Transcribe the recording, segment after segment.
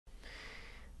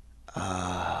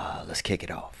Let's kick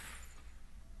it off.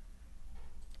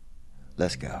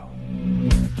 Let's go.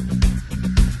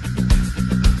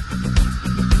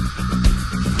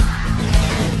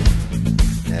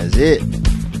 That's it.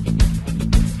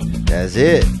 That's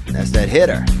it. That's that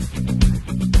hitter.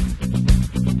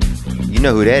 You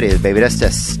know who that is, baby. That's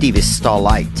that Stevie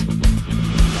Starlight.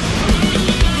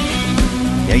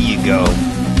 There you go.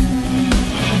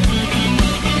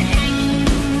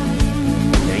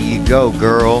 There you go,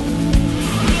 girl.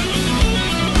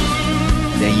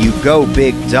 There you go,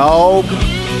 big dog.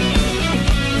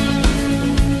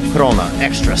 Put on an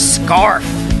extra scarf.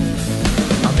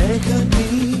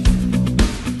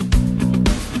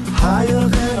 Higher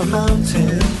than a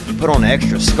mountain. Put on an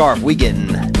extra scarf. We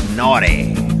getting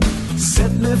naughty.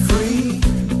 Set me free.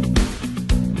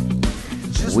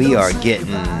 We are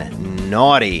getting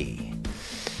naughty.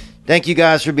 Thank you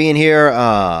guys for being here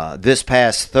this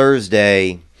past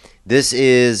Thursday. This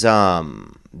is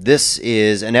an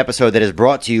episode that is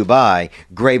brought to you by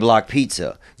Gray Block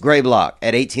Pizza. Gray Block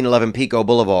at 1811 Pico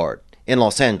Boulevard in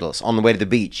Los Angeles on the way to the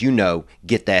beach. You know,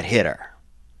 get that hitter.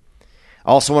 I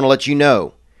also want to let you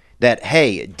know that,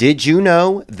 hey, did you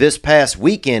know this past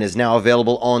weekend is now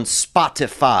available on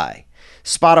Spotify?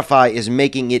 Spotify is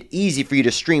making it easy for you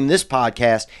to stream this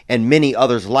podcast and many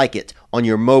others like it on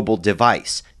your mobile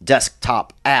device,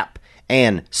 desktop app,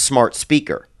 and smart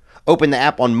speaker. Open the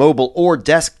app on mobile or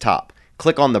desktop.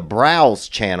 Click on the Browse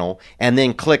channel and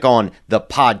then click on the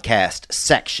podcast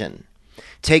section.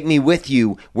 Take me with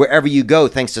you wherever you go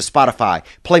thanks to Spotify.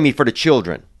 Play me for the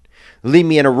children. Leave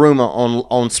me in a room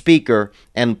on speaker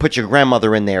and put your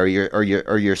grandmother in there or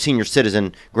your senior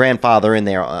citizen grandfather in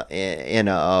there in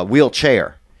a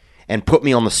wheelchair and put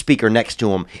me on the speaker next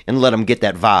to him and let him get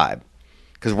that vibe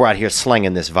because we're out here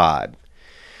slinging this vibe.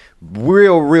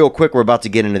 Real quick, we're about to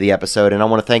get into the episode, and I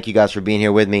want to thank you guys for being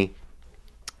here with me.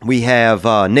 We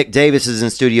have Nick Davis is in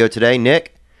studio today.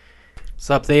 Nick? What's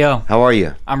up, Theo? How are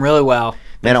you? I'm really well.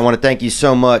 Man, I want to thank you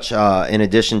so much, in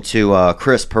addition to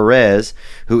Chris Perez,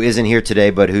 who isn't here today,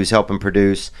 but who's helping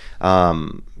produce.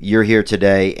 You're here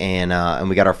today, and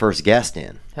we got our first guest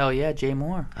in. Hell yeah, Jay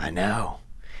Mohr. I know.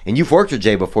 And you've worked with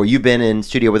Jay before. You've been in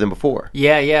studio with him before.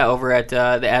 Yeah, over at the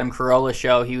Adam Carolla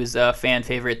show. He was a fan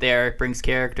favorite there, brings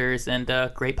characters, and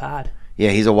great pod. Yeah,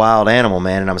 he's a wild animal,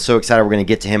 man, and I'm so excited we're going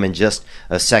to get to him in just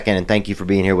a second, and thank you for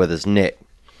being here with us, Nick.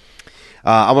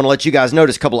 I want to let you guys know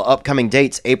just a couple of upcoming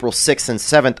dates. April 6th and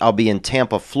 7th, I'll be in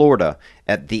Tampa, Florida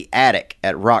at The Attic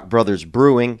at Rock Brothers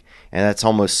Brewing, and that's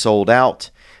almost sold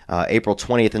out. April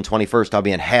 20th and 21st, I'll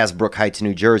be in Hasbrook Heights,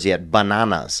 New Jersey at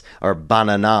Bananas, or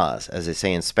Bananas, as they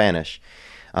say in Spanish.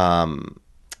 June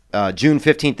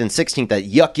 15th and 16th at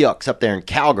Yuck Yucks up there in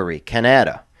Calgary,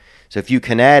 Canada. So if you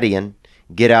Canadian,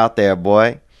 get out there,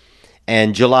 boy.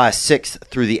 And July 6th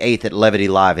through the 8th at Levity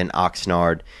Live in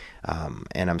Oxnard.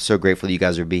 And I'm so grateful you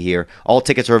guys will be here. All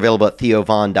tickets are available at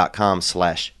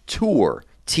theovon.com/tour,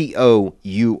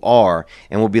 T-O-U-R,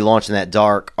 and we'll be launching that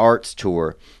Dark Arts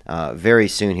Tour very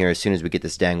soon here, as soon as we get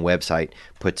this dang website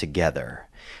put together.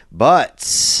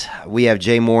 But we have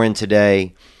Jay Mohr in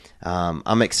today.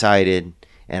 I'm excited,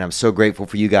 and I'm so grateful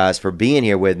for you guys for being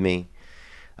here with me.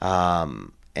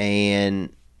 And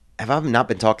have I not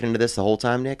been talking into this the whole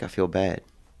time, Nick? I feel bad.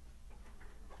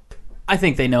 I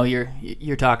think they know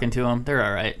you're talking to them. They're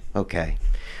all right. Okay.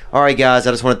 All right, guys,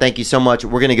 I just want to thank you so much.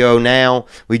 We're going to go now.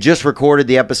 We just recorded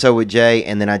the episode with Jay,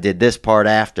 and then I did this part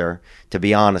after, to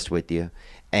be honest with you.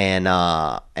 And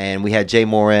we had Jay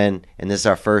Mohr in, and this is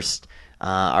our first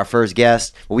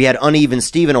guest. We had Uneven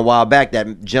Steven a while back,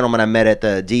 that gentleman I met at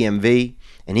the DMV,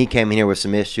 and he came in here with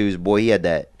some issues. Boy, he had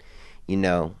that,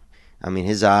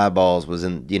 his eyeballs was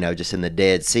in, just in the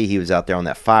Dead Sea. He was out there on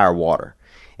that fire water.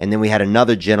 And then we had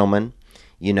another gentleman,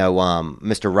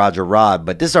 Mr. Roger Rod.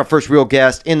 But this is our first real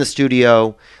guest in the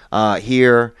studio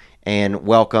here, and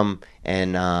welcome.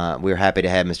 And we're happy to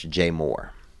have Mr. Jay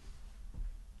Mohr.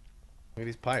 Look at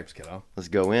these pipes, kiddo. Let's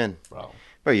go in. Bro.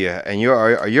 Oh yeah, and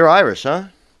you're Irish, huh?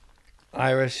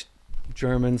 Irish,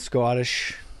 German,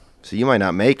 Scottish. So you might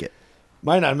not make it.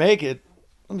 Might not make it.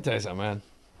 Let me tell you something, man.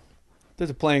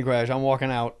 There's a plane crash. I'm walking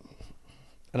out.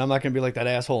 And I'm not going to be like that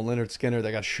asshole Leonard Skinner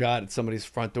that got shot at somebody's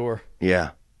front door.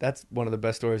 Yeah. That's one of the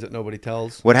best stories that nobody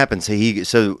tells. What happened? So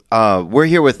we're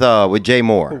here with Jay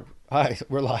Mohr. Oh, hi,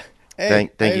 we're live. Hey,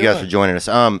 thank you guys for joining us.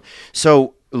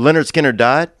 So Leonard Skinner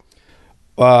died?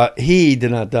 He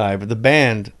did not die, but the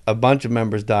band, a bunch of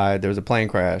members died. There was a plane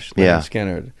crash. Leonard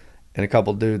Skinner. and a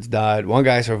couple dudes died. One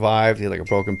guy survived. He had like a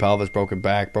broken pelvis, broken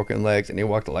back, broken legs, and he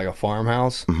walked to like a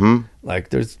farmhouse. Mm-hmm. Like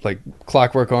there's like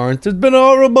Clockwork Orange. There's been a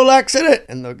horrible accident,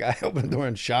 and the guy opened the door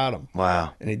and shot him.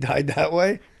 Wow. And he died that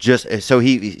way. Just so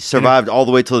he survived all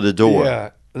the way to the door.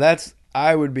 Yeah,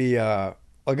 I would be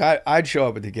like I'd show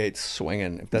up at the gate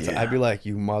swinging. If that's, I'd be like,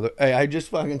 you mother. Hey, I just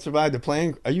fucking survived the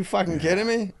plane. Are you fucking kidding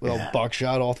me? Little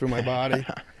buckshot all through my body.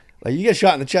 Like you get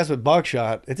shot in the chest with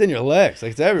buckshot, it's in your legs.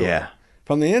 Like it's everywhere. Yeah.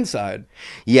 From the inside.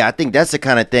 Yeah, I think that's the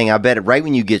kind of thing. I bet right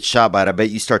when you get shot by it, I bet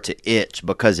you start to itch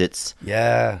because it's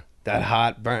that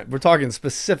hot burn. We're talking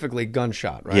specifically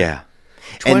gunshot, right? Yeah.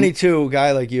 22, a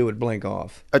guy like you would blink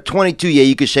off. A 22, yeah,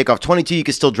 you could shake off. 22, you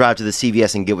could still drive to the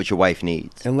CVS and get what your wife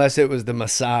needs. Unless it was the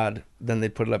Mossad, then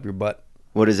they'd put it up your butt.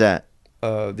 What is that?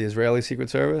 The Israeli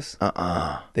Secret Service.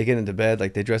 They get into bed,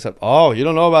 like they dress up. Oh, you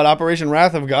don't know about Operation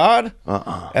Wrath of God?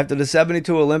 After the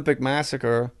 72 Olympic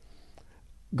massacre,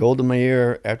 Golda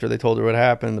Meir, after they told her what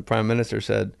happened, the prime minister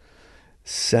said,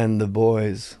 send the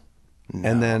boys. No.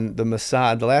 And then the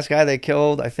Mossad, the last guy they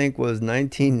killed, I think, was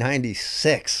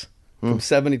 1996. From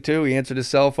 72, he answered his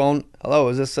cell phone. Hello,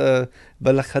 is this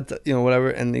whatever?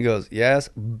 And he goes, yes.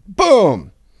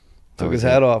 Boom! Took his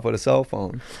head off with a cell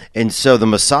phone. And so the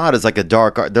Mossad is like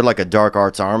they're like a dark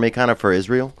arts army kind of for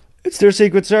Israel? It's their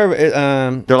secret service.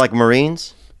 They're like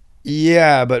Marines?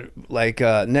 Yeah, but like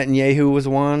Netanyahu was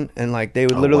one, and like they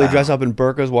would literally dress up in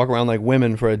burqas, walk around like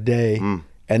women for a day,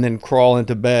 and then crawl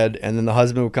into bed, and then the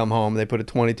husband would come home, they put a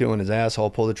 22 in his asshole,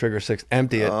 pull the trigger 6,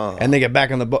 empty it, and they get back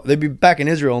on the boat. They'd be back in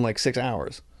Israel in like 6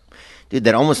 hours. Dude,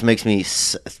 that almost makes me,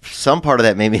 some part of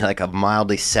that made me like a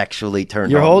mildly sexually turned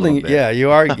on. You're holding, yeah, you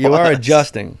are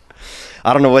adjusting.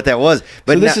 I don't know what that was.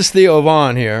 But so this is Theo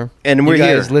Vaughn here. And we're you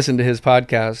here. guys listen to his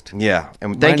podcast. Yeah.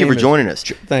 And thank you for joining us.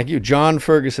 Thank you. John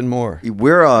Ferguson Mohr.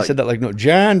 I said that like, no,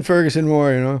 John Ferguson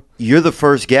Mohr, you know. You're the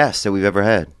first guest that we've ever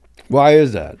had. Why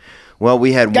is that? Well,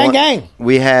 we had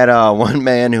We had one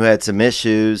man who had some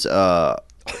issues who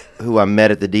I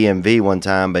met at the DMV one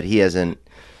time, but he hasn't,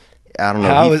 I don't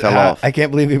know, he fell off. I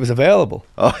can't believe he was available.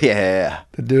 Oh, yeah.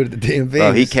 The dude at the DMV.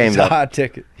 Oh, he came a hot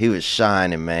ticket. He was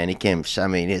shining, man. I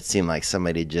mean, it seemed like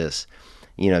somebody just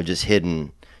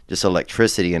hidden just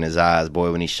electricity in his eyes,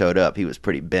 boy. When he showed up, he was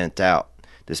pretty bent out.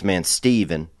 This man,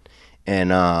 Steven,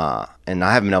 and I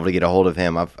haven't been able to get a hold of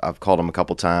him. I've called him a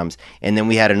couple times. And then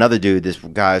we had another dude. This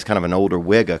guy is kind of an older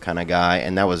Wigga kind of guy,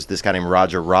 and that was this guy named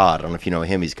Roger Rod. I don't know if you know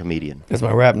him. He's a comedian. That's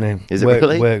my rap name. Is it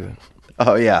really? Wigga.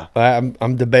 Oh, yeah.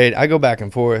 I'm debating. I go back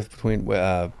and forth between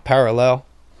Parallel.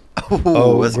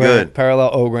 Oh, that's good.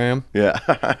 Parallel Ogram. Yeah.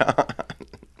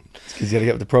 Because you got to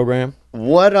get with the program.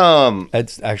 What,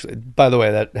 That's actually, by the way,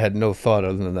 that had no thought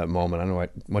other than that moment. I don't know. I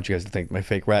want you guys to think my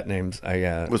fake rat names.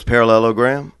 Was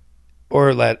Parallelogram?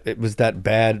 Or that it was that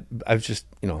bad. I was just,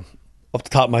 off the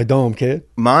top of my dome, kid.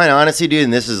 Mine, honestly, dude,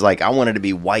 and this is like, I wanted to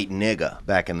be white nigga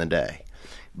back in the day.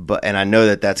 And I know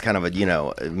that that's kind of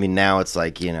a, I mean, now it's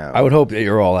like, I would hope that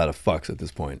you're all out of fucks at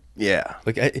this point. Yeah.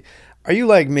 Like, are you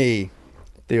like me,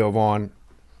 Theo Vaughn?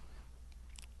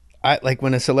 Like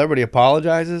when a celebrity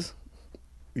apologizes,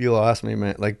 you lost me,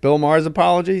 man. Like Bill Maher's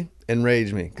apology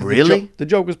enraged me. Really? The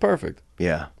joke was perfect.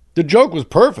 Yeah. The joke was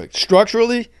perfect.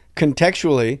 Structurally,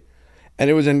 contextually, and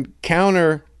it was in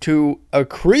counter to a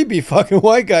creepy fucking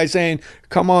white guy saying,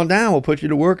 come on down, we'll put you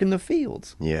to work in the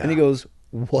fields. Yeah. And he goes,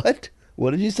 what?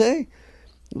 What did you say?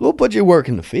 We'll put you to work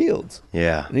in the fields.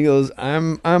 Yeah. And he goes,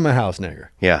 I'm a house nigger.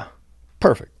 Yeah.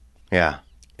 Perfect. Yeah.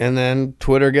 And then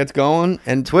Twitter gets going,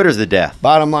 and Twitter's the death.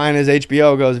 Bottom line is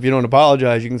HBO goes, if you don't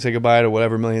apologize, you can say goodbye to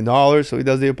whatever $1 million. So he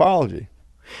does the apology.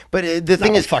 But the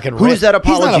thing is, fucking who's that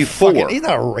apology for? He's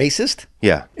not a racist.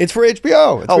 Yeah. It's for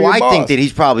HBO. It's for your I boss. think that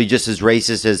he's probably just as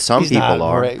racist as some people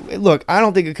are. Look, I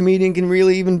don't think a comedian can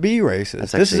really even be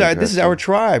racist. This is our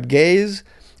tribe. Gays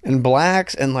and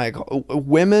blacks and like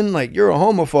women. Like, you're a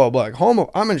homophobe. Like,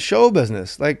 I'm in show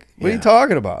business. Like, what are you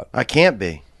talking about? I can't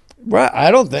be. Right, I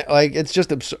don't think, like, it's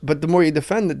just absurd. But the more you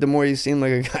defend it, the more you seem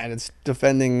like a guy that's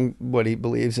defending what he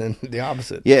believes in, the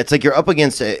opposite. Yeah, it's like you're up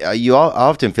against, I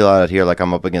often feel out here like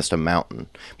I'm up against a mountain.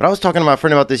 But I was talking to my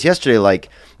friend about this yesterday, like,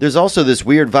 there's also this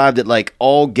weird vibe that, like,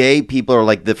 all gay people are,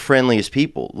 like, the friendliest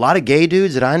people. A lot of gay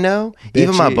dudes that I know,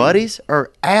 even my buddies,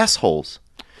 are assholes.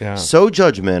 Yeah. So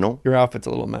judgmental. Your outfit's a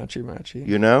little matchy.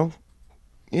 You know?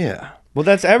 Yeah. Well,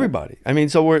 that's everybody. I mean,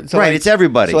 right. Like, it's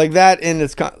everybody. So like that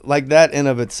in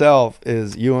of itself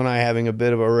is you and I having a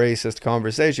bit of a racist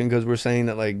conversation because we're saying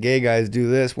that like gay guys do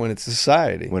this when it's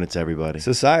society. When it's everybody.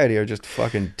 Society are just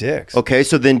fucking dicks. Okay,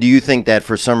 so then do you think that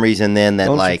for some reason then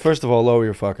that first of all, lower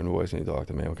your fucking voice when you talk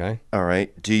to me, okay? All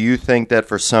right. Do you think that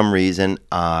for some reason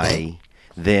I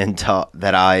then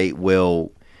that I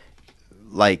will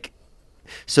like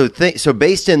So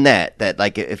based in that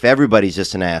like if everybody's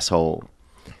just an asshole,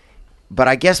 but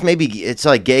I guess maybe it's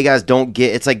like gay guys don't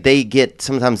get. It's like they get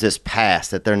sometimes this pass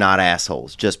that they're not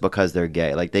assholes just because they're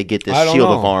gay. Like they get this shield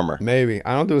of armor. Maybe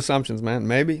I don't do assumptions, man.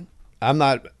 Maybe I'm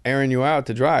not airing you out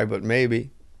to dry, but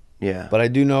maybe. Yeah. But I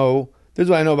do know. This is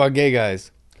what I know about gay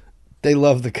guys. They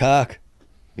love the cock.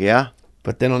 Yeah.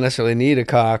 But they don't necessarily need a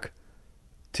cock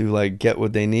to like get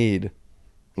what they need.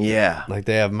 Yeah. Like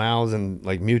they have mouths and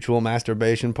like mutual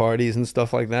masturbation parties and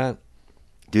stuff like that.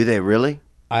 Do they really?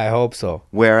 I hope so.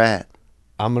 Where at?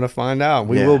 I'm gonna find out.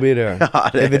 We will be there.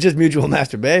 If it's just mutual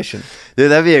masturbation,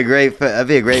 dude, that'd be a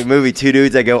great movie. Two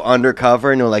dudes that go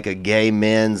undercover into like a gay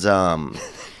men's,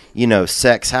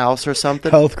 sex house or something.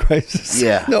 Health crisis.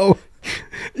 Yeah. No.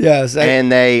 Yes.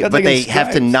 And they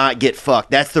have to not get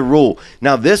fucked. That's the rule.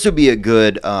 Now this would be a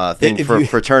good thing for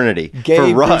fraternity. Gay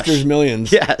for Rush. Brewster's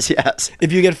Millions. Yes.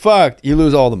 If you get fucked, you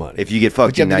lose all the money. If you get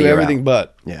fucked, you have to do everything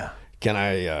but. Yeah. Can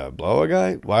I blow a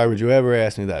guy? Why would you ever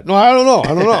ask me that? No, I don't know.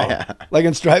 Yeah. Like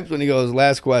in Stripes when he goes,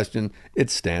 last question,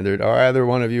 it's standard. Are either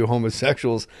one of you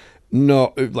homosexuals?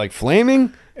 No, like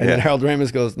flaming? And then Harold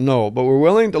Ramis goes, no, but we're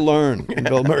willing to learn. And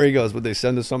Bill Murray goes, would they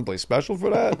send us someplace special for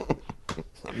that?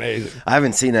 Amazing. I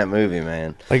haven't seen that movie,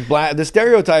 man. Like the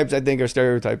stereotypes, I think, are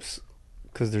stereotypes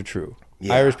because they're true.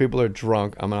 Yeah. Irish people are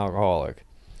drunk. I'm an alcoholic.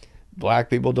 Black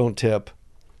people don't tip.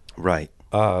 Right.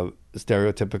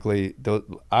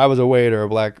 Stereotypically, I was a waiter, a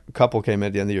black couple came in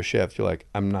at the end of your shift, you're like,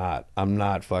 I'm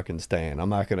not fucking staying. I'm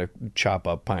not going to chop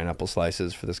up pineapple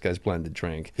slices for this guy's blended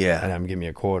drink. Yeah. And I'm giving me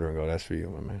a quarter and go, that's for you,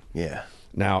 my man. Yeah.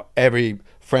 Now, every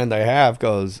friend I have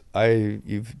goes,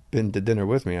 you've been to dinner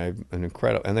with me. I'm an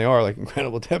incredible, and they are like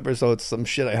incredible tippers, so it's some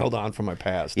shit I held on from my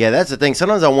past. Yeah, that's the thing.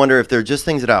 Sometimes I wonder if they're just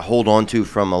things that I hold on to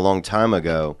from a long time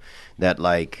ago that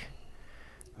like,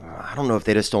 I don't know if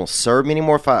they just don't serve me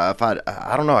anymore. If I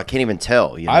don't know. I can't even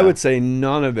tell. You know? I would say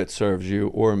none of it serves you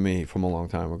or me from a long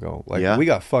time ago. Like we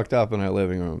got fucked up in our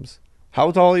living rooms.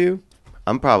 How tall are you?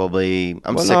 I'm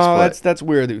 6 foot. That's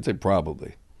weird that you'd say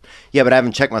probably. Yeah, but I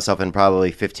haven't checked myself in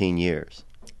probably 15 years.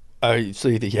 So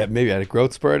you think maybe had a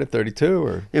growth spurt at 32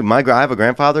 or? Dude, I have a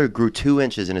grandfather who grew 2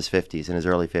 inches in his 50s, in his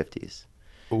early 50s.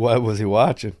 What was he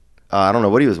watching? I don't know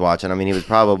what he was watching. I mean, he was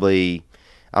probably,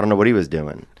 I don't know what he was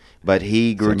doing. But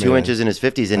he grew 2 inches in his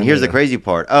 50s. And here's the crazy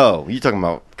part. Oh, you're talking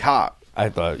about cock. I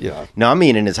thought, No, I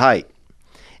mean in his height.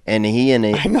 And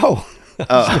I know.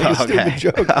 Oh, okay. Stupid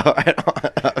joke.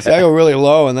 Okay. See, I go really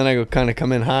low, and then I go kind of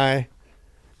come in high.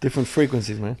 Different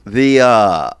frequencies, man.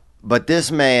 But this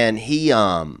man, he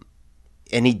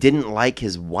didn't like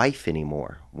his wife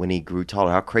anymore when he grew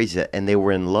taller. How crazy is that? And they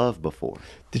were in love before.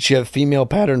 Did she have female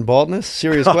pattern baldness?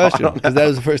 Serious question. Because that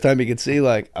was the first time you could see,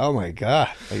 like, oh my God,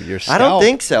 like your scalp. I don't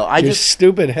think so. Your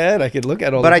stupid head, I could look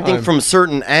at all the time. But I think from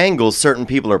certain angles, certain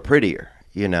people are prettier,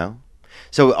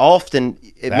 So often,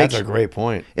 that's a great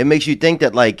point. It makes you think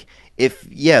that, like, if,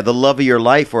 the love of your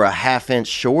life were a half inch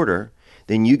shorter,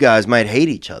 then you guys might hate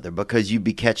each other because you'd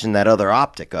be catching that other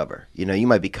optic of her. You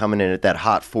might be coming in at that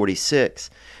hot 46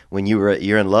 when you're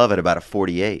in love at about a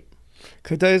 48.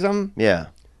 Could I tell you something? Yeah.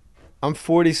 I'm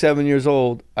 47 years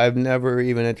old. I've never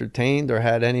even entertained or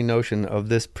had any notion of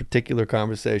this particular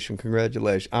conversation.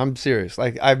 Congratulations. I'm serious.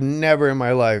 Like, I've never in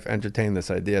my life entertained this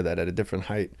idea that at a different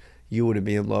height, you would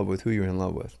be in love with who you're in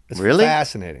love with. It's really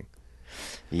fascinating.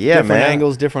 Yeah, different man.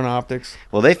 angles, different optics.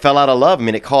 Well, they fell out of love. I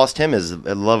mean, it cost him his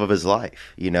love of his life,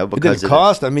 because it didn't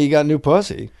cost him. He got new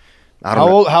pussy. How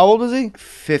old is he?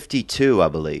 52, I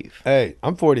believe. Hey,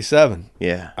 I'm 47.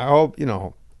 Yeah. I hope,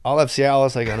 I'll have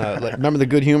Cialis remember the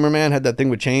Good Humor Man had that thing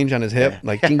with change on his hip?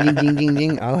 Like ding, ding, ding, ding,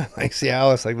 ding. I like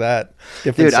Cialis like that.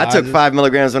 Dude, I took 5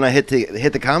 milligrams when I hit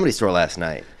the Comedy Store last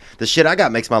night. The shit I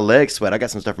got makes my legs sweat. I got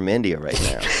some stuff from India right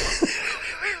now.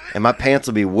 And my pants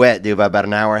will be wet, dude, by about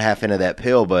an hour and a half into that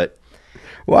pill, but...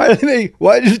 Why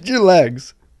just your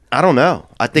legs? I don't know.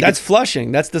 I think that's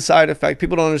flushing. That's the side effect.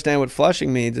 People don't understand what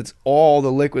flushing means. It's all the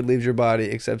liquid leaves your body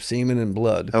except semen and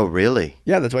blood. Oh, really?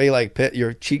 Yeah, that's why you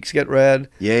your cheeks get red.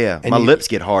 Yeah. My lips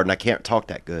get hard and I can't talk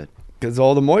that good. Because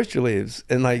all the moisture leaves.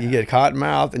 And you get cotton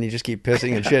mouth and you just keep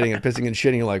pissing and shitting and pissing and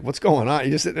shitting. You're like, what's going on? You're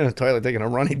just sitting in a toilet taking a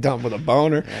runny dump with a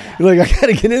boner. Yeah. You're like, I got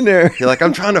to get in there. You're like,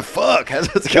 I'm trying to fuck.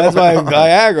 That's why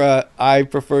Viagra, I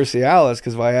prefer Cialis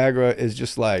because Viagra is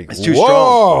just like, it's too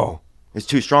strong. It's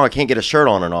too strong. I can't get a shirt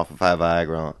on and off if I have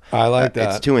Viagra on. I like that.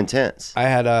 It's too intense. I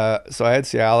had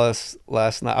Cialis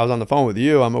last night. I was on the phone with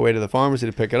you on my way to the pharmacy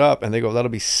to pick it up, and they go,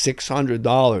 that'll be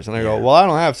 $600. And I go, well, I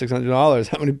don't have $600.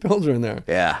 How many pills are in there?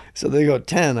 Yeah. So they go,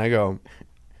 10. I go,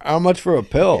 how much for a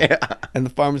pill? Yeah. And the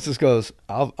pharmacist goes,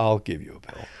 I'll give you a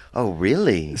pill. Oh,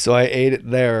 really? So I ate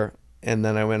it there And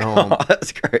then I went home. Oh,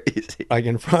 that's crazy. Like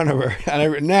in front of her. And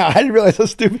I didn't realize how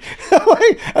stupid.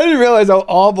 I didn't realize how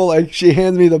awful. Like she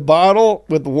hands me the bottle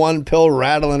with one pill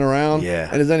rattling around. Yeah.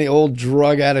 And as any old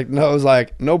drug addict knows,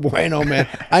 like, no bueno, man.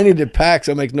 I need to pack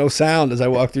so it makes no sound as I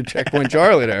walk through Checkpoint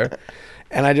Charlie there.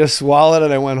 And I just swallowed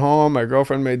it. I went home. My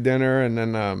girlfriend made dinner. And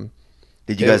then...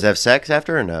 Did you guys have sex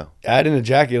after or no? I didn't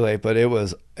ejaculate, but it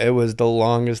was the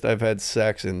longest I've had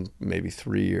sex in maybe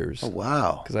 3 years. Oh,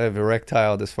 wow. Because I have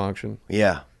erectile dysfunction.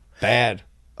 Yeah. Bad.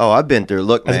 Oh, I've been through.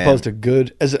 Look, man. As opposed to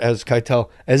good. As Keitel.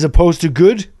 As opposed to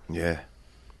good? Yeah.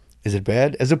 Is it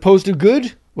bad? As opposed to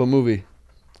good? What movie?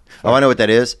 Oh, I know what that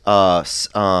is.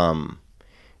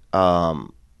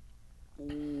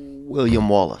 William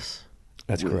Wallace.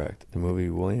 That's correct. The movie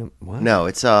William... What? No,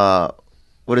 it's...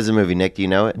 What is the movie, Nick? Do you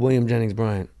know it? William Jennings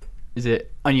Bryan. Is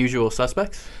it Unusual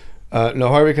Suspects? No,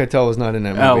 Harvey Keitel was not in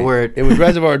that movie. Oh, word. It was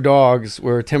Reservoir Dogs,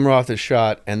 where Tim Roth is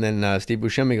shot, and then Steve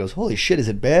Buscemi goes, "Holy shit, is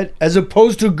it bad? As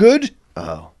opposed to good?"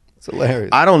 Oh. It's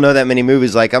hilarious. I don't know that many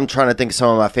movies. Like, I'm trying to think of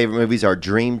some of my favorite movies are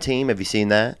Dream Team. Have you seen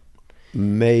that?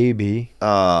 Maybe.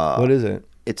 What is it?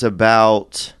 It's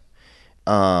about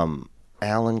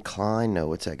Alan Klein. No,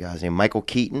 what's that guy's name? Michael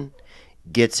Keaton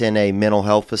gets in a mental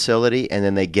health facility, and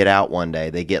then they get out one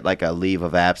day. They get like a leave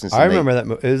of absence. I remember that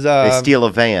movie. They steal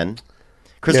a van.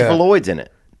 Christopher Lloyd's in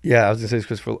it. Yeah, I was gonna say it's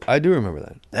Christopher. I do remember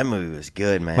that. That movie was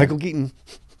good, man. Michael Keaton.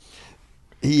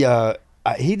 He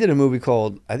did a movie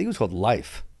called, I think it was called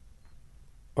Life,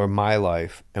 or My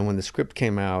Life. And when the script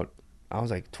came out, I was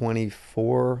like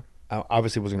 24. I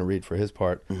obviously wasn't gonna read for his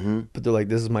part, but they're like,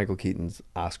 "This is Michael Keaton's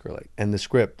Oscar." Like, and the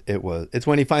script, it's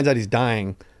when he finds out he's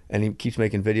dying. And he keeps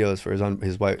making videos for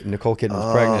his wife. Nicole Kidman's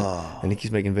pregnant, and he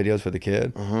keeps making videos for the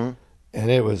kid.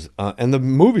 And it was, and the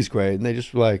movie's great. And they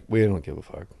just were like, we don't give a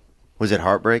fuck. Was it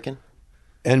heartbreaking?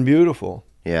 And beautiful.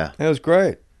 Yeah. It was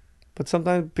great. But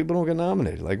sometimes people don't get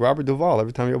nominated. Like Robert Duvall,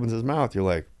 every time he opens his mouth, you're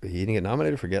like, he didn't get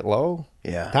nominated for Get Low?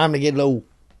 Yeah. Time to get low.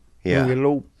 Yeah. Get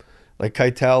low. Like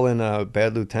Keitel in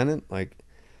Bad Lieutenant, like,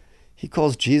 he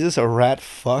calls Jesus a rat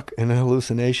fuck in a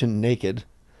hallucination naked.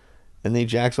 And then he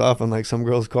jacks off on like some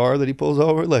girl's car that he pulls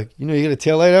over. Like, you get a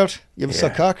taillight out? You ever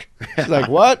suck cock? She's like,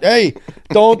 what? Hey,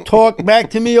 don't talk back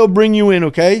to me. I'll bring you in,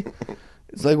 okay?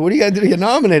 It's like, what do you got to do to get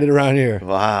nominated around here?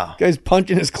 Wow. Guy's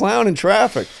punching his clown in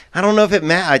traffic. I don't know if it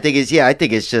matters. I think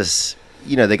it's just,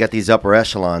 they got these upper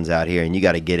echelons out here, and you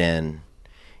got to get in.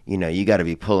 You got to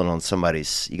be pulling on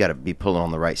you got to be pulling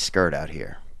on the right skirt out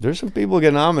here. There's some people who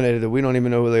get nominated that we don't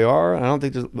even know who they are. I don't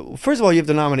think first of all, you have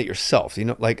to nominate yourself. Do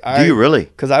you really?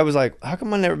 Because I was like, how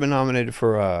come I've never been nominated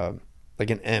for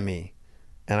like an Emmy?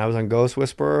 And I was on Ghost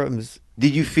Whisperer.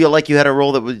 Did you feel like you had a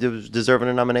role that was deserving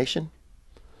a nomination?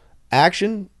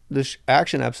 Action,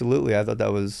 absolutely. I thought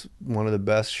that was one of the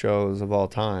best shows of all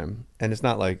time. And it's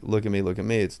not like, look at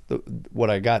me. It's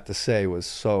what I got to say was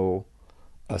so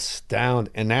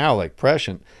astounding. And now, like,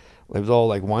 prescient. It was all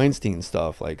like Weinstein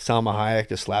stuff. Like Salma Hayek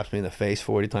just slaps me in the face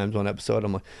 40 times one episode.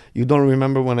 I'm like, you don't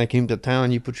remember when I came to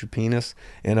town, you put your penis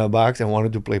in a box and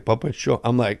wanted to play puppet show?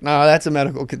 I'm like, no, that's a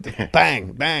medical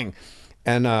bang, bang.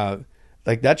 And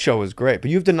like that show was great.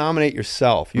 But you have to nominate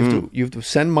yourself. You have to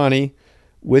send money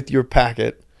with your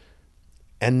packet,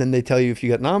 and then they tell you if you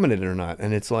got nominated or not.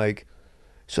 And it's like,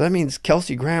 so that means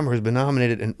Kelsey Grammer has been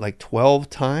nominated in like 12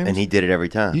 times? And he did it every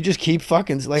time. You just keep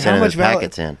fucking, like, sending how much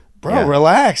packets in. Bro,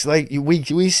 relax. Like,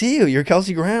 we see you. You're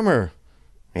Kelsey Grammer.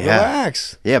 Yeah.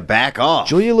 Relax. Yeah, back off.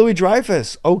 Julia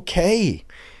Louis-Dreyfus. Okay.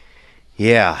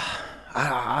 Yeah.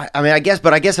 I mean, I guess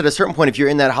at a certain point, if you're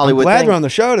in that Hollywood I'm glad thing, we're on the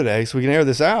show today, so we can air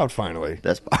this out finally.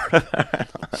 That's part of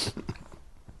it.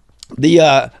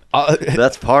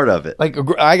 That's part of it. Like,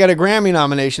 I got a Grammy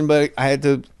nomination, but I had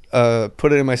to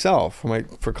put it in myself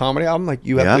for comedy album. Like,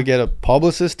 you have to get a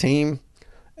publicist team,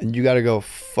 and you got to go,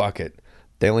 fuck it.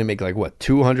 They only make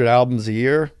 200 albums a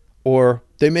year, or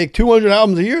they make 200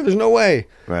 albums a year. There's no way.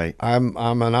 Right. I'm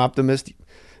an optimist,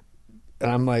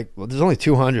 and I'm like, well, there's only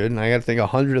 200, and I got to think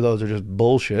 100 of those are just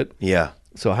bullshit. Yeah.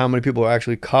 So how many people are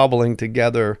actually cobbling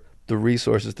together the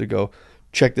resources to go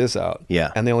check this out?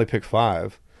 Yeah. And they only picked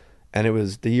 5, and it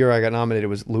was the year I got nominated. It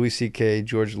was Louis C.K.,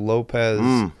 George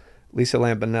Lopez, Lisa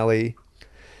Lampanelli,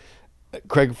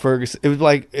 Craig Ferguson. It was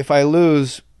like, if I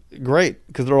lose, great,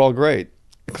 because they're all great.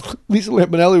 Lisa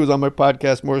Lampanelli was on my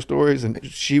podcast, More Stories, and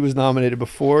she was nominated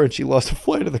before, and she lost a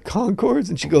Flight of the Conchords,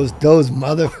 and she goes, those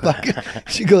motherfuckers.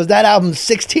 She goes, that album's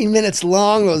 16 minutes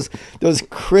long. Those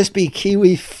crispy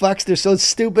Kiwi fucks, they're so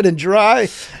stupid and dry.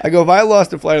 I go, if I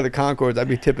lost a Flight of the Conchords, I'd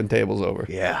be tipping tables over.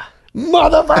 Yeah.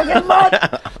 Motherfucking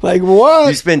mutt! Like, what?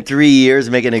 You spend 3 years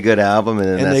making a good album, and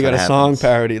then that's they got what a happens. song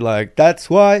parody like, that's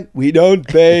why we don't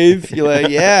bathe. You're like,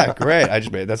 yeah, great. I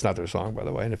just made, that's not their song, by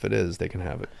the way, and if it is, they can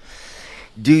have it.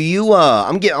 Do you?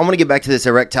 I'm gonna get back to this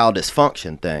erectile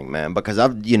dysfunction thing, man, because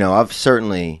I've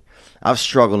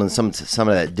struggled in some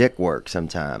of that dick work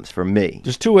sometimes. For me,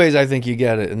 there's 2 ways I think you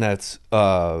get it, and that's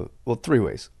 3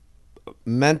 ways: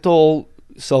 mental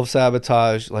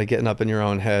self-sabotage, like getting up in your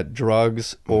own head,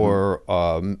 drugs, or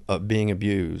being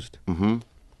abused. Mm-hmm.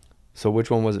 So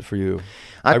which one was it for you?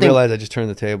 I realized I just turned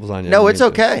the tables on you. No, it's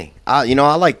okay. I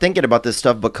like thinking about this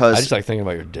stuff because... I just like thinking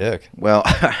about your dick. Well...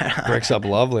 Breaks up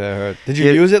lovely, I heard. Did you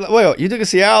use it? Wait, you took a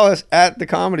Cialis at the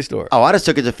Comedy Store. Oh, I just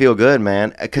took it to feel good,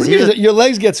 man. Because your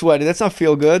legs get sweaty. That's not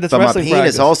feel good. That's wrestling practice. But my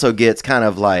penis also gets kind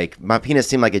of like... My penis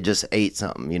seemed like it just ate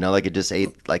something, like it just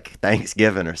ate like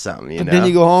Thanksgiving or something, But then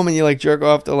you go home and you like jerk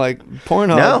off to like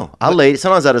Pornhub. No,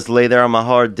 sometimes I just lay there on my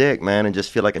hard dick, man, and just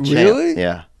feel like a champ. Really?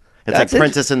 Yeah. It's like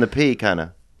Princess and the Pea, kind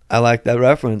of. I like that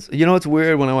reference. You know what's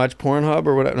weird when I watch Pornhub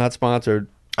or whatever, not sponsored.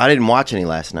 I didn't watch any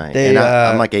last night.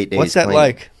 I'm like 8 days. What's that clean.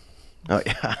 like? Oh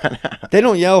yeah. They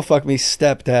don't yell "fuck me,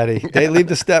 stepdaddy." They leave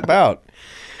the step out.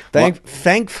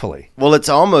 Thankfully. Well, it's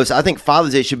almost. I think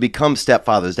Father's Day should become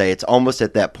Stepfather's Day. It's almost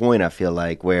at that point. I feel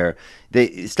like where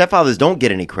stepfathers don't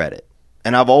get any credit,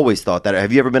 and I've always thought that.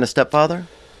 Have you ever been a stepfather?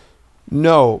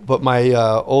 No, but my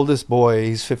oldest boy,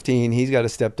 he's 15. He's got a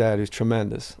stepdad who's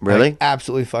tremendous. Really? Like,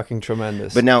 absolutely fucking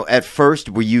tremendous. But now, at first,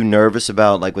 were you nervous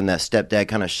about like when that stepdad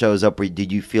kind of shows up? Or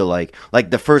did you feel like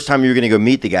the first time you were going to go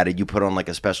meet the guy, did you put on like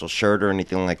a special shirt or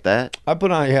anything like that? I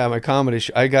put on my comedy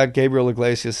shirt. I got Gabriel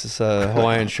Iglesias'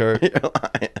 Hawaiian shirt,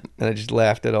 and I just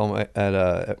laughed at all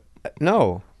my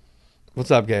no.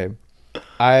 What's up, Gabe?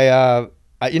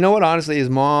 You know what? Honestly, his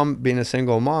mom, being a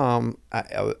single mom,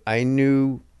 I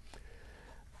knew.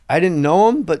 I didn't know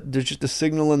him, but there's just a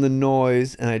signal in the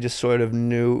noise, and I just sort of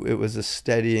knew it was a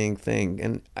steadying thing.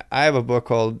 And I have a book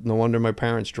called No Wonder My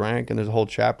Parents Drank, and there's a whole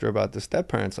chapter about the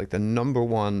step-parents, like the number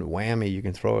one whammy you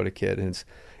can throw at a kid. And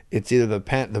it's either the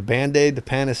Band-Aid, the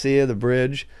panacea, the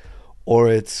bridge, or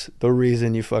it's the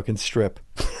reason you fucking strip.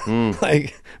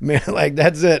 Like, man, like,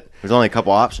 that's it. There's only a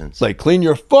couple options. Like, clean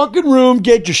your fucking room,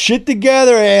 get your shit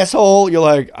together, asshole. You're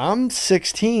like, I'm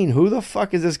 16. Who the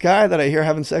fuck is this guy that I hear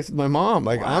having sex with my mom?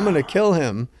 Like, wow. I'm going to kill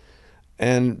him.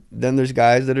 And then there's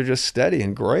guys that are just steady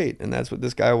and great. And that's what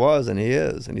this guy was, and he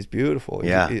is. And he's beautiful.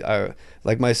 Yeah.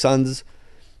 Like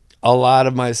a lot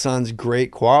of my son's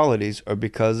great qualities are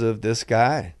because of this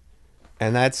guy.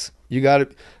 And that's, you got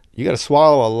to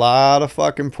swallow a lot of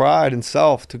fucking pride and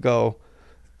self to go,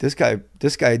 this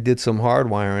guy did some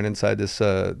hardwiring inside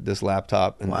this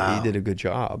laptop, and wow. He did a good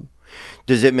job.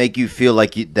 Does it make you feel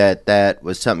like that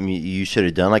was something you should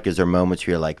have done? Like, is there moments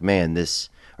where you're like, man, this,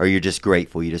 or you're just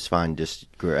grateful, you just find just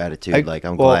gratitude,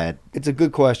 I'm glad? It's a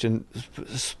good question,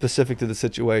 specific to the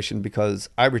situation, because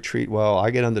I retreat well.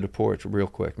 I get under the porch real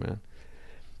quick, man.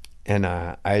 And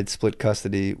I had split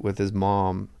custody with his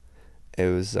mom. It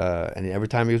was, and every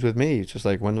time he was with me, it's just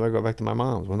like, when do I go back to my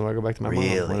mom's? When do I go back to my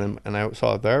mom's? And I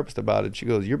saw a therapist about it. She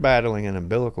goes, you're battling an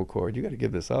umbilical cord. You got to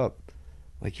give this up.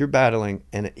 Like, you're battling,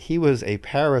 and he was a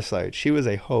parasite. She was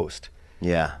a host.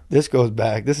 Yeah. This goes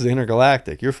back. This is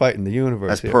intergalactic. You're fighting the universe.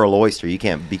 That's here. Pearl Oyster. You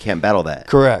can't battle that.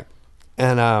 Correct.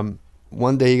 And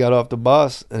one day he got off the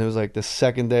bus, and it was like the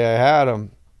second day I had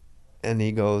him. And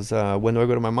he goes, when do I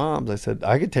go to my mom's? I said,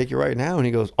 I could take you right now. And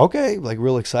he goes, okay, like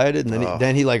real excited. And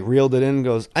then he like reeled it in and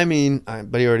goes, but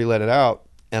he already let it out.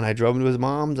 And I drove him to his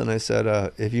mom's, and I said,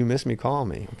 if you miss me, call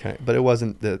me. Okay. But it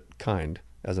wasn't the kind,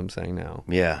 as I'm saying now.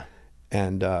 Yeah.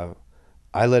 And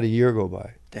I let a year go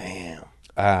by. Damn.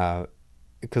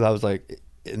 Because I was like,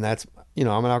 and that's, I'm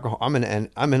an alcohol. I'm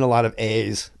in a lot of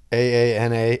A's,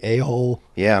 AANA, a-hole.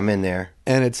 Yeah, I'm in there.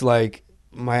 And it's like,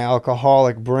 my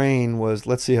alcoholic brain was,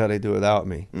 let's see how they do without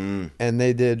me. And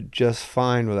they did just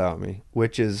fine without me,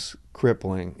 which is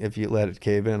crippling if you let it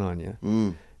cave in on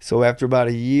you. So after about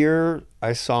a year,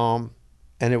 I saw him,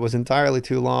 and it was entirely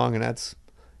too long. And that's,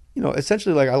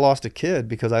 essentially like I lost a kid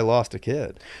because I lost a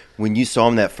kid. When you saw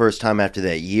him that first time after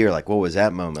that year, like, what was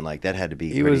that moment like? That had to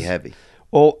be pretty heavy.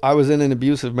 Well, I was in an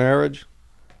abusive marriage.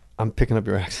 I'm picking up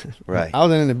your accent. Right. I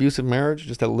was in an abusive marriage,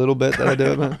 just a little bit that I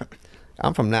did, man.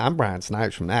 I'm Brian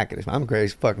Snipes from Natchitoches. I'm the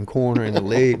greatest fucking corner in the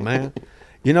league, man.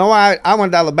 I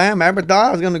went to Alabama. Everybody thought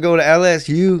I was going to go to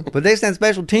LSU, but they sent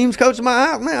special teams coach to my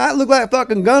house. Man, I look like a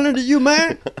fucking gunner to you,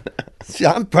 man.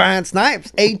 I'm Brian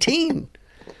Snipes, 18.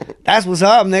 That's what's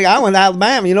up, nigga. I went to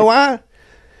Alabama. You know why?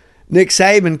 Nick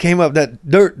Saban came up that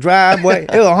dirt driveway.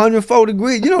 It was 104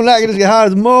 degrees. Natchitoches get hot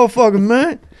as a motherfucker,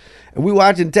 man. And we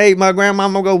watching tape. My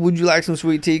grandmama go, would you like some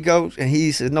sweet tea, coach? And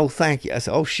he said, no, thank you. I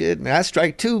said, oh, shit, man, that's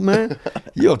strike two, man.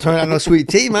 You don't turn out no sweet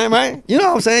tea, man, right? You know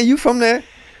what I'm saying? You from there.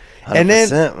 And then,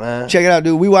 man. check it out,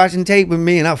 dude. We watching tape with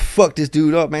me, and I fucked this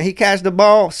dude up, man. He catch the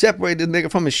ball, separate the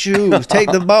nigga from his shoes,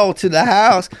 take the ball to the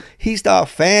house. He start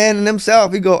fanning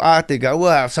himself. He go, I think I will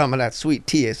have some of that sweet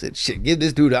tea. I said, shit, give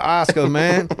this dude an Oscar,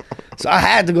 man. So I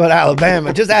had to go to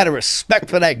Alabama just out of respect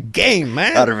for that game,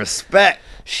 man. Out of respect.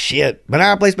 Shit. But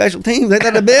I play special teams. Ain't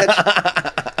that a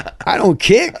bitch? I don't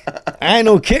kick. I ain't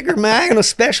no kicker, man. I ain't no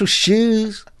special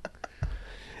shoes.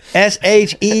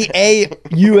 SHEAUX.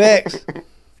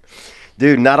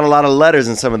 Dude, not a lot of letters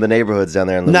in some of the neighborhoods down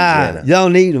there in Louisiana. Nah, you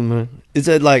don't need them, man. It's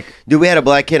like... Dude, we had a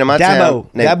black kid in my town.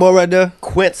 That boy right there?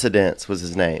 Coincidence was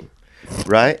his name,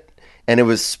 right? And it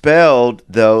was spelled,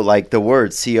 though, like the word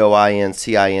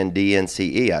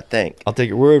COINCINDNCE, I think. I'll take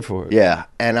your word for it. Yeah.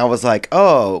 And I was like,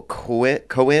 oh,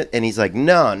 and he's like,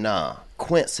 no,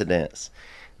 coincidence.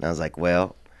 And I was like,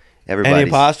 well, everybody. Any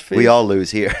apostrophe? We all lose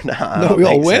here. No, we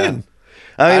all win. So.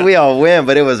 I mean, we all win,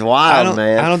 but it was wild,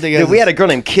 man. I don't think dude, we had a girl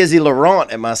named Kizzy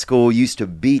Laurent at my school, used to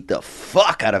beat the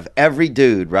fuck out of every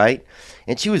dude, right?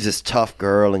 And she was this tough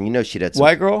girl, and you know she'd had some...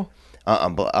 White girl?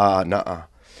 Nuh-uh.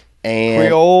 And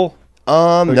Creole?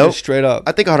 Nope. Just straight up?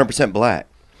 I think 100% black.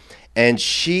 And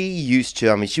she used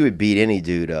to, I mean, she would beat any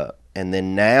dude up. And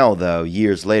then now, though,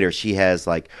 years later, she has,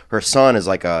 like, her son is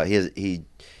like he's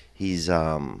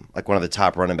like one of the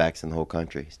top running backs in the whole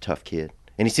country. He's a tough kid.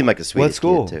 And he seemed like a sweetest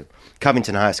kid, too.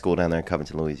 Covington High School down there in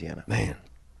Covington, Louisiana. Man.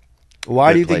 Why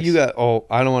Good do you place. think you got... Oh,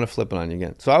 I don't want to flip it on you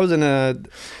again. So I was in a...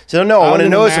 So, no, I want to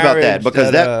know about that marriage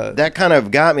because that, that kind of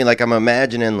got me. Like, I'm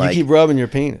imagining, like... You keep rubbing your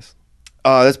penis.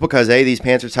 That's because, A, these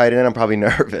pants are tight and I'm probably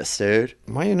nervous, dude.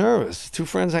 Why are you nervous? Two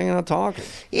friends hanging out talking.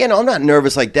 Yeah, no, I'm not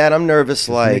nervous like that. I'm nervous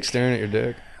like... Nick staring at your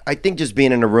dick. I think just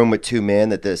being in a room with two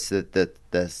men of this size Spit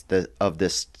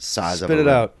of a it room.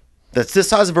 out. That's this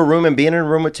size of a room and being in a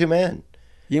room with two men.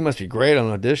 You must be great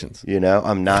on auditions. You know,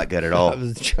 I'm not good at all.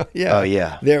 Yeah. Oh,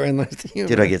 yeah. Therein lies the humor.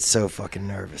 Dude, I get so fucking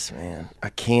nervous, man. I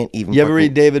can't even... You ever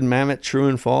read David Mamet, True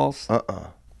and False?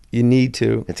 You need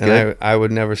to. It's and good. I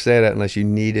would never say that unless you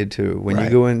needed to. When Right. you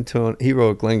go into... He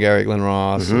wrote Glengarry Glen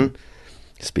Ross, and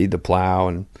Speed the Plow,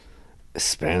 and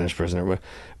Spanish Prisoner.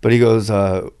 But he goes...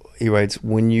 he writes,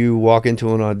 when you walk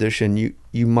into an audition,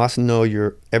 you must know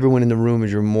everyone in the room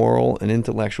is your moral and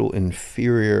intellectual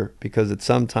inferior because at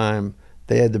some time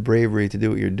they had the bravery to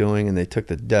do what you're doing and they took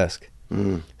the desk.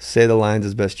 Say the lines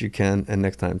as best you can, and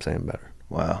next time say them better.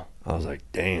 Wow. I was like,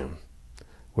 damn.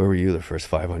 Where were you the first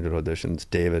 500 auditions,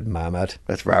 David Mamet?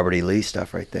 That's Robert E. Lee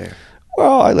stuff right there.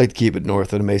 Well, I like to keep it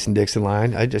north of the Mason-Dixon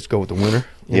line. I just go with the winner.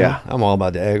 You know? I'm all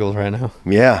about the Eagles right now.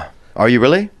 Yeah. Are you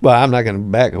really? Well, I'm not going to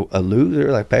back a loser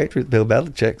like Patriots, Bill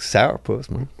Belichick, sourpuss,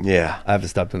 man. Yeah. I have to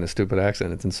stop doing a stupid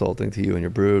accent. It's insulting to you and your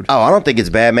brood. Oh, I don't think it's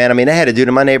bad, man. I mean, I had a dude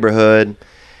in my neighborhood.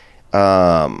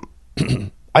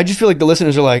 I just feel like the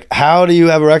listeners are like, how do you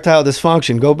have erectile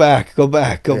dysfunction? Go back, go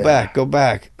back, go back, go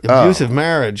back. Abusive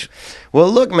marriage.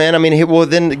 Well, look, man, I mean, well,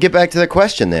 then get back to the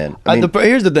question then.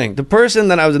 Here's the thing. The person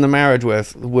that I was in the marriage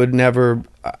with would never,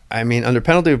 I mean, under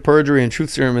penalty of perjury and truth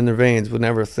serum in their veins, would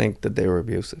never think that they were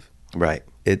abusive. Right.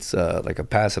 It's like a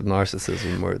passive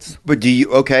narcissism where it's... But do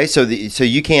you, okay, so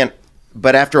you can't,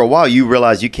 but after a while you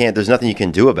realize you can't, there's nothing you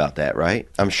can do about that, right?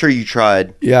 I'm sure you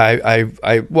tried. Yeah,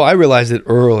 I realized it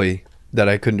early that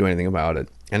I couldn't do anything about it.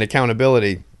 And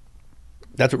accountability,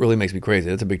 that's what really makes me crazy.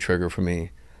 That's a big trigger for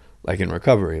me, like in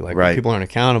recovery. Like when people aren't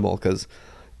accountable, because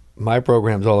my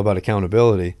program's all about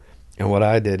accountability. And what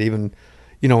I did, even,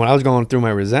 you know, when I was going through my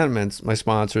resentments, my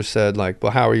sponsor said, like,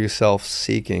 well, how are you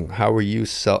self-seeking? How are you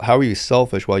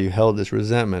selfish while you held this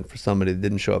resentment for somebody that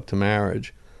didn't show up to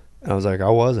marriage? And I was like, I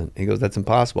wasn't. He goes, that's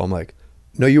impossible. I'm like,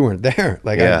 no, you weren't there.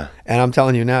 Like, yeah. And I'm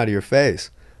telling you now to your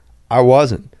face, I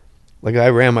wasn't. Like, I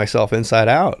ran myself inside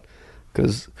out.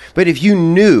 But if you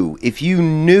knew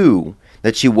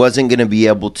that she wasn't going to be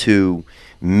able to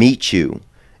meet you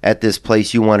at this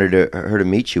place you wanted her to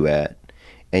meet you at,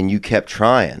 and you kept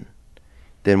trying,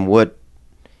 then what,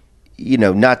 you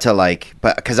know, not to like,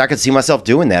 but because I could see myself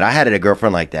doing that. I had a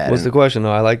girlfriend like that. What's the question?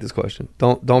 No, I like this question.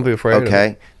 Don't be afraid of it.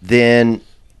 Okay. Then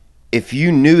if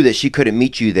you knew that she couldn't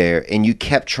meet you there and you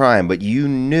kept trying, but you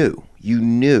knew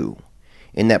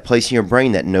in that place in your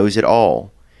brain that knows it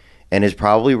all and is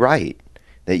probably right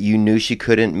that you knew she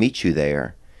couldn't meet you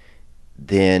there,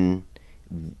 then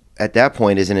at that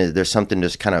point, isn't it, there's something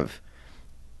just kind of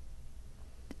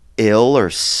ill or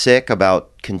sick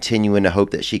about continuing to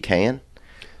hope that she can?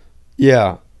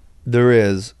 Yeah, there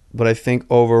is. But I think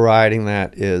overriding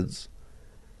that is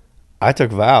I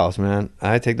took vows, man.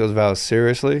 I take those vows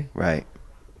seriously. Right.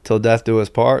 Till death do us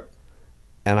part.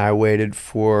 And I waited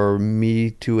for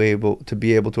me to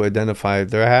be able to identify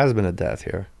there has been a death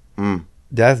here.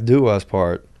 Death do us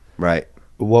part. Right.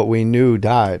 What we knew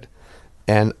died.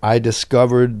 And I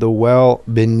discovered the well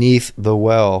beneath the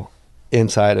well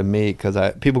inside of me, because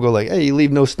people go like, hey, you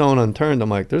leave no stone unturned. I'm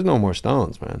like, there's no more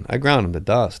stones, man. I ground them to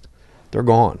dust. They're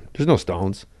gone. There's no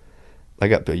stones. You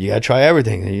got to try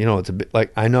everything. And, it's a bit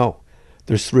like, I know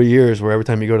there's 3 years where every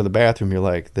time you go to the bathroom, you're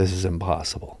like, this is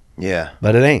impossible. Yeah.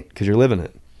 But it ain't, because you're living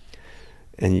it.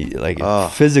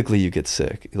 And physically you get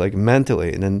sick, like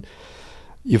mentally. And then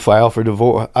you file for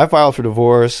divorce. I filed for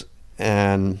divorce,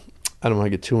 and I don't want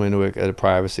to get too into it, out of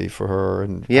privacy for her.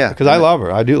 And because I love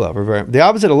her. I do love her very. The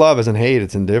opposite of love isn't hate,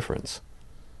 it's indifference.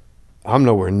 I'm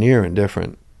nowhere near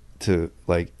indifferent to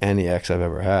like any ex I've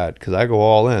ever had, because I go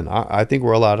all in. I think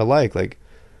we're a lot alike. Like,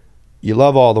 you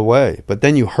love all the way, but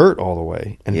then you hurt all the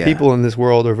way. And people in this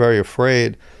world are very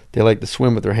afraid. They like to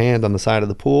swim with their hand on the side of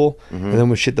the pool. And then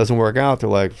when shit doesn't work out, they're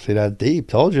like, see, that's deep.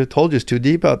 Told you it's too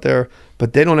deep out there.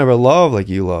 But they don't ever love like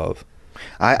you love.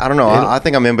 I don't know. I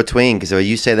think I'm in between, because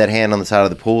you say that hand on the side of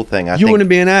the pool thing. You wouldn't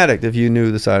be an addict if you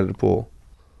knew the side of the pool.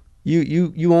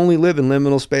 You only live in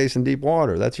liminal space and deep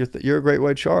water. That's you're a great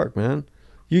white shark, man.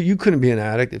 You couldn't be an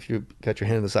addict if you got your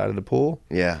hand on the side of the pool.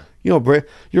 Yeah. Your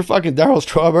fucking Darryl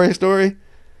Strawberry story.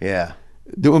 Yeah.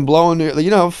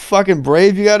 Blowing, fucking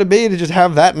brave you got to be to just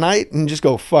have that night and just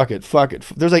go, fuck it.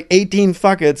 There's like 18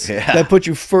 fuck it's that put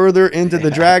you further into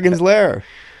the dragon's lair.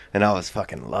 And I was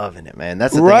fucking loving it, man.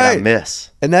 That's the thing I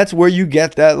miss. And that's where you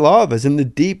get that love, is in the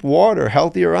deep water,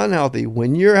 healthy or unhealthy.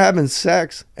 When you're having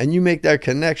sex and you make that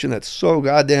connection that's so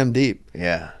goddamn deep.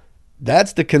 Yeah.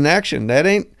 That's the connection.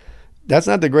 That's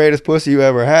not the greatest pussy you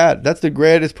ever had. That's the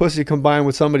greatest pussy combined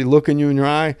with somebody looking you in your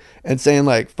eye and saying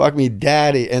like, fuck me,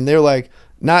 daddy. And they're like,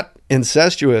 not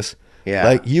incestuous. Yeah.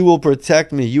 Like, you will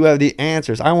protect me. You have the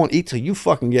answers. I won't eat till you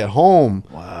fucking get home.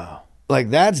 Wow. Like,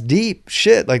 that's deep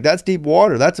shit. Like, that's deep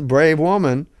water. That's a brave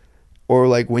woman. Or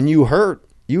like, when you hurt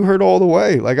all the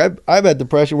way. Like, I've had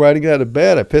depression where I didn't get out of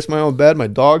bed. I pissed my own bed. My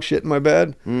dog shit in my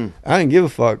bed. I didn't give a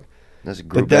fuck. That's a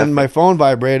group but then effort. My phone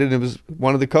vibrated. And it was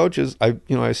one of the coaches. I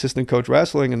assistant coach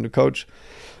wrestling, and the coach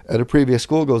at a previous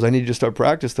school goes, I need you to start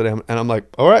practice today. And I'm like,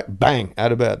 all right, bang,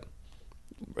 out of bed.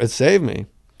 It saved me.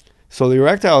 So the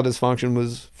erectile dysfunction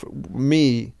was, for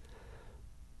me,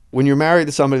 when you're married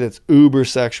to somebody that's uber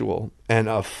sexual and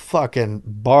a fucking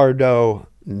bardo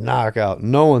knockout,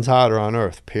 no one's hotter on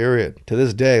earth, period. To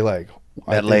this day, like,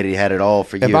 that lady had it all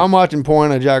for you. If I'm watching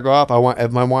porn, I jack off.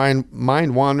 If my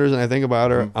mind wanders and I think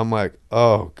about her, I'm like,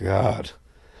 oh God.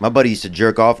 My buddy used to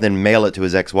jerk off and then mail it to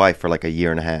his ex-wife for like a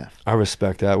year and a half. I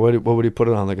respect that. What would he put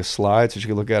it on? Like a slide so she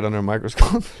could look at it under a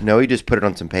microscope? No, he just put it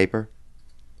on some paper.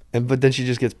 But then she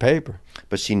just gets paper.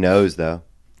 But she knows, though.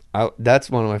 That's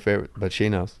one of my favorite. But she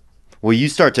knows. Well, you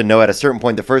start to know at a certain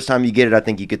point. The first time you get it, I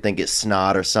think you could think it's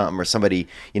snot or something, or somebody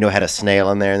had a snail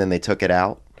in there and then they took it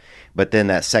out. But then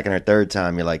that second or third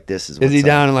time, you're like, this is what's Is he up.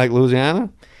 down in like Louisiana?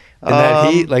 In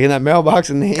that heat? Like in that mailbox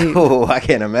in the heat? Oh, I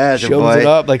can't imagine, Shows boy. it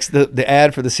up. Like the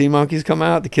ad for the sea monkeys come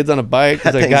out. The kid's on a bike.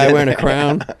 There's a guy wearing a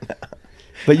crown.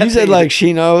 But you said like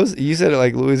she knows. You said it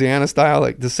like Louisiana style,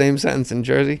 like the same sentence in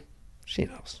Jersey. She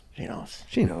knows. She knows.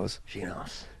 She knows. She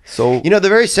knows. So they're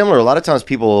very similar. A lot of times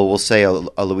people will say a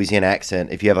Louisiana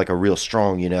accent if you have like a real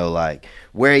strong, like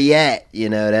where you at,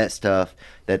 that stuff.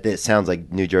 That sounds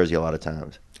like New Jersey a lot of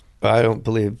times. I don't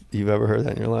believe you've ever heard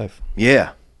that in your life. Yeah,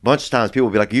 a bunch of times people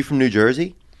will be like, "Are you from New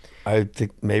Jersey?" I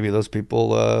think maybe those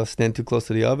people stand too close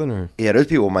to the oven, or yeah, those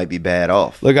people might be bad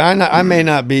off. Look, I may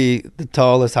not be the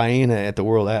tallest hyena at the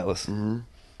World Atlas.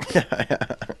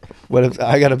 But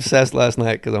I got obsessed last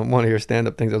night because on one of your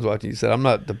stand-up things I was watching, you said, I'm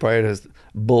not the brightest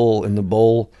bull in the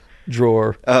bowl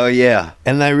drawer. Oh, yeah.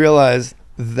 And I realized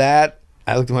that,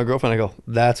 I looked at my girlfriend and I go,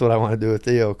 that's what I want to do with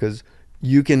Theo, because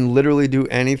you can literally do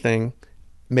anything,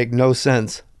 make no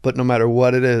sense, but no matter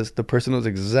what it is, the person knows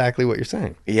exactly what you're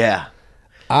saying. Yeah.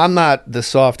 I'm not the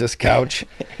softest couch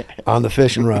on the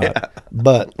fishing rod,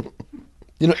 but,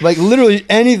 like literally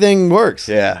anything works.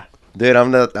 Yeah. Dude,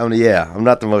 I'm not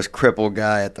the most crippled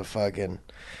guy at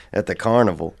the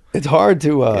carnival. It's hard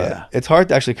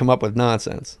to actually come up with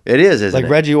nonsense. It is, isn't it?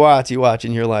 Like Reggie Watts, you watch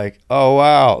and you're like, oh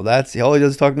wow, that's all he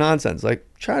does is talk nonsense. Like,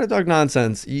 try to talk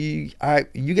nonsense. You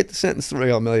get the sentence through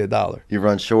 $1 million. You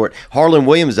run short. Harlan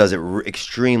Williams does it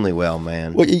extremely well,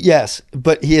 man. Well, yes,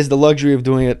 but he has the luxury of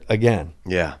doing it again.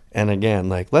 Yeah. And again,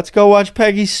 like, let's go watch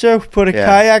Peggy Sue put a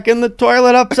kayak in the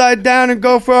toilet upside down and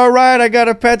go for a ride. I got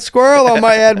a pet squirrel on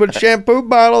my head with shampoo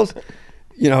bottles.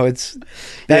 That's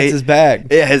his bag.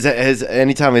 Yeah, his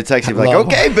anytime he texts you, like,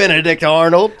 okay, Benedict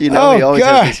Arnold. He always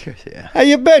God. Has these, How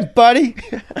you been, buddy?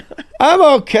 I'm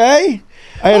okay.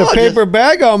 I had a paper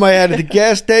bag on my head at the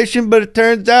gas station, but it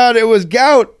turns out it was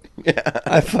gout. Yeah.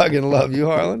 I fucking love you,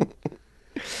 Harlan.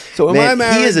 So in Man, my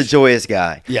marriage, he is a joyous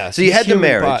guy. Yeah, So you had the human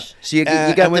marriage. pot. So you got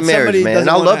And the when marriage, somebody man. And doesn't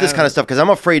I wanna love this kind of stuff because I'm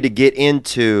afraid to get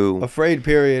into. Afraid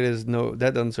period is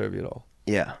that doesn't serve you at all.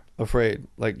 Yeah. Afraid,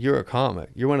 like you're a comic.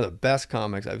 You're one of the best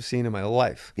comics I've seen in my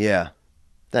life. Yeah.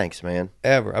 Thanks, man.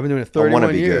 Ever. I've been doing it I wanna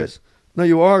 31 be years. good. No,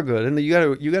 you are good, and you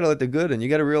gotta let the good in. You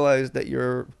gotta realize that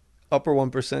you're upper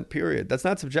 1%. Period. That's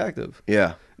not subjective.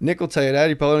 Yeah. Nick will tell you that.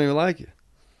 He probably don't even like you.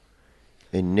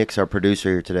 Hey, Nick's our producer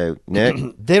here today. Nick,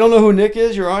 They don't know who Nick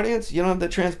is. Your audience. You don't have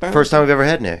that transparency. first time we've ever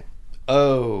had Nick.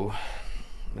 Oh,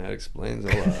 that explains a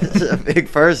lot. This is a big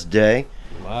first, Jay.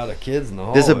 A lot of kids in the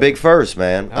hallway. This is a big first,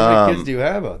 man. How many kids do you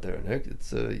have out there, Nick?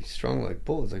 It's strong like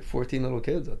bull. It's like 14 little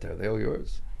kids out there. They all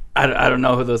yours. I don't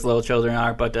know who those little children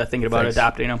are, but thinking about Thanks.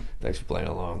 adopting them. Thanks for playing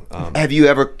along. Have you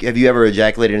ever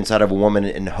ejaculated inside of a woman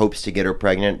in hopes to get her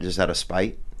pregnant just out of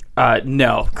spite?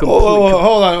 No.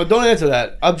 Hold on. Don't answer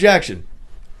that. Objection.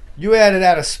 You added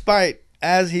out of spite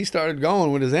as he started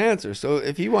going with his answer. So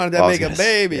if he wanted to make a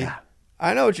baby, yeah.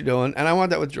 I know what you're doing, and I want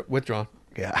that withdrawn.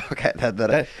 Yeah. Okay.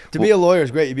 To be a lawyer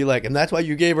is great. You'd be like, and that's why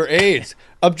you gave her AIDS.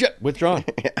 Withdrawn.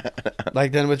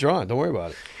 Like, then withdrawn. Don't worry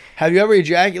about it. Have you ever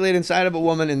ejaculated inside of a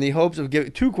woman in the hopes of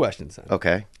giving... Two questions then.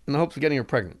 Okay. In the hopes of getting her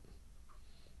pregnant.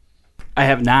 I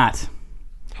have not.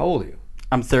 How old are you?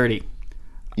 I'm 30.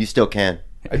 You still can.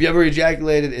 Have you ever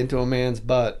ejaculated into a man's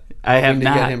butt? I have to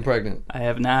not. get him pregnant? I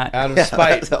have not. Out of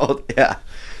spite. Yeah.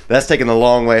 That's taking the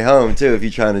long way home, too, if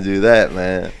you're trying to do that,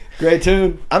 man. Great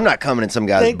tune. I'm not coming in some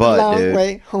guy's Take the butt, long dude.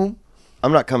 way home.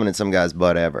 I'm not coming in some guy's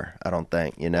butt ever. I don't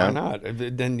think, you know? Why not?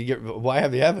 Then you get... Why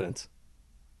have the evidence?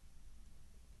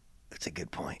 That's a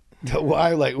good point.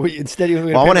 Why? Like, instead you...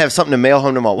 Well, I want to have something to mail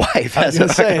home to my wife. I was going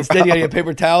to say, instead you got to get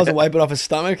paper towels and wipe it off his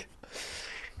stomach.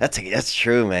 That's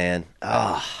true, man.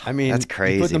 Oh, I mean, that's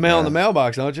crazy. You put the mail in bro. the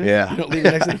mailbox, don't you? Yeah. You don't leave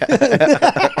it next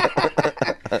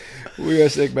to We are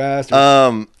sick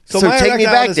bastards. So my take me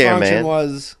erectile back there, dysfunction man.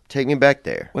 was Take me back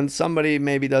there. when somebody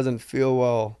maybe doesn't feel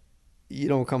well, you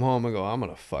don't come home and go, I'm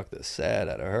going to fuck the sad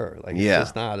out of her. Like, Yeah. it's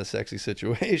just not a sexy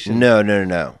situation. No.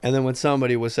 And then when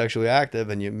somebody was sexually active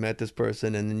and you met this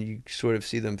person and then you sort of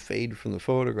see them fade from the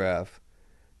photograph,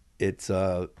 it's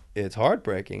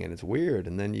heartbreaking and it's weird.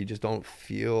 And then you just don't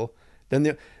feel...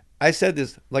 I said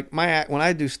this, like when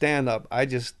I do stand-up,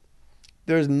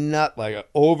 there's not like an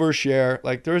overshare.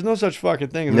 Like there's no such fucking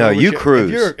thing as an No, you overshare.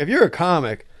 cruise. If you're a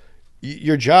comic,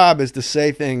 your job is to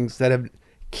say things that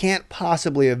can't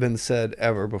possibly have been said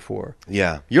ever before.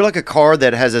 Yeah. You're like a car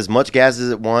that has as much gas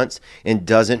as it wants and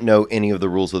doesn't know any of the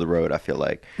rules of the road, I feel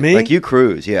like. Me? Like you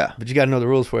cruise, yeah. But you got to know the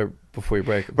rules before you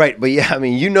break them. Right, but yeah, I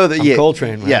mean, you know that... I'm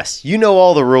Coltrane, man. Yes, you know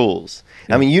all the rules.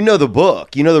 I mean, you know the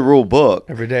book. You know the rule book.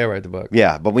 Every day I write the book.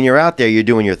 Yeah, but when you're out there, you're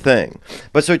doing your thing.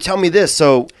 But so tell me this.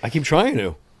 So I keep trying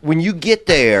to. when you get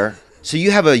there, so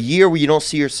you have a year where you don't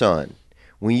see your son.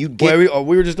 When you get... Well,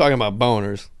 we were just talking about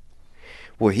boners.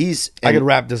 Well, he's... I could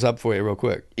wrap this up for you real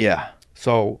quick. Yeah.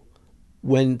 So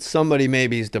when somebody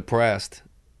maybe is depressed,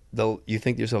 you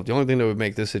think to yourself, the only thing that would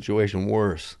make this situation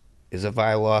worse is if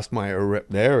I lost my...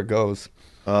 There it goes.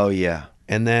 Oh, yeah.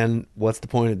 And then what's the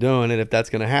point of doing it if that's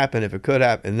going to happen, if it could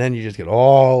happen? And then you just get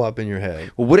all up in your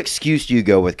head. Well, what excuse do you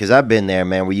go with? Because I've been there,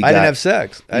 man, where I didn't have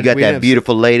sex. You got that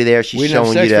beautiful lady there. She's we didn't have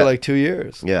showing sex you that. for like 2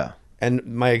 years. Yeah. And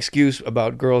my excuse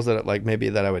about girls that like maybe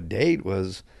that I would date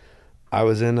was I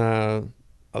was in a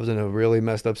really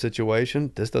messed up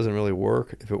situation. This doesn't really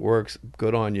work. If it works,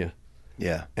 good on you.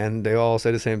 Yeah. And they all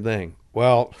say the same thing.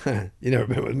 Well, you never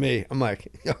been with me. I'm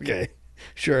like, okay,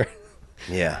 sure.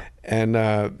 Yeah. And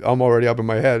I'm already up in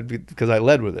my head because I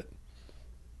led with it.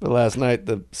 But last night,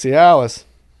 the Cialis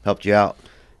Helped you out.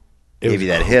 It Gave was you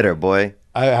that hitter, boy.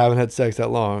 I haven't had sex that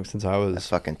long since I That's was...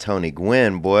 fucking Tony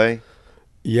Gwynn, boy.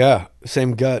 Yeah,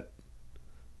 same gut.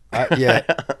 Yeah.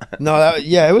 No,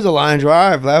 it was a line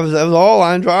drive. That was all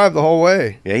line drive the whole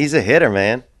way. Yeah, he's a hitter,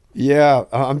 man. Yeah,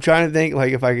 I'm trying to think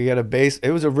like if I could get a base.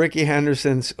 It was a Ricky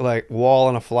Henderson's like wall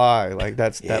and a fly, like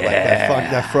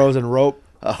that frozen rope,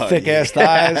 thick ass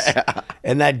thighs,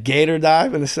 and that gator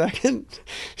dive in a second.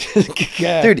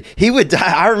 Yeah. Dude, he would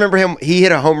die. I remember him. He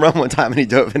hit a home run one time and he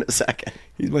dove in a second.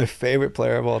 He's my favorite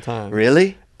player of all time.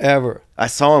 Really? Ever. I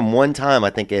saw him one time, I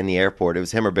think, in the airport. It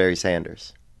was him or Barry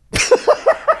Sanders.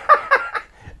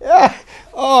 Yeah.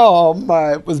 Oh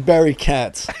my! It was Barry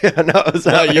Katz. No, it was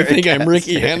not You Barry think I'm Katz.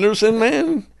 Ricky Henderson,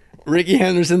 man? Ricky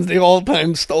Henderson's the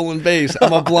all-time stolen base.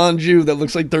 I'm a blonde Jew that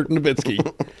looks like Dirk Nowitzki.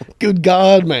 Good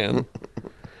God, man.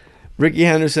 Ricky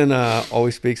Henderson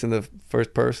always speaks in the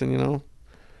first person, you know?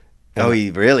 Oh, he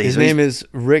really? His name is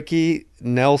Ricky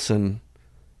Nelson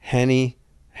Henny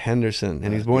Henderson,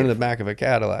 and he was born in the back of a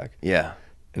Cadillac. Yeah.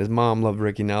 And his mom loved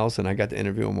Ricky Nelson. I got to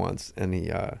interview him once, and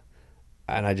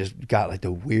And I just got like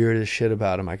the weirdest shit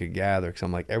about him I could gather, because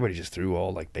I'm like, everybody just threw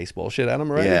all like baseball shit at him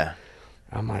already. Yeah.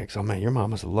 I'm like, so man, your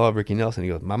mom must have loved Ricky Nelson. He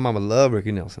goes, my mama loved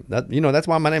Ricky Nelson. That, you know, that's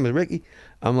why my name is Ricky.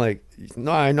 I'm like,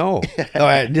 no, I know. No,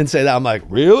 I didn't say that. I'm like,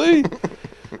 really?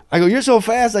 I go, you're so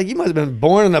fast. Like, you must have been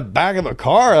born in the back of a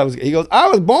car. He goes, I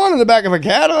was born in the back of a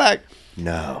Cadillac.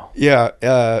 No. Yeah.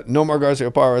 Nomar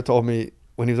Garciaparra told me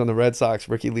when he was on the Red Sox,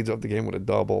 Ricky leads off the game with a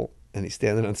double, and he's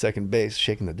standing on second base,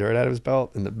 shaking the dirt out of his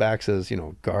belt. And the back says, you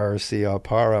know,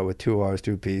 Garciaparra with 2 R's,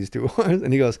 2 P's, 2 R's.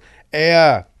 And he goes,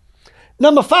 hey,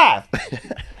 number 5.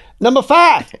 Number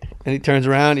 5. And he turns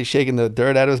around, he's shaking the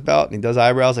dirt out of his belt, and he does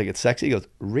eyebrows like it's sexy. He goes,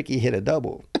 Ricky hit a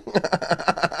double.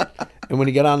 And when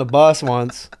he got on the bus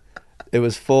once, it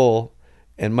was full,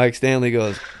 and Mike Stanley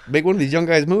goes, make one of these young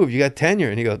guys move. You got tenure.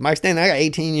 And he goes, Mike Stanley, I got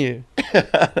 18 years.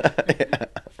 Yeah.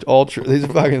 All true. These are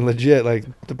fucking legit. Like,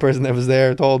 the person that was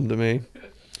there told them to me.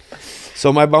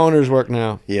 So my boners work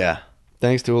now. Yeah.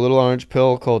 Thanks to a little orange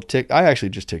pill called I actually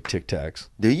just take Tic Tacs.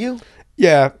 Do you?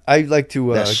 Yeah, I like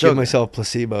to That's give sugar. myself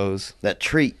placebos. That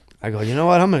treat. I go, you know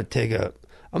what? I'm gonna take a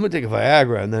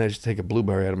Viagra, and then I just take a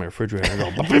blueberry out of my refrigerator and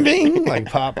I go, bing, bing, like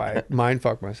Popeye. Mind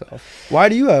fuck myself. Why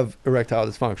do you have erectile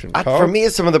dysfunction? For me,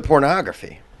 it's some of the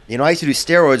pornography. You know, I used to do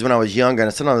steroids when I was younger,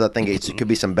 and sometimes I think it could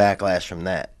be some backlash from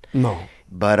that. No.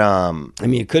 But I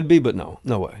mean, it could be, but no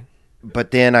way.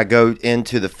 But then I go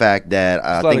into the fact that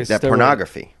I think that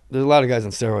pornography. There's a lot of guys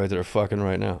on steroids that are fucking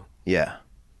right now. Yeah.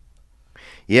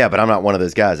 Yeah, but I'm not one of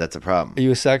those guys. That's a problem. Are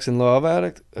you a sex and love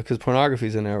addict? Because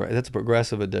pornography's in there, right? That's a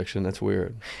progressive addiction. That's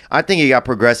weird. I think it got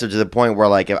progressive to the point where,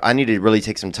 like, if I need to really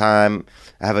take some time,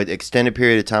 I have an extended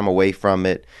period of time away from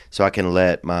it so I can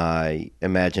let my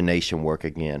imagination work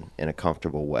again in a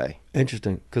comfortable way.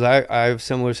 Interesting. Because I have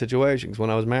similar situations. When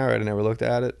I was married, I never looked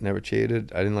at it, never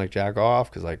cheated. I didn't, like, jack off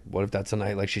because, like, what if that's the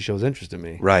night, like, she shows interest in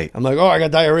me? Right. I'm like, oh, I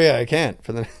got diarrhea. I can't.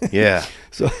 For the Yeah.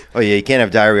 So. Oh, yeah, you can't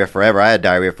have diarrhea forever. I had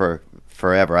diarrhea for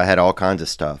forever. I had all kinds of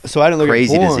stuff. So I didn't look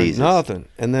crazy at porn, diseases. Nothing.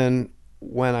 And then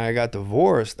when I got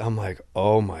divorced, I'm like,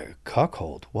 oh my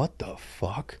cuckold, what the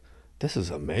fuck? This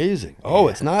is amazing. Oh,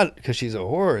 it's not because she's a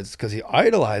whore. It's because he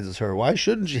idolizes her. Why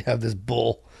shouldn't she have this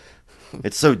bull?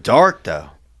 It's so dark, though.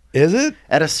 Is it?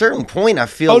 At a certain point, I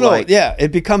feel like... yeah,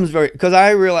 it becomes very... Because I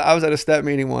realized... I was at a step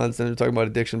meeting once, and they were talking about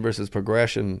addiction versus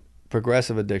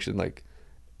progressive addiction, like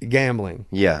gambling.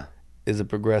 Yeah. Is a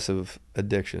progressive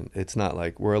addiction. It's not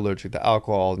like we're allergic to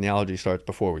alcohol and the allergy starts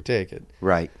before we take it.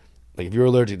 Right. Like if you're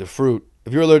allergic to fruit,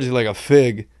 if you're allergic to like a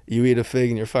fig, you eat a fig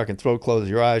and your fucking throat closes,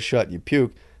 your eyes shut, you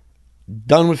puke.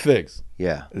 Done with figs.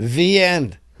 Yeah. The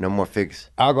end. No more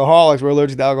figs. Alcoholics, we're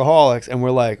allergic to alcoholics, and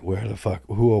we're like, where the fuck?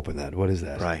 Who opened that? What is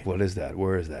that? Right. What is that?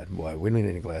 Where is that? Why? We don't need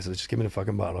any glasses. Just give me the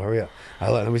fucking bottle. Hurry up.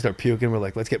 Then we start puking. We're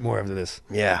like, let's get more after this.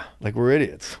 Yeah. Like we're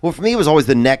idiots. Well, for me, it was always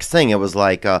the next thing. It was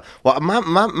like,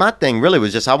 my thing really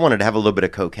was just I wanted to have a little bit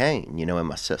of cocaine, you know, in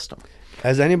my system.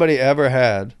 Has anybody ever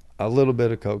had a little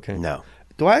bit of cocaine? No.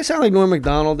 Do I sound like Norm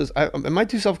Macdonald? Am I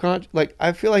too self-conscious? Like,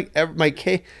 I feel like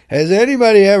has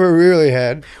anybody ever really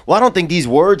had... Well, I don't think these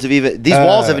walls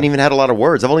haven't even had a lot of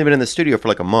words. I've only been in the studio for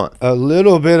like a month. A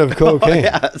little bit of cocaine. Oh,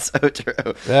 yeah, that's so true.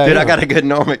 Dude, I got a good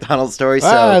Norm Macdonald story. So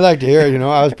I'd like to hear it. You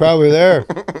know, I was probably there.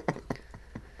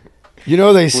 You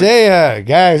know, they say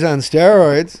guys on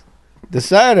steroids, the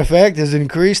side effect is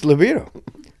increased libido.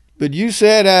 But you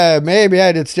said maybe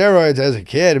I did steroids as a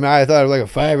kid. I mean, I thought I was like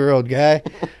a 5-year-old guy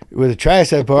with a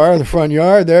tricep bar in the front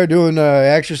yard there doing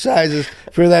exercises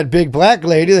for that big black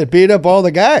lady that beat up all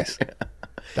the guys.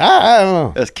 I don't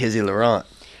know. That's Kizzy Laurent.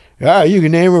 You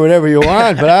can name her whatever you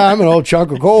want, but I'm an old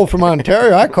chunk of coal from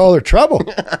Ontario. I call her Trouble.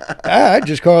 I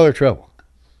just call her Trouble.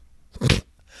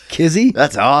 Kizzy?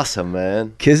 That's awesome,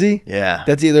 man. Kizzy? Yeah.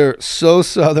 That's either so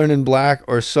southern and black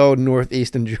or so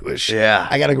northeast and Jewish. Yeah.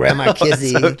 I got to grab my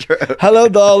Kizzy. So true. Hello,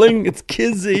 darling. It's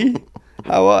Kizzy.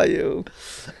 How are you?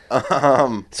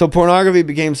 So pornography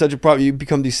became such a problem. You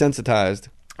become desensitized.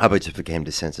 I just became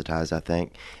desensitized, I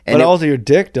think. And but also your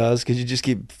dick does because you just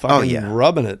keep fucking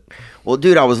rubbing it. Well,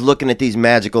 dude, I was looking at these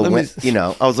magical, I was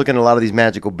looking at a lot of these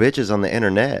magical bitches on the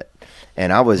internet.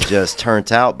 And I was just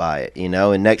turned out by it, you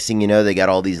know. And next thing you know, they got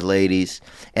all these ladies.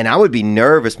 And I would be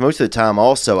nervous most of the time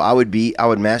also. I would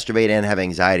masturbate and have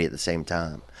anxiety at the same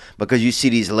time. Because you see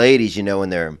these ladies, you know,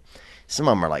 and some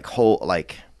of them are like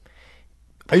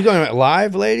Are you talking about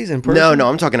live ladies in person? No,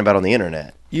 I'm talking about on the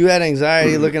internet. You had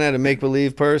anxiety looking at a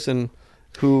make-believe person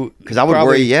who... Because I would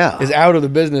worry, is out of the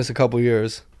business a couple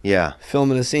years. Yeah.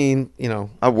 Filming a scene, you know.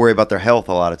 I worry about their health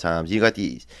a lot of times. You got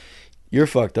these... You're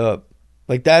fucked up.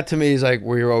 Like, that to me is like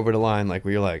where you're over the line, like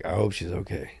where you're like, I hope she's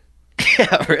okay.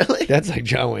 Yeah, really? That's like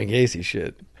John Wayne Gacy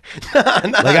shit.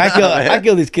 I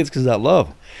kill these kids because I love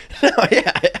them. No,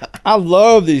 yeah. I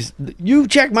love these. You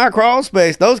check my crawl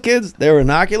space. Those kids, they were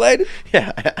inoculated.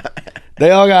 Yeah.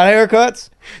 They all got haircuts.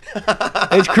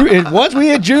 It's crew. Once we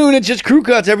hit June, it's just crew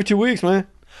cuts every 2 weeks, man.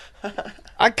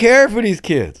 I care for these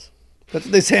kids. That's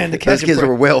what they say in To Catch Those kids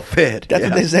were well fed. That's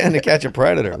what they say in To Catch a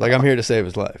Predator. Like, I'm here to save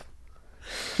his life.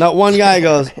 Not one guy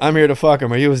goes, I'm here to fuck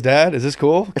him. Are you his dad? Is this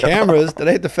cool? Cameras. Did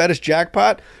I hit the fetish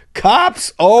jackpot?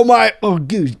 Cops. Oh my. Oh,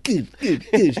 goose,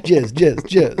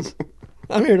 jizz.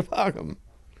 I'm here to fuck him.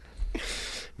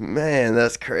 Man,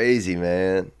 that's crazy,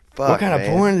 man. Fuck, what kind of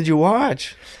porn did you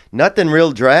watch? Nothing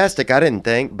real drastic, I didn't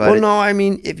think. But well, no, I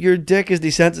mean, if your dick is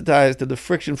desensitized to the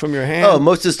friction from your hand. Oh,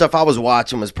 most of the stuff I was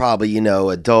watching was probably,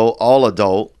 adult, all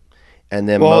adult. And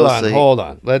then mostly. Hold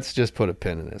on. Let's just put a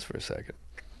pin in this for a second.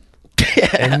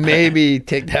 And maybe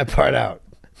take that part out.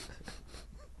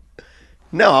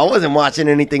 No, I wasn't watching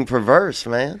anything perverse,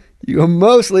 man. You were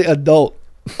mostly adult.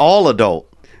 All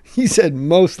adult. You said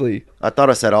mostly. I thought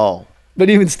I said all. But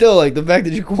even still, like, the fact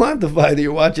that you quantify that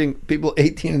you're watching people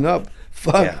 18 and up,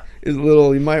 is a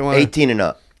little, you might want to. 18 and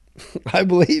up. I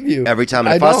believe you. Every time.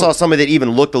 And if I saw somebody that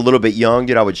even looked a little bit young,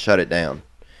 dude, I would shut it down.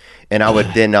 And I would.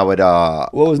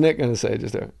 What was Nick going to say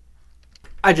just there?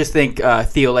 I just think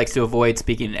Theo likes to avoid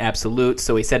speaking in absolutes,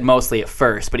 so he said mostly at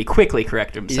first, but he quickly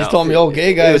corrected himself. He just told me old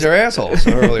gay guys are assholes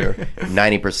earlier.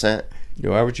 90%.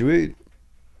 You are what you eat.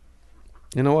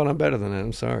 You know what? I'm better than that.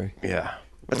 I'm sorry. Yeah.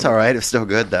 That's all right. It's still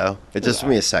good, though. It just took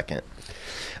me a second.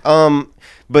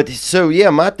 But so,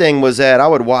 yeah, my thing was that I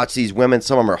would watch these women.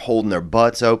 Some of them are holding their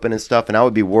butts open and stuff, and I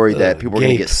would be worried that people were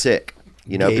going to get sick.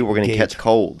 People were going to catch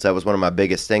colds. That was one of my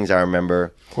biggest things I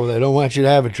remember. Well, they don't want you to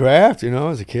have a draft,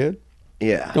 as a kid.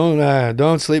 Yeah.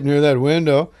 Don't sleep near that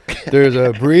window. There's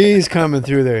a breeze coming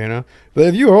through there, But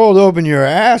if you hold open your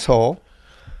asshole,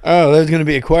 there's going to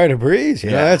be quite a breeze.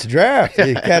 That's a draft.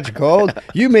 You catch a cold.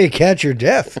 You may catch your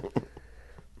death.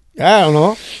 I don't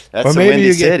know. That's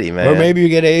Windy City, man. Or maybe you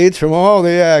get AIDS from all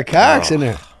the cocks in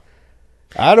there.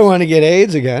 I don't want to get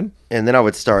AIDS again. And then I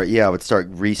would start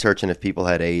researching if people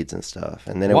had AIDS and stuff.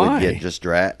 And then it would get just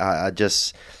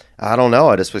I don't know.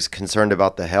 I just was concerned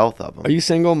about the health of them. Are you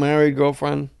single, married,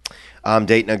 girlfriend? I'm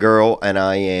dating a girl, and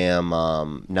I am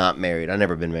not married. I've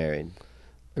never been married.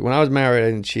 Like when I was married,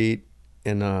 I didn't cheat.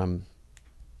 And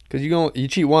because you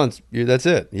cheat once, that's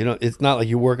it. It's not like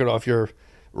you work it off your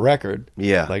record.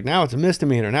 Yeah. Like now it's a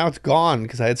misdemeanor. Now it's gone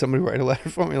because I had somebody write a letter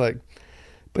for me.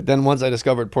 But then once I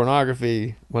discovered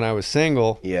pornography when I was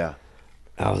single, yeah,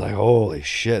 I was like, holy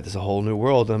shit, this is a whole new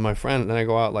world. And my friend, then I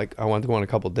go out, I wanted to go on a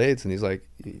couple dates, and he's like,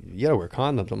 you gotta wear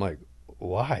condoms. I'm like,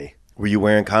 why? Were you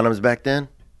wearing condoms back then?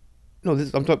 No,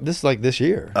 this is like this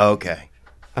year. Oh, okay.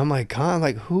 I'm like,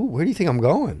 who? Where do you think I'm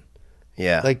going?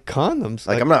 Yeah. Like condoms.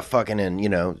 Like I'm not fucking in,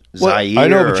 Zaire. I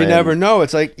know, but you never know.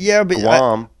 It's like, yeah, but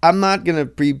Guam. I'm not going to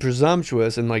be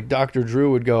presumptuous. And like Dr. Drew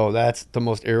would go, that's the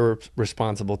most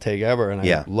irresponsible take ever. And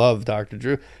I love Dr.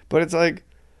 Drew. But it's like,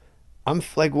 I'm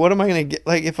like, what am I going to get?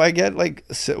 Like if I get like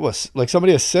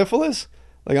somebody has syphilis,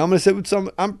 like I'm going to sit with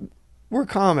we're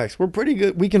comics. We're pretty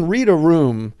good. We can read a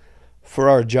room for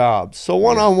our jobs. So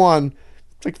one-on-one,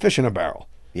 it's like fish in a barrel.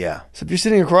 Yeah. So if you're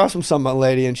sitting across from some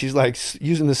lady and she's like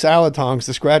using the salad tongs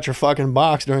to scratch her fucking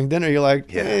box during dinner, you're like,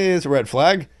 hey, it's a red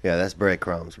flag. Yeah, that's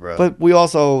breadcrumbs, bro. But we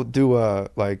also do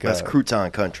that's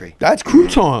crouton country. That's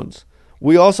croutons.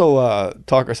 We also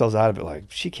talk ourselves out of it. Like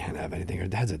she can't have anything. Her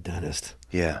dad's a dentist.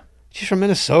 Yeah. She's from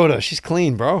Minnesota. She's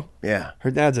clean, bro. Yeah.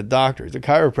 Her dad's a doctor. He's a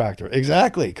chiropractor.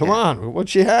 Exactly. Come on. What'd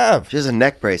she have? She has a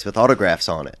neck brace with autographs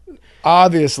on it.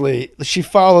 Obviously, she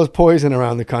follows Poison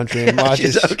around the country and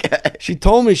watches. She's okay. She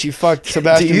told me she fucked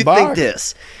Sebastian Bach.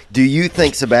 Do you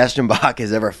think Sebastian Bach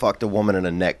has ever fucked a woman in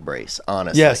a neck brace?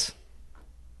 Honestly. Yes.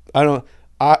 All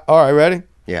right, ready?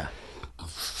 Yeah.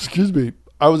 Excuse me.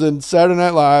 I was in Saturday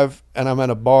Night Live, and I'm at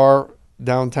a bar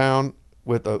downtown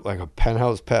with a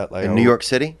penthouse pet. In New York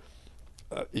City?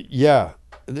 Yeah.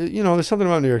 There's something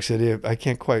about New York City. I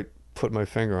can't quite put my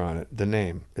finger on it. The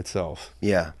name itself.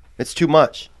 Yeah. It's too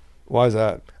much. Why is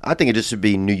that? I think it just should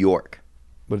be New York.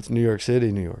 But it's New York City,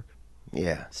 New York.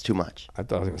 Yeah, it's too much. I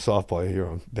thought I was going to softball your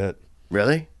own bit.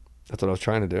 Really? That's what I was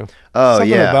trying to do. Oh,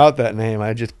 Something yeah. about that name.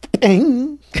 I just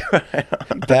ding.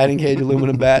 Batting cage,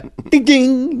 aluminum bat. Ding,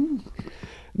 ding.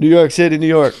 New York City, New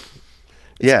York.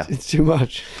 It's too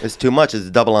much. It's too much. It's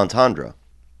a double entendre.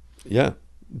 Yeah,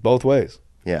 both ways.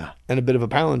 Yeah. And a bit of a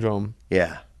palindrome.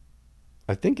 Yeah.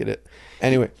 I think it is.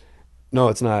 Anyway, no,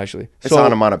 it's not actually. It's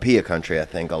onomatopoeia country, I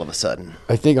think, all of a sudden.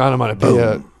 I think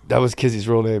onomatopoeia, that was Kizzy's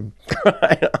real name.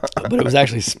 But it was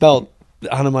actually spelled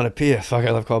onomatopoeia. Fuck,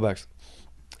 I love callbacks.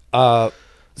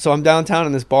 So I'm downtown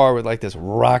in this bar with like this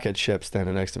rocket ship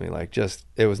standing next to me.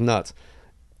 It was nuts.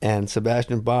 And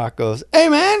Sebastian Bach goes, hey,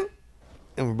 man.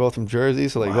 and we're both from Jersey,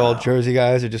 so like all Jersey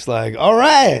guys are just like, all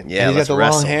right. Yeah, and he's got the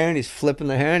long hair, and he's flipping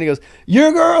the hair, and he goes,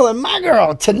 your girl and my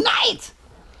girl tonight.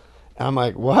 And I'm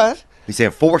like, what? He's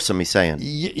saying foursome, he's saying.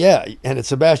 Yeah, and it's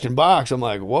Sebastian Bach. I'm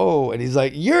like, whoa. And he's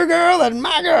like, your girl and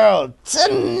my girl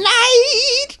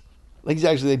tonight. Like he's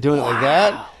actually doing it like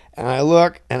that. And I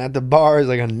look, and at the bar is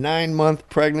like a 9-month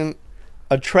pregnant,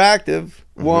 attractive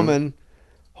woman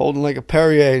holding like a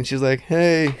Perrier, and she's like,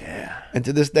 hey. Yeah. And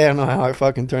to this day, I don't know how I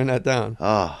fucking turned that down.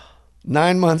 Oh.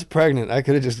 9 months pregnant. I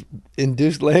could have just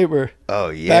induced labor. Oh,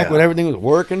 yeah. Back when everything was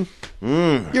working.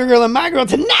 Your girl and my girl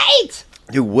tonight.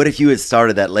 Dude, what if you had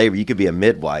started that labor? You could be a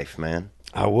midwife, man.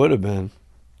 I would have been.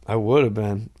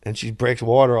 And she breaks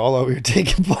water all over your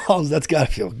dick and balls. That's got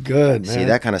to feel good, man. See,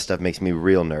 that kind of stuff makes me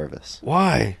real nervous.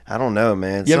 Why? I don't know,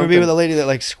 man. You ever be with a lady that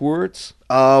like squirts?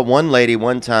 One lady,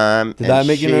 one time. Did that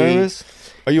make you nervous?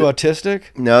 Are you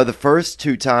autistic? No, the first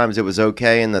 2 times it was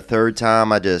okay, and the third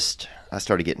time I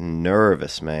started getting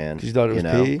nervous, man. You thought it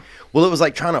was pee? Well, it was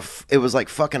like it was like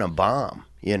fucking a bomb,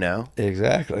 you know?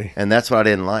 Exactly. And that's what I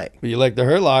didn't like. But you like the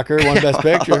Hurt Locker, won Best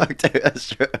Picture. That's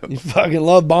true. You fucking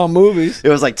love bomb movies. It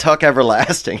was like Tuck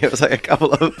Everlasting. It was like a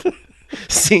couple of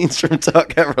scenes from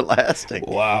Tuck Everlasting.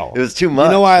 Wow. It was too much.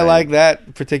 You know why man. I like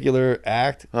that particular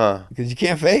act? Huh. Because you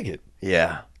can't fake it.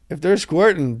 Yeah. If they're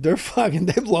squirting,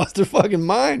 they've lost their fucking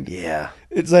mind. Yeah.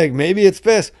 It's like, maybe it's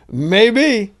piss.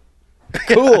 Maybe.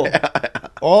 Cool.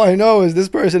 All I know is this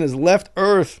person has left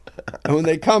Earth. And when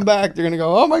they come back, they're going to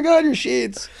go, oh my God, your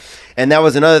sheets. And that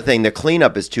was another thing. The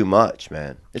cleanup is too much,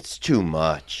 man. It's too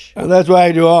much. And that's why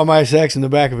I do all my sex in the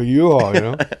back of a U-Haul, you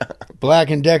know? Black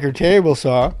 & Decker table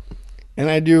saw. And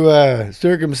I do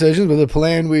circumcisions with a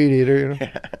planned weed eater, you know?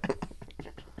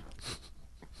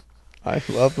 I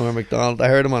love Norm Macdonald. I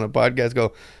heard him on a podcast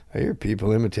go, I hear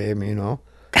people imitate me, you know?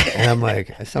 And I'm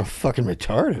like, I sound fucking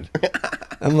retarded.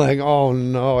 I'm like, oh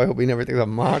no, I hope he never thinks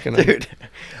I'm mocking him. Dude,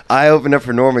 I opened up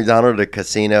for Norm Macdonald at a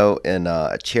casino in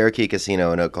a Cherokee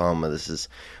Casino in Oklahoma. This is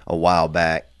a while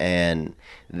back. And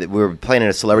we were playing in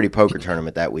a celebrity poker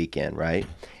tournament that weekend, right?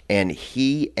 And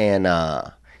he and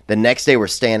the next day we're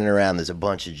standing around. There's a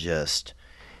bunch of just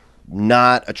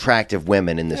not attractive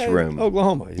women in this room.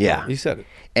 Oklahoma. Yeah. He said it.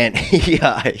 And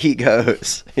he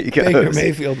goes. Baker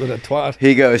Mayfield with a twat.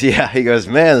 He goes,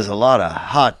 man, there's a lot of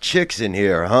hot chicks in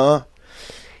here, huh?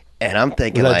 And I'm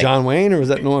thinking, was that John Wayne or was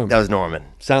that Norm? That was Norman.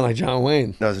 Sound like John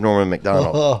Wayne. That was Norman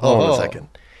Macdonald. Hold on a second.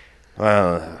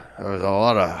 Well, there's a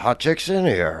lot of hot chicks in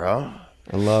here, huh?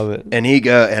 I love it. And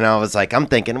and I was like, I'm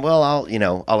thinking, well,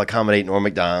 I'll accommodate Norm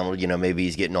Macdonald. You know, maybe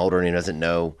he's getting older and he doesn't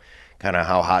know kind of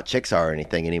how hot chicks are or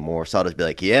anything anymore. So I'll just be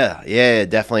like, yeah,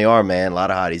 definitely are, man. A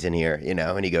lot of hotties in here, you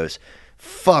know. And he goes,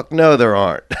 fuck no, there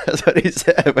aren't. That's what he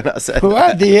said when I said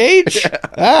what, that. DH?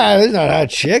 There's not hot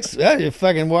chicks. You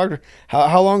fucking walked.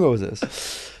 How long ago was this?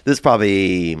 This is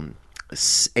probably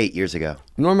 8 years ago.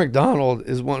 Norm Macdonald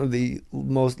is one of the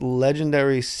most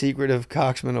legendary secretive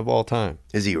cocksmen of all time.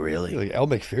 Is he really? Like Elle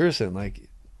Macpherson, like,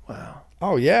 Wow.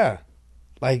 oh yeah.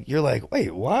 Like, you're like,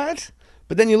 wait, what?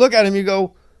 But then you look at him, you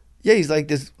go, yeah, he's like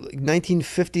this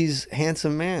 1950s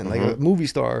handsome man, like a movie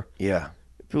star. Yeah.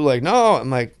 People are like, no. I'm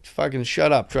like, fucking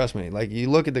shut up, trust me. Like, you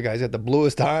look at the guy, he's got the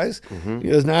bluest eyes. He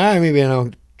goes, nah, I'm maybe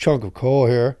a chunk of coal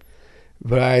here,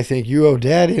 but I think you owe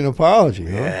Daddy an apology.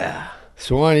 Huh? Yeah.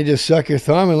 So why don't you just suck your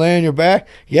thumb and lay on your back?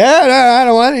 Yeah, no, I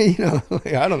don't want to, you know.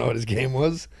 Like, I don't know what his game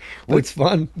was, but it's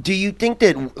fun. Do you think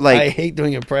that, I hate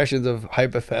doing impressions of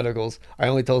hypotheticals. I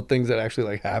only tell things that actually,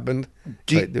 like, happened.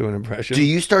 Do an impression. Do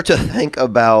you start to think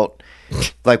about,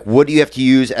 like, what do you have to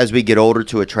use as we get older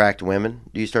to attract women?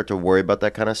 Do you start to worry about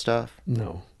that kind of stuff?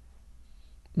 No,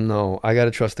 I got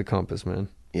to trust the compass, man.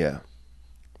 Yeah.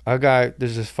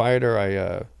 There's this fighter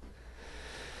I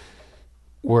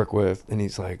work with, and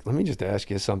he's like, let me just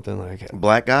ask you something. Like,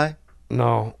 Black guy?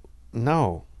 No.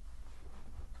 I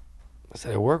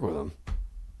said I work with him.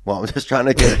 Well, I'm just trying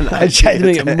to get an idea. I tried to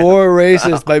make it more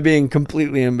racist by being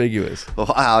completely ambiguous.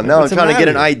 Wow, no, I'm trying to get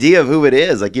an idea of who it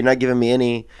is. Like, you're not giving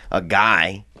me a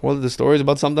guy. Well, the story's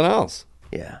about something else.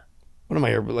 Yeah. What am I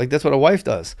here? Like, that's what a wife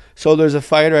does. So there's a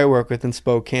fighter I work with in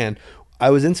Spokane. I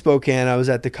was in Spokane. I was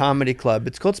at the comedy club.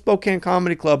 It's called Spokane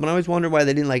Comedy Club, and I always wondered why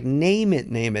they didn't like name it.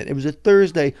 It was a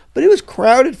Thursday, but it was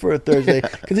crowded for a Thursday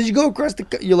because as you go across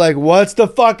you're like, what's the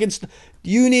fucking?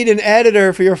 You need an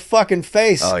editor for your fucking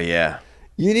face. Oh yeah.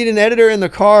 You need an editor in the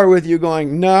car with you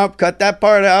going, nope, cut that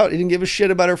part out. He didn't give a shit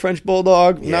about her French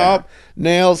bulldog. Yeah. Nope.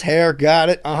 Nails, hair, got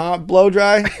it. Blow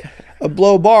dry. A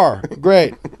blow bar.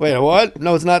 Great. Wait, what?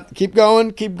 No, it's not. Keep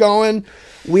going.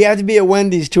 We have to be at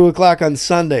Wendy's 2:00 on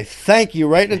Sunday. Thank you.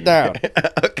 Writing it down.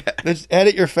 Okay. Let's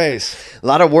edit your face. A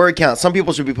lot of word count. Some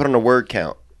people should be put on a word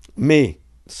count. Me.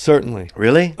 Certainly.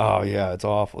 Really? Oh yeah, it's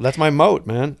awful. That's my moat,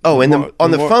 man. Oh, and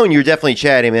on the phone, you're definitely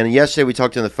chatting, man. Yesterday we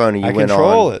talked on the phone, and you went on. I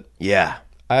control it. Yeah.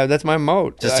 That's my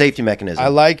moat. It's a safety mechanism. I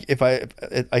like if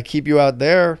I keep you out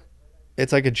there,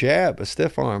 it's like a jab, a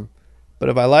stiff arm. But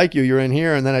if I like you, you're in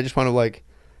here, and then I just want to like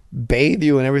bathe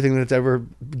you in everything that's ever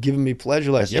given me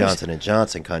pleasure. Like that's Johnson &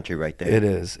 Johnson country right there. It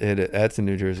is. That's in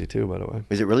New Jersey too, by the way.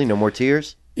 Is it really? No more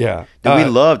tears? Yeah. Dude, we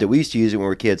loved it. We used to use it when we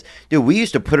were kids. Dude, we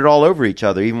used to put it all over each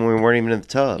other, even when we weren't even in the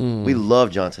tub. We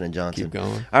loved Johnson & Johnson. Keep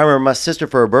going. I remember my sister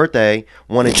for her birthday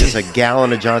wanted just a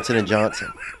gallon of Johnson &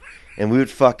 Johnson. And we would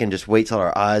fucking just wait till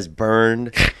our eyes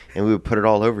burned, and we would put it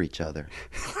all over each other.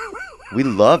 We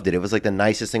loved it. It was like the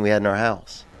nicest thing we had in our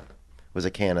house. Was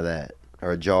a can of that.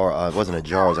 Or a jar. It wasn't a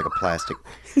jar. It was like a plastic,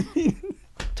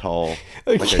 tall,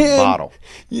 a bottle.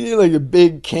 You need like a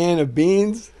big can of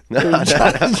beans. No.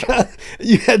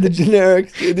 You had the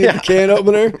generic, the can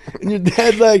opener, and your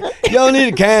dad's like, "You don't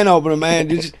need a can opener, man.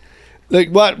 You just like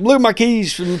what? Blew my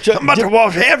keys from. I'm about to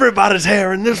wash everybody's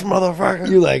hair in this motherfucker."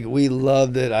 You're like, we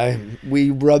loved it.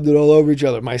 We rubbed it all over each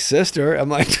other. My sister, I'm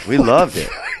like, we loved it.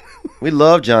 We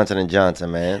loved Johnson &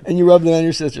 Johnson, man. And you rubbed it on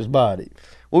your sister's body.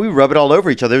 Well, we rub it all over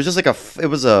each other. It was just like it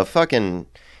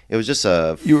was just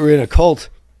a. You were in a cult.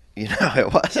 You know,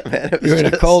 it wasn't, man. You were in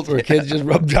a cult where kids just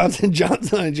rubbed Johnson &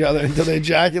 Johnson on each other until they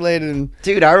ejaculated. And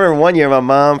dude, I remember one year my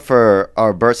mom for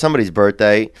somebody's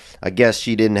birthday, I guess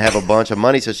she didn't have a bunch of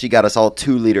money, so she got us all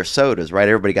 2-liter sodas, right?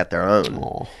 Everybody got their own.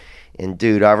 Aww. And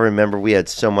dude, I remember we had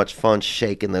so much fun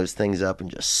shaking those things up and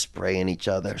just spraying each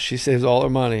other. She saves all her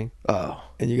money. Oh.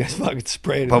 And you guys fucking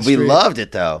sprayed it. But we loved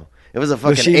it, though. It was a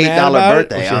fucking $8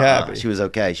 birthday. Was she happy? She was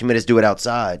okay. She made us do it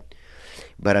outside.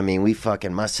 But I mean,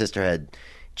 my sister had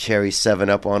cherry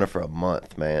 7-Up on her for a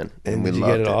month, man. And we did you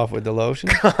loved get it it off with the lotion?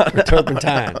 Or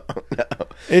turpentine? No.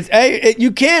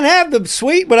 You can't have the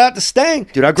sweet without the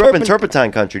stank. Dude, I grew up in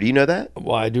turpentine country. Do you know that?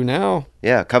 Well, I do now.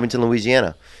 Yeah, Covington,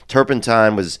 Louisiana.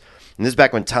 Turpentine was, and this is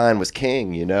back when time was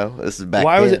king, you know? This is back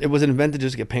Why then. was it? Was it invented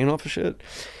just to get paint off of shit?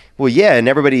 Well, yeah, and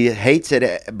everybody hates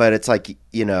it, but it's like,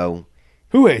 you know.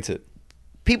 Who hates it?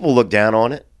 People look down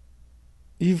on it.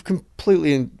 You've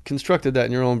completely constructed that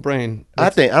in your own brain. I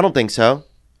don't think so.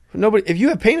 Nobody. If you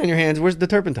have paint on your hands, where's the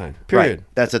turpentine? Period. Right.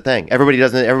 That's the thing.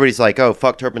 Everybody's like, oh,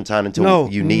 fuck turpentine until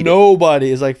you need it.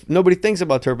 Nobody is like. Nobody thinks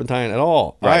about turpentine at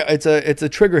all. Right. It's a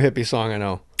trigger hippie song. I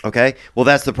know. Okay. Well,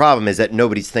 that's the problem, is that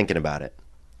nobody's thinking about it.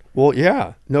 Well,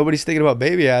 yeah. Nobody's thinking about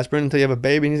baby aspirin until you have a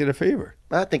baby and he's got a fever.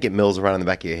 I think it mills around in the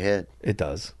back of your head. It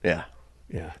does. Yeah.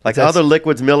 Yeah. Like other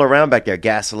liquids mill around back there.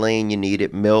 Gasoline, you need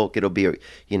it. Milk, it'll be,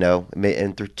 you know,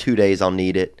 and through 2 days I'll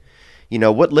need it. You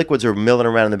know, what liquids are milling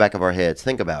around in the back of our heads?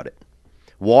 Think about it.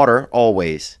 Water,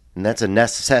 always. And that's a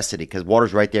necessity because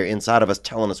water's right there inside of us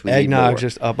telling us we need more. Eggnog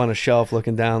just up on a shelf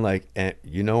looking down like,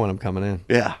 you know when I'm coming in.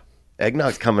 Yeah.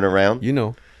 Eggnog's coming around. You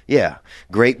know. Yeah.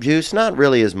 Grape juice, not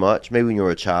really as much. Maybe when you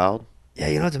were a child. Yeah,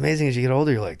 you know what's amazing? As you get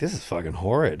older, you're like, this is fucking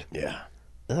horrid. Yeah.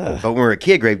 Ugh. But when we were a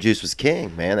kid, grape juice was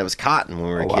king, man. That was cotton when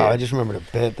we were a kid. Wow, I just remembered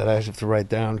a bit that I have to write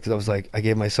down because I was like, I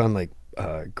gave my son like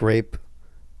grape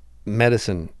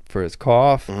medicine for his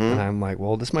cough, and I'm like,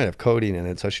 well, this might have codeine in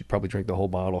it, so I should probably drink the whole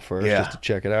bottle first just to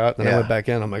check it out. Then I went back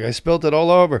in, I'm like, I spilt it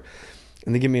all over,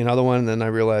 and they give me another one, and then I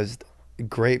realized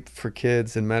grape for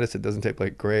kids in medicine doesn't taste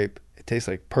like grape; it tastes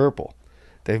like purple.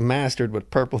 They've mastered what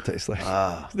purple tastes like.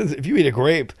 If you eat a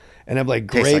grape and have like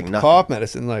grape cough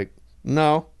medicine, like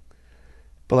no.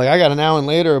 But like I got an hour and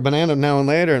later, a banana an hour and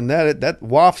later, and that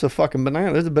wafts a fucking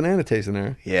banana. There's a banana taste in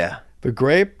there. Yeah. But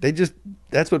grape,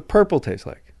 that's what purple tastes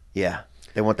like. Yeah.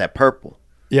 They want that purple.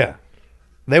 Yeah.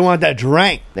 They want that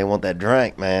drink. They want that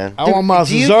drink, man. I want my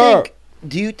dessert.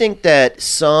 Do you think that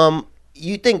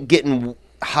you think getting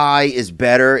high is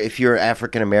better if you're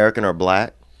African American or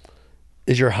black?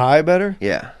 Is your high better?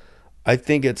 Yeah. I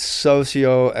think it's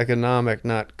socioeconomic,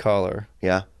 not color.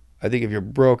 Yeah. I think if you're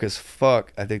broke as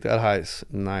fuck, I think that high is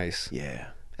nice. Yeah.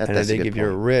 And I think if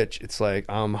you're rich, it's like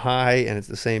I'm high and it's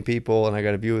the same people and I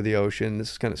got a view of the ocean.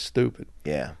 This is kind of stupid.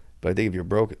 Yeah. But I think if you're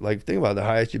broke, like think about the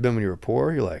highest you've been when you were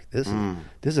poor. You're like, this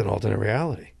is an alternate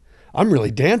reality. I'm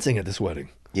really dancing at this wedding.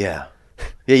 Yeah.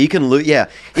 Yeah, you can lose. Yeah.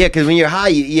 Yeah, because when you're high,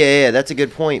 yeah, that's a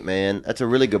good point, man. That's a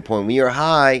really good point. When you're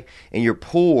high and you're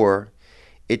poor,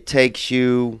 it takes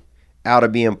you out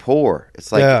of being poor.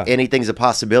 It's like anything's a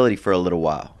possibility for a little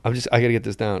while. I gotta get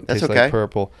this down. That's tastes okay. Like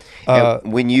purple.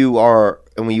 When you are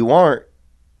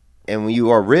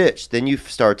rich, then you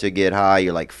start to get high.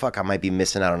 You're like, fuck, I might be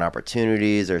missing out on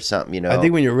opportunities or something, you know. I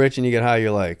think when you're rich and you get high, you're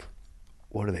like,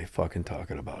 what are they fucking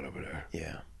talking about over there?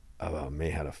 Yeah. About me,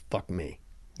 how to fuck me.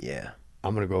 Yeah.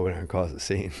 I'm going to go over there and cause a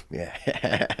scene. Yeah.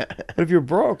 But if you're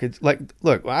broke, it's like,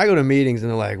 look, when I go to meetings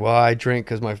and they're like, well, I drink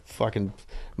because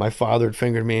my father had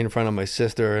fingered me in front of my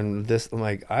sister and this. I'm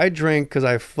like, I drink because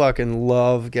I fucking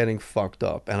love getting fucked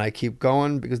up. And I keep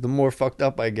going because the more fucked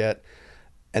up I get,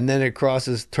 and then it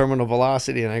crosses terminal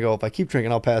velocity and I go, if I keep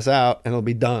drinking, I'll pass out and it'll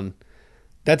be done.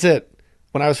 That's it.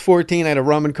 When I was 14, I had a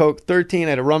rum and coke. 13, I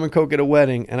had a rum and coke at a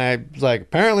wedding. And I was like,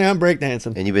 apparently I'm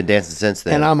breakdancing. And you've been dancing since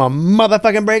then. And I'm a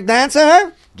motherfucking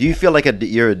breakdancer. Do you feel like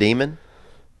you're a demon?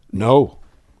 No.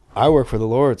 I work for the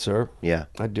Lord, sir. Yeah.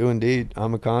 I do indeed.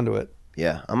 I'm a conduit.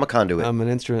 Yeah, I'm a conduit. I'm an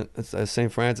instrument. It's St.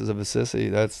 Francis of Assisi.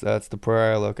 That's the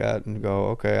prayer I look at and go,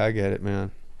 okay, I get it,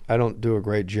 man. I don't do a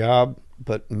great job,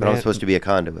 but man, I'm supposed to be a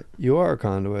conduit. You are a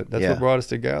conduit. That's Yeah. what brought us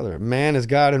together. Man is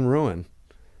God in ruin.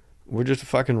 We're just a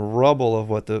fucking rubble of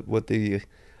what the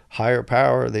higher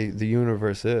power, the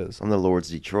universe is. I'm the Lord's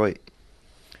Detroit.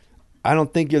 I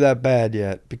don't think you're that bad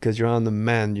yet because you're on the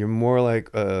mend. You're more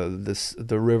like the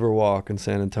Riverwalk in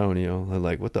San Antonio. They're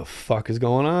like, what the fuck is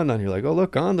going on down here? Like, oh,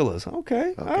 look, gondolas.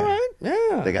 Okay. All right,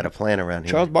 yeah. They got a plan around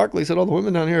here. Charles Barkley said all the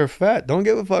women down here are fat. Don't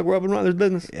give a fuck. We're up and running this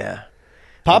business. Yeah.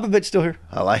 Popovich still here.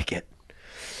 I like it.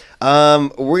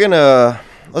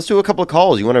 Let's do a couple of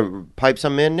calls. You want to pipe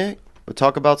some in, Nick? We'll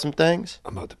talk about some things.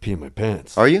 I'm about to pee in my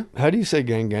pants. Are you? How do you say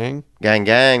gang gang? Gang,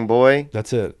 gang, boy.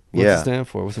 That's it. What's Yeah. it stand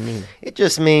for? What's it mean? It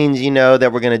just means,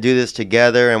 that we're going to do this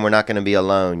together and we're not going to be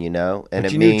alone, And But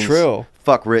it you knew means Trill.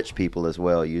 fuck rich people as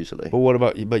well, usually. But what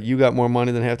about you? But you got more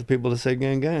money than half the people to say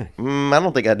gang gang. I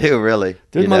don't think I do, really.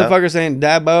 There's motherfuckers saying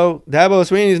Dabo. Dabo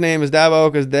Sweeney's name is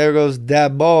Dabo because there goes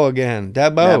Dabo again.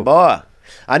 Dabo. Boy.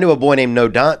 I knew a boy named No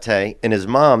Dante, and his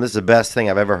mom, this is the best thing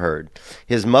I've ever heard.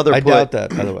 His mother I doubt that,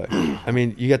 by the way. I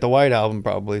mean, you got the White Album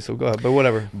probably, so go ahead. But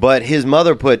whatever. But his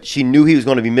mother she knew he was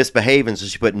going to be misbehaving, so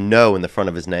she put No in the front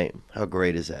of his name. How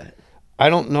great is that? I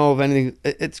don't know of anything.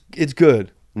 It's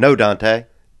good. No Dante.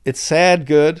 It's sad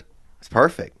good, It's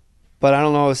perfect. but I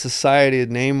don't know if society,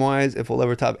 name-wise, if we'll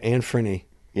ever top Anthony.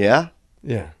 Yeah?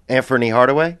 Yeah. Anthony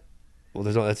Hardaway? Well,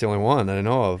 that's the only one that I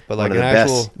know of. But like One of an the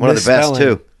actual best. One of the best,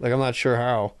 misspelling, too. Like I'm not sure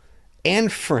how.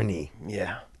 Anthony.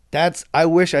 Yeah. I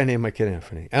wish I named my kid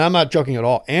Anthony. And I'm not joking at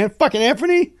all. Fucking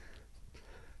Anthony?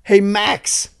 Hey,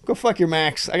 Max. Go fuck your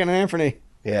Max. I got an Anthony.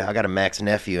 Yeah, I got a Max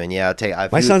nephew, and I'll tell you.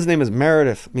 My son's name is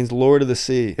Meredith. Means Lord of the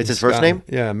Sea. It's his first name?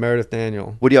 Yeah, Meredith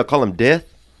Daniel. What do y'all call him, Dith?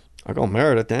 I call him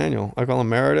Meredith Daniel. I call him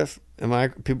Meredith. And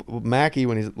Mackie,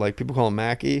 when he's like, people call him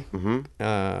Mackie.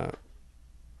 Mm-hmm.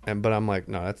 But I'm like,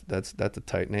 no, that's a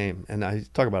tight name. And I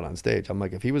talk about it on stage. I'm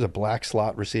like, if he was a black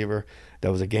slot receiver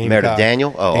that was a game Meredith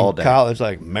Daniel? Oh, all day. College,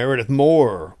 like Meredith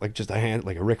Mohr, like just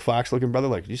like a Rick Fox looking brother.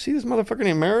 Like, you see this motherfucker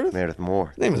named Meredith? Meredith Mohr.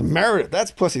 His name is Meredith. That's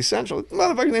Pussy Central. This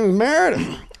motherfucker's name is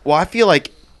Meredith. Well, I feel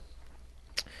like...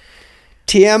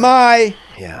 TMI.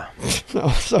 Yeah. No,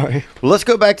 sorry. Well, let's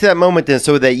go back to that moment then.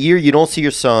 So that year you don't see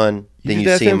your son, then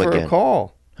you see him for again. A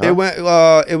call.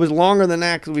 Huh? It was longer than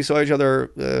that because we saw each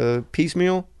other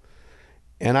piecemeal.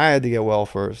 And I had to get well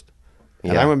first.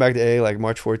 And I went back to AA like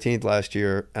March 14th last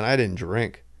year, and I didn't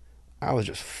drink. I was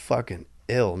just fucking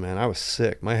ill, man. I was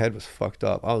sick. My head was fucked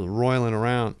up. I was roiling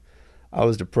around. I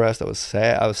was depressed. I was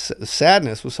sad.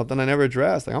 Sadness was something I never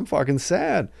addressed. Like, I'm fucking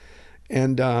sad.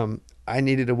 And I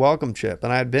needed a welcome chip.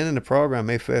 And I had been in the program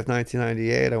May 5th,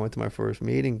 1998. I went to my first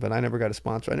meeting, but I never got a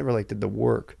sponsor. I never did the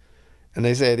work. And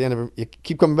they say at the end of it, you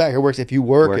keep coming back. It works if you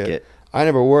work it. I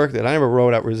never worked it. I never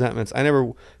wrote out resentments. I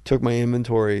never took my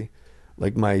inventory,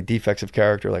 like my defects of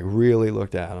character, like really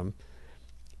looked at them.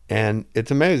 And it's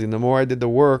amazing. The more I did the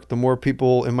work, the more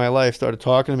people in my life started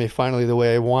talking to me finally the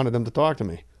way I wanted them to talk to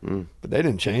me. But they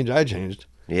didn't change. I changed.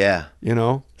 Yeah.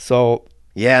 So...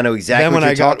 Yeah, I know exactly then what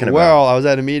you're talking about. Well, I was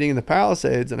at a meeting in the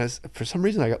Palisades, and for some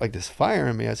reason I got like this fire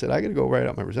in me. I said, I got to go write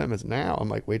out my resentments now. I'm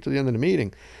like, wait till the end of the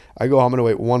meeting. I go, I'm going to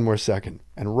wait one more second.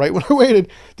 And right when I waited,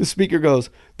 the speaker goes,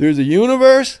 there's a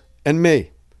universe and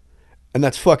me. And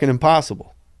that's fucking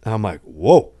impossible. And I'm like,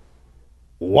 whoa,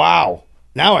 wow,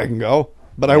 now I can go.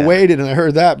 But I waited and I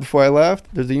heard that before I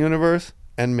left. There's a universe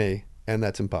and me, and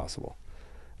that's impossible.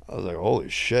 I was like, holy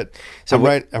shit. So I'm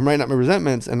writing up my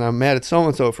resentments, and I'm mad at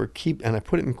so-and-so and I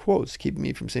put it in quotes, keep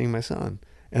me from seeing my son.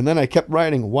 And then I kept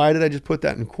writing, why did I just put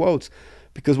that in quotes?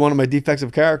 Because one of my defects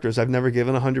of characters, I've never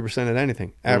given 100% at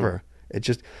anything, ever. It's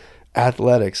just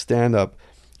athletics, stand-up,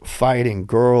 fighting,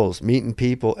 girls, meeting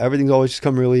people. Everything's always just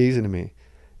come really easy to me.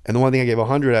 And the one thing I gave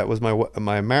 100 at was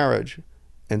my marriage.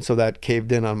 And so that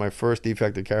caved in on my first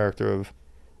defective character of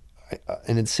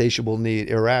an insatiable need,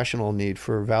 irrational need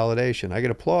for validation. I get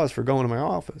applause for going to my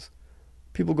office.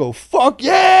 People go, fuck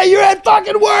yeah, you're at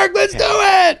fucking work, let's do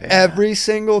it! Every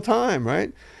single time,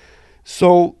 right?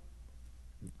 So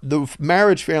the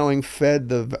marriage failing fed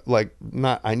the like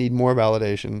not I need more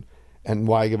validation and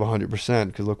why give 100%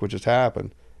 because look what just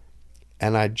happened.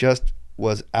 And I just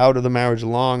was out of the marriage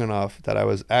long enough that I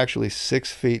was actually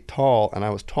 6 feet tall, and I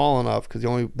was tall enough because the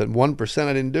only that 1%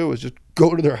 I didn't do was just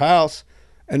go to their house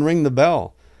and ring the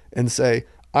bell and say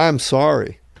I'm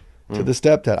sorry to the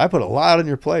stepdad. I put a lot on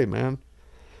your plate, man.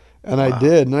 And I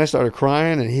did, and I started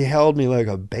crying, and he held me like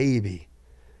a baby.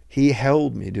 He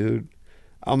held me, dude.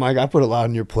 I'm like, I put a lot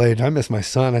on your plate. I miss my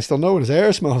son. I still know what his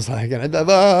hair smells like.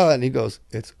 And he goes,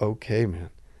 it's okay,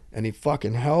 man. And he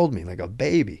fucking held me like a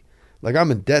baby. Like I'm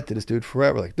in debt to this dude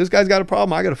forever. Like this guy's got a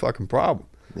problem. I got a fucking problem.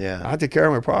 Yeah. I take care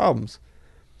of my problems.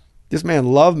 This man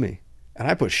loved me. And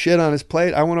I put shit on his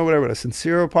plate. I went over there with a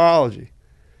sincere apology.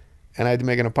 And I had to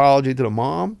make an apology to the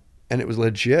mom. And it was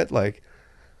legit. Like,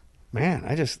 man,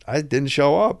 I didn't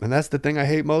show up. And that's the thing I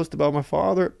hate most about my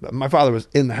father. My father was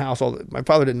in the house. My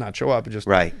father did not show up. It just,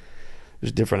 right.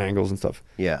 There's different angles and stuff.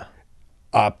 Yeah.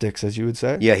 Optics, as you would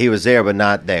say. Yeah, he was there, but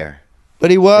not there. But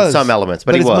he was. In some elements,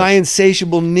 but he it's was. my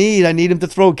insatiable need. I need him to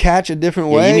throw a catch a different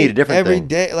way. You need a different every thing.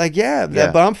 day. Like,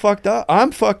 but I'm fucked up.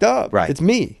 I'm fucked up. Right. It's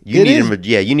me. You need him.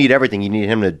 Yeah, you need everything. You need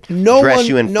him to dress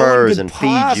you in furs and feed you.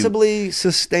 No one could possibly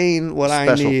sustain what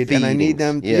I need, and I need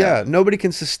them. Yeah. Nobody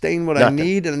can sustain what I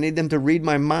need, and I need them to read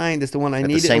my mind as to when I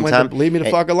need it and when to leave me the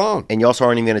fuck alone. And you also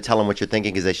aren't even going to tell them what you're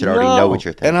thinking because they should already know what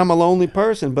you're thinking. And I'm a lonely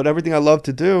person, but everything I love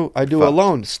to do, I do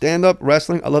alone. Stand up,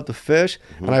 wrestling. I love to fish,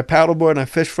 and I paddleboard, and I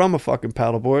fish from a fucking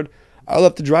paddleboard. I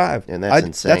love to drive. And that's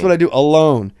insane. That's what I do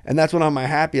alone. And that's when I'm my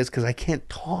happiest because I can't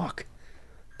talk.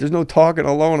 There's no talking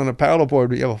alone on a paddleboard,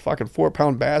 but you have a fucking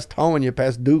 4-pound bass towing you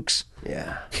past Dukes.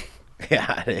 Yeah.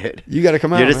 Yeah, dude. You got to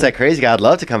come out. You're just that crazy guy. I'd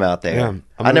love to come out there. Yeah,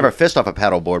 I never fished off a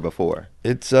paddleboard before.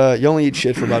 It's you only eat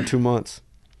shit for about 2 months.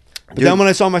 But then when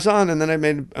I saw my son, and then I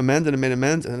made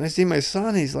amends, and I see my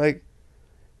son, he's like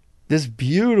this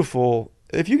beautiful.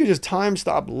 If you could just time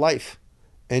stop life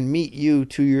and meet you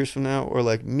 2 years from now, or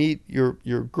like meet your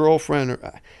girlfriend,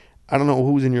 or I don't know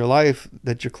who's in your life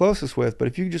that you're closest with, but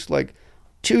if you just like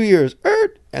 2 years,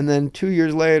 and then 2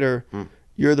 years later,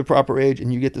 you're the proper age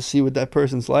and you get to see what that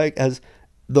person's like, as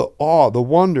the awe, the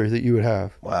wonder that you would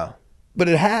have. Wow. But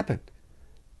it happened.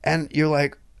 And you're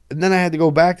like, and then I had to go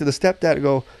back to the stepdad and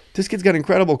go, this kid's got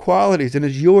incredible qualities and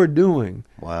it's your doing.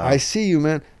 Wow. I see you,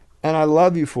 man, and I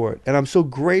love you for it. And I'm so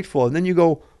grateful. And then you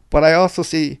go, but I also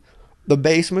see the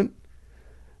basement.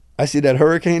 I see that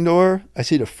hurricane door. I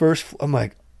see the first. I'm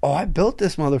like, oh, I built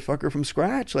this motherfucker from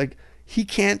scratch. Like, he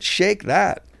can't shake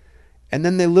that. And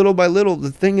then they little by little.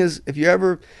 The thing is, if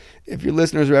your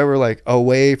listeners are ever like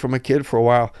away from a kid for a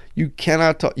while, you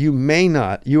cannot talk. You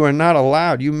are not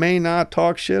allowed. You may not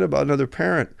talk shit about another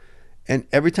parent. And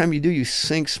every time you do, you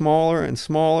sink smaller and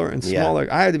smaller and smaller.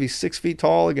 Yeah. I had to be 6 feet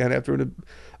tall again after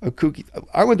a kooky.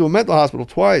 I went to a mental hospital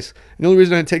twice. And the only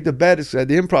reason I didn't take the bed is because I had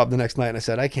the improv the next night. And I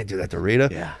said, I can't do that to Rita.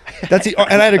 Yeah.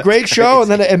 And I had a great show. And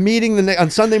then a meeting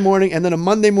on Sunday morning. And then a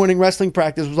Monday morning wrestling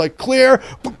practice was like clear.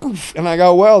 And I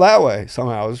got well that way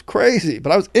somehow. It was crazy.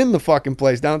 But I was in the fucking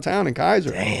place downtown in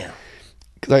Kaiser. Damn.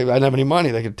 Because I didn't have any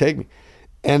money that could take me.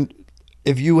 And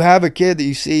if you have a kid that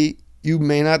you see, you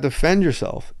may not defend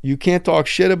yourself. You can't talk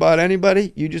shit about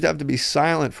anybody. You just have to be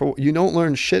silent. You don't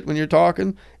learn shit when you're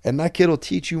talking, and that kid will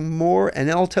teach you more, and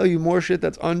they'll tell you more shit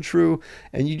that's untrue,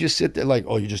 and you just sit there like,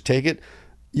 oh, you just take it?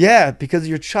 Yeah, because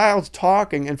your child's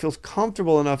talking and feels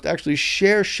comfortable enough to actually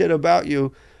share shit about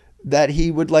you that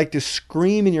he would like to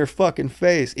scream in your fucking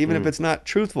face, even if it's not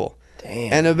truthful.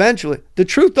 Damn. And eventually, the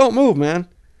truth don't move, man.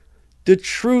 The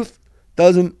truth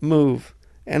doesn't move.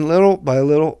 And little by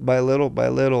little by little by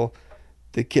little,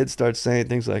 the kid starts saying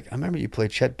things like, I remember you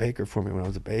played Chet Baker for me when I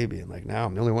was a baby. And like, now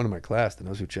I'm the only one in my class that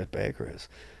knows who Chet Baker is.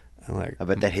 I'm like, I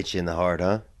bet that hits you in the heart,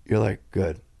 huh? You're like,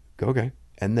 good. Okay.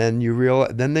 And then you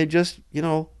realize, then they just,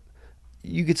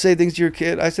 you could say things to your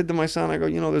kid. I said to my son, I go,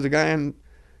 there's a guy in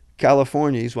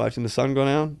California, he's watching the sun go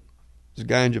down. There's a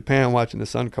guy in Japan watching the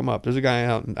sun come up. There's a guy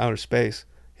out in outer space.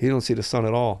 He don't see the sun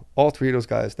at all. All three of those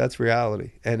guys, that's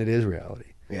reality. And it is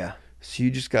reality. Yeah. So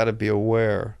you just got to be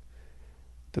aware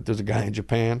that there's a guy in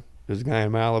Japan, there's a guy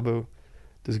in Malibu,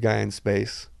 there's a guy in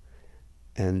space,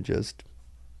 and just,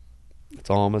 that's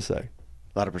all I'm going to say.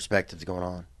 A lot of perspectives going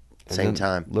on at the same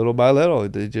time. Little by little,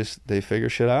 they figure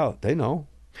shit out. They know.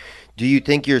 Do you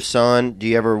think your son, do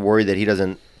you ever worry that he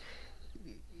doesn't,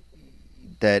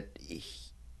 do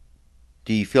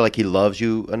you feel like he loves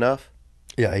you enough?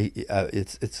 Yeah,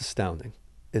 it's astounding.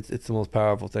 It's the most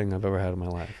powerful thing I've ever had in my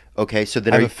life. Okay, so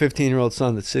then I have a 15-year-old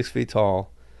son that's 6 feet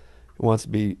tall, who wants to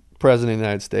be president of the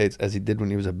United States as he did when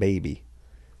he was a baby.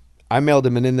 I mailed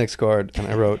him an index card and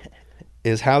I wrote,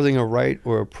 Is housing a right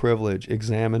or a privilege?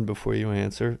 Examine before you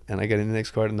answer. And I get an index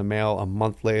card in the mail a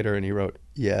month later, and he wrote,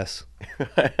 yes.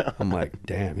 I'm like,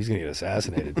 damn, he's going to get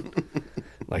assassinated.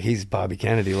 Like, he's Bobby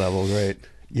Kennedy level, great.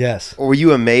 Yes. Or were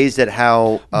you amazed at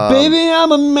how... Baby,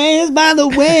 I'm amazed by the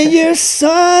way your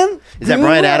son... Is that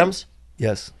Bryan Adams?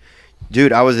 Yes.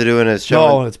 Dude, I was doing a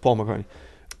show... No, it's Paul McCartney.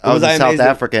 I was in South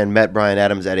Africa and met Bryan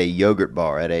Adams at a yogurt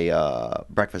bar, at a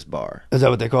breakfast bar. Is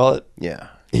that what they call it? Yeah.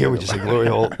 Here we just say glory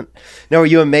hole. No, are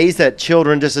you amazed that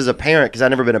children, just as a parent, because I've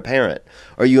never been a parent,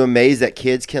 are you amazed that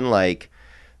kids can, like,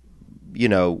 you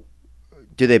know,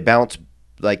 do they bounce,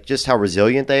 like, just how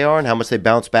resilient they are and how much they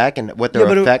bounce back and what their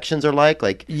affections are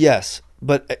like? Yes,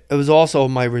 but it was also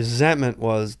my resentment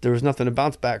was there was nothing to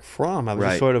bounce back from. I was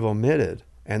just sort of omitted.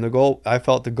 And I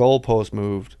felt the goalpost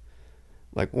moved.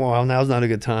 Like, well, now's not a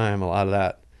good time, a lot of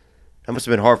that. That must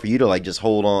have been hard for you to, like, just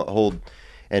hold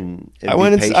and I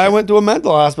went to a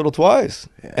mental hospital twice,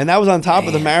 and that was on top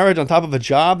of the marriage, on top of a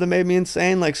job that made me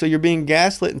insane. Like, so you're being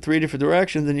gaslit in 3 different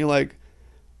directions, and you're like,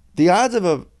 the odds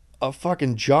of a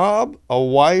fucking job, a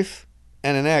wife,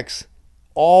 and an ex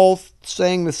all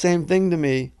saying the same thing to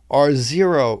me are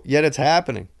 0, yet it's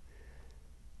happening.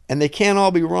 And they can't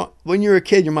all be wrong. When you're a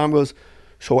kid, your mom goes,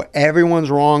 so everyone's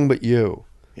wrong but you.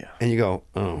 Yeah. And you go,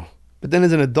 oh. But then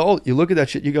as an adult, you look at that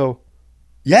shit, you go,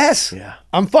 yes. Yeah.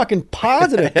 I'm fucking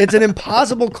positive. It's an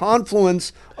impossible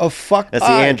confluence of fuck. That's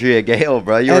the Andrea Gale,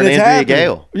 bro. You're an Andrea happening.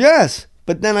 Gale. Yes.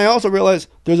 But then I also realized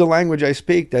there's a language I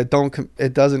speak that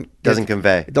doesn't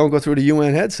convey. It don't go through the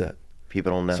UN headset.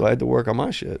 People don't know. So I had to work on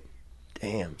my shit.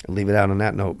 Damn. And leave it out on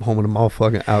that note. Home of the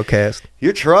motherfucking outcast.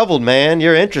 You're troubled, man.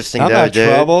 You're interesting, I'm not dude.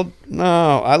 troubled.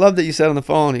 No. I love that you said on the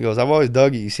phone, he goes, I've always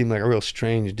dug you. You seem like a real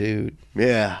strange dude.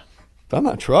 Yeah. But I'm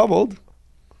not troubled.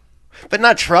 But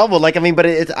not troubled. Like, I mean, but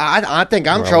I think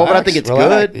I'm troubled, but I think it's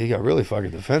good. You got really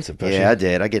fucking defensive. Pesci. Yeah, I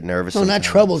did. I get nervous. No, sometimes.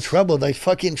 not troubled. Like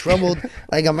fucking troubled,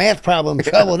 like a math problem.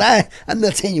 Troubled. I'm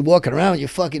not saying you're walking around with your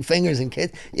fucking fingers and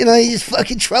kids. You know, you're just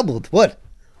fucking troubled. What?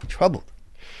 Troubled.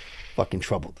 Fucking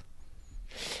troubled.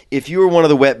 If you were one of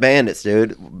the wet bandits,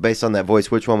 dude, based on that voice,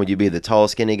 which one would you be? The tall,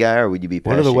 skinny guy, or would you be Pesci?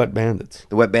 What are the wet bandits?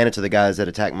 The wet bandits are the guys that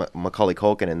attacked Macaulay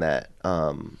Culkin in that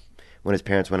when his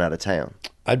parents went out of town.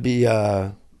 I'd be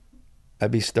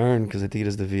Stern because I think he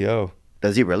does the VO.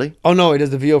 Does he really? Oh no, he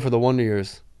does the VO for the Wonder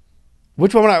Years.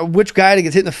 Which guy that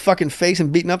gets hit in the fucking face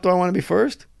and beaten up do I want to be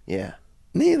first? Yeah.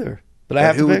 Neither. But I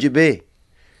have to who pick. would you be?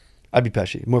 I'd be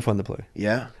Pesci. More fun to play.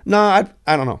 Yeah. No,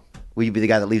 I don't know. Will you be the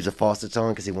guy that leaves the faucets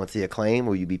on because he wants the acclaim? Or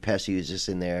will you be Pesci who's just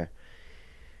in there?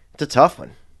 It's a tough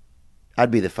one.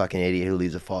 I'd be the fucking idiot who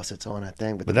leaves the faucets on, I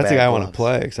think. But that's the guy I want to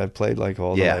play because I've played like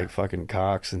all the like fucking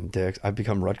cocks and dicks. I've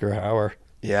become Rutger Hauer.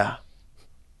 Yeah.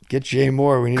 Get Jay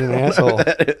Moore. We need an asshole.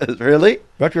 Really?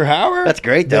 Rutger Hauer? That's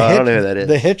great, though. I don't know who that is.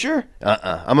 The Hitcher?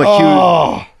 I'm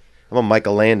a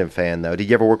Michael Landon fan, though. Did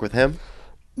you ever work with him?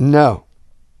 No.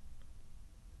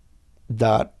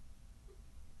 Yeah.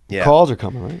 Calls are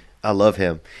coming, right? I love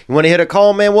him. You want to hit a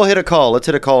call, man? We'll hit a call. Let's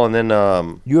hit a call, and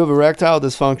then... You have erectile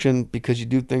dysfunction because you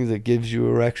do things that gives you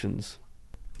erections.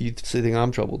 You think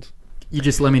I'm troubled. You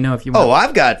just let me know if you want. Oh,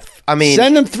 I've got... I mean...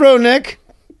 Send them through, Nick.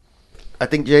 I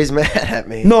think Jay's mad at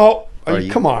me. No.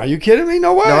 Come on. Are you kidding me?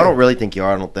 No way. No, I don't really think you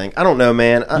are. I don't think. I don't know,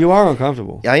 man. You are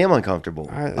uncomfortable. I am uncomfortable.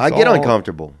 I get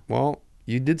uncomfortable. Well,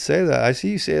 you did say that. I see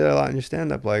you say that a lot in your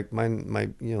stand-up. Like my,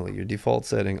 your default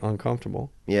setting,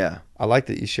 uncomfortable. Yeah. I like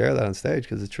that you share that on stage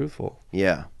because it's truthful.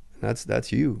 Yeah.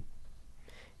 That's you.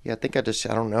 Yeah, I think I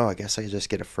don't know. I guess I just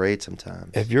get afraid sometimes.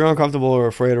 If you're uncomfortable or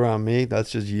afraid around me, that's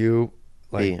just you,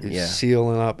 like yeah.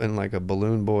 sealing up in like a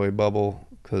balloon boy bubble.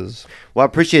 Well, I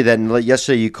appreciate that. And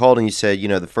yesterday you called and you said,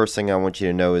 the first thing I want you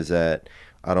to know is that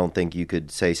I don't think you could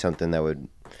say something I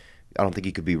don't think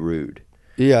you could be rude.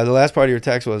 Yeah, the last part of your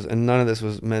text was, and none of this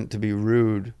was meant to be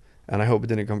rude, and I hope it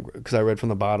didn't come, because I read from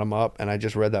the bottom up, and I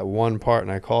just read that one part,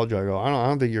 and I called you. I go, I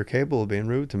don't think you're capable of being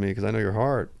rude to me, because I know your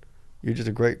heart. You're just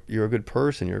you're a good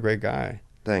person. You're a great guy.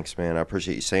 Thanks, man. I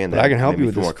appreciate you saying that. But I can help you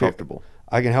with this more comfortable.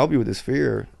 I can help you with this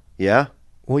fear. Yeah?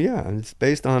 Well, yeah, and it's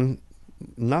based on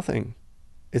nothing.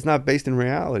 It's not based in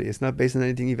reality. It's not based on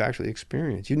anything you've actually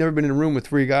experienced. You've never been in a room with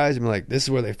 3 guys and be like, this is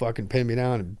where they fucking pinned me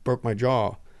down and broke my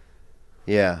jaw.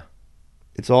 Yeah.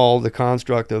 It's all the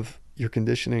construct of your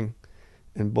conditioning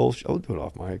and bullshit. I'll do it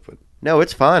off mic, but... No,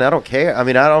 it's fine. I don't care. I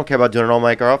mean, I don't care about doing it on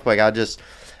mic or off mic.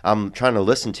 I'm trying to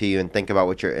listen to you and think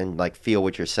about feel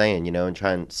what you're saying, and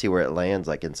try and see where it lands,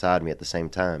 like, inside me at the same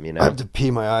time, I have to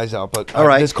pee my eyes out, but... All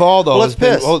right. This call, though... Well, let's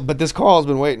piss. But this call has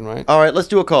been waiting, right? All right, let's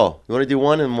do a call. You want to do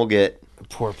one, and we'll get...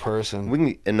 Poor person. We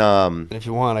can, and if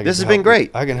you want, this has been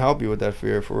great. I can help you with that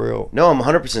fear for real. No, I'm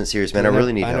 100% serious, man. I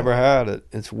really need help. I never had it.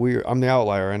 It's weird. I'm the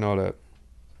outlier. I know that.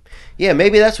 Yeah,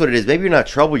 maybe that's what it is. Maybe you're not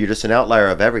trouble. You're just an outlier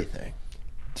of everything.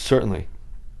 Certainly.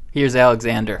 Here's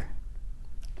Alexander.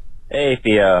 Hey,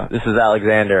 Theo. This is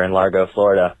Alexander in Largo,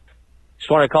 Florida. Just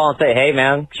want to call and say, hey,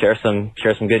 man, share some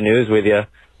good news with you.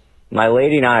 My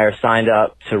lady and I are signed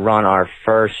up to run our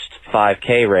first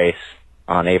 5K race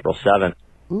on April 7th.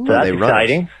 Ooh, so that's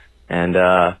exciting. And,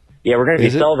 yeah, we're going to be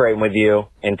celebrating with you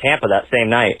in Tampa that same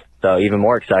night. So even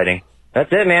more exciting.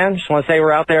 That's it, man. Just want to say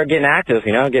we're out there getting active,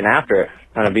 getting after it.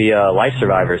 Trying to be life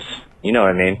survivors. You know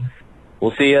what I mean.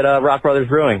 We'll see you at Rock Brothers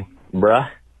Brewing, bruh.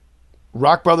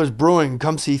 Rock Brothers Brewing.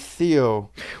 Come see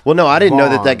Theo. Well, no, I didn't know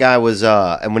that guy was.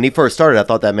 And when he first started, I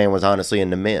thought that man was honestly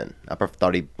into men. I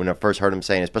thought when I first heard him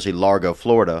saying, especially Largo,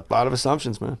 Florida. A lot of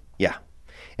assumptions, man. Yeah,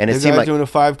 and it This seemed guy's like doing a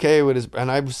 5K with his. And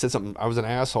I said something. I was an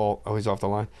asshole. Oh, he's off the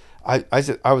line. I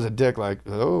said I was a dick. Like,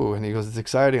 oh, and he goes, it's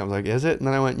exciting. I was like, is it? And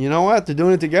then I went, you know what? They're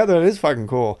doing it together. It is fucking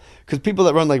cool. Because people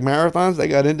that run like marathons, they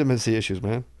got intimacy issues,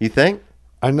 man. You think?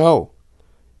 I know.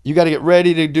 You got to get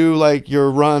ready to do like your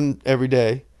run every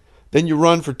day. Then you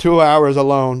run for 2 hours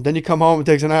alone. Then you come home. It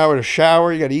takes an hour to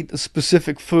shower. You got to eat the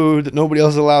specific food that nobody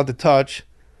else is allowed to touch.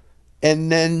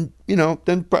 And then,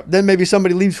 then maybe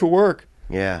somebody leaves for work.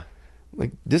 Yeah.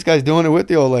 Like, this guy's doing it with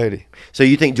the old lady. So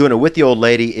you think doing it with the old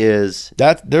lady is...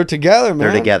 They're together, man.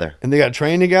 They're together. And they got to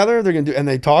train together. They're gonna do, and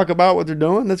they talk about what they're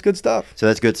doing. That's good stuff. So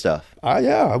that's good stuff.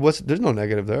 Yeah. There's no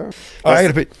negative there. I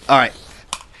gotta pee.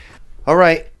 All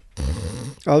right.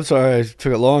 I'm sorry. I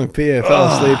took a long pee. I fell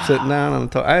asleep sitting down on the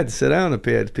top. I had to sit down and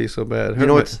pee. I had to pee so bad. You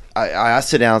know what? I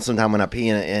sit down sometime when I pee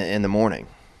in the morning.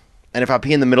 And if I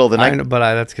pee in the middle of the night...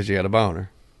 that's because you got a boner.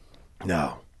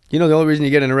 No. The only reason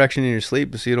you get an erection in your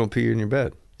sleep is so you don't pee in your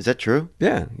bed. Is that true?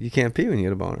 Yeah. You can't pee when you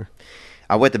get a boner.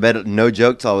 I went to bed, no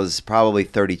joke, till I was probably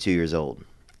 32 years old.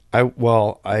 I'm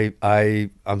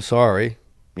sorry.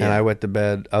 Yeah. And I went to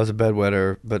bed. I was a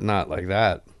bedwetter, but not like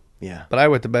that. Yeah. But I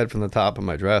went to bed from the top of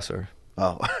my dresser.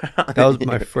 Oh. That was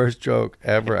my first joke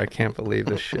ever. I can't believe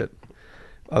this shit.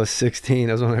 I was 16.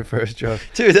 That was one of my first jokes.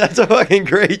 Dude, that's a fucking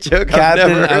great joke.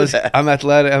 I'm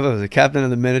athletic. I was a captain of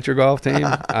the miniature golf team.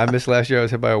 I missed last year. I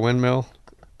was hit by a windmill.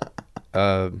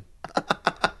 And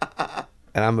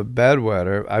I'm a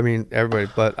bedwetter. I mean, everybody,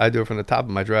 but I do it from the top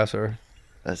of my dresser.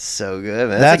 That's so good,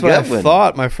 man. That's what I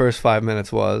thought my first 5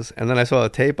 minutes was. And then I saw a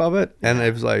tape of it, and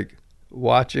it was like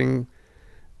watching...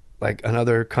 like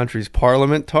another country's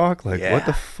parliament talk. Like, what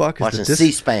the fuck is watching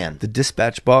C-SPAN? The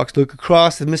dispatch box. Look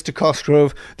across at Mr.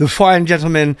 Cosgrove, the fine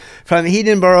gentleman from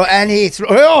Edinburgh, and he's...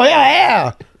 Oh,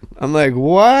 yeah. I'm like,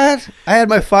 what? I had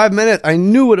my 5 minutes. I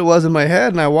knew what it was in my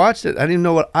head, and I watched it. I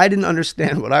didn't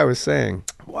understand what I was saying.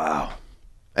 Wow.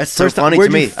 That's so funny to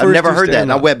me. I've never heard that.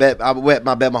 And I wet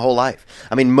my bed my whole life.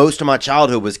 I mean, most of my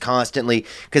childhood was constantly,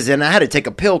 because then I had to take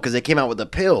a pill, because they came out with a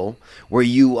pill where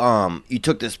you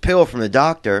took this pill from the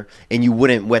doctor and you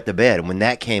wouldn't wet the bed. And when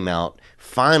that came out,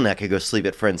 finally I could go sleep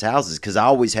at friends' houses, because I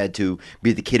always had to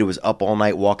be the kid who was up all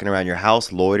night walking around your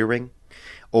house loitering,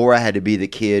 or I had to be the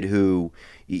kid who,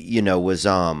 was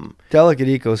delicate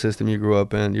ecosystem you grew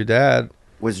up in. Your dad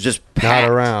was just not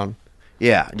around.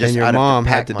 Yeah, and your mom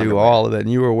had to do all of it,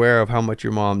 and you were aware of how much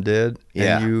your mom did.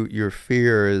 Yeah, and your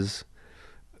fear is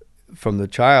from the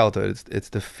childhood. It's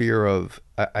the fear of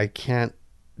I can't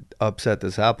upset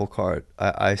this apple cart.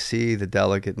 I see the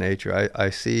delicate nature. I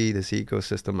see this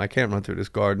ecosystem. I can't run through this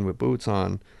garden with boots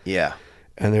on. Yeah,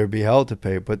 and there'd be hell to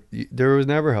pay, but there was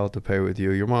never hell to pay with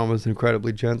you. Your mom was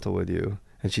incredibly gentle with you,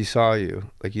 and she saw you,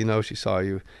 she saw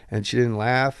you, and she didn't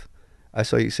laugh. I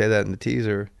saw you say that in the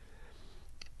teaser.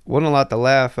 Wasn't a lot to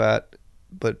laugh at,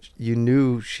 but you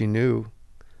knew she knew.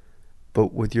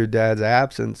 But with your dad's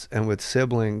absence and with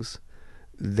siblings,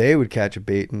 they would catch a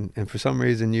beating. And for some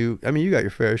reason, you got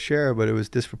your fair share, but it was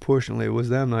disproportionately. It was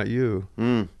them, not you.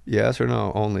 Yes or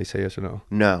no? Only say yes or no.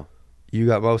 No. You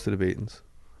got most of the beatings.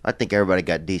 I think everybody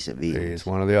got decent beatings. It's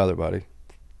one or the other, buddy.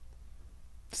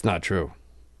 It's not true.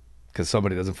 Because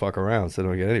somebody doesn't fuck around, so they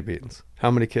don't get any beatings. How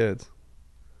many kids?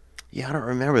 Yeah, I don't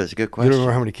remember. That's a good question. You don't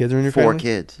remember how many kids are in your family? 4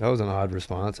 kids. That was an odd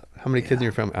response. How many kids in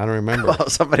your family? I don't remember. Well,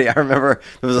 I remember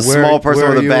there was a small person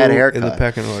with a bad haircut. In the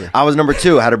pecking order? I was number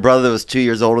 2. I had a brother that was 2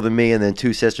 years older than me, and then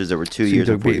 2 sisters that were 2 years. You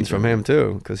took beatings from him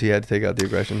too, because he had to take out the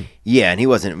aggression. Yeah, and he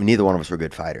wasn't. Neither one of us were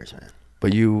good fighters, man.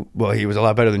 But he was a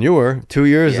lot better than you were. 2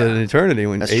 years is an eternity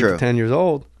when 8 to 10 years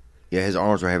old. Yeah, his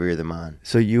arms were heavier than mine.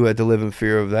 So you had to live in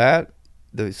fear of that.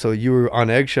 So you were on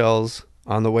eggshells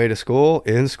on the way to school,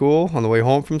 in school, on the way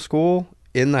home from school.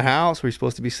 In the house where you're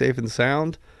supposed to be safe and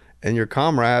sound, and your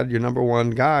comrade, your number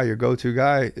one guy, your go-to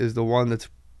guy, is the one that's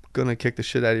going to kick the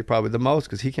shit out of you probably the most,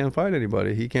 because he can't fight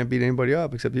anybody. He can't beat anybody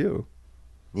up except you.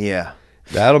 Yeah.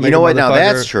 That'll make now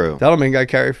that's true. That'll make a guy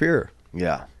carry fear.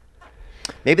 Yeah.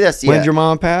 Maybe that's When'd your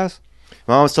mom pass?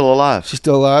 My mom's still alive. She's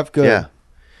still alive? Good. Yeah.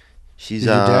 She's Is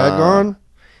your dad gone?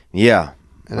 Yeah.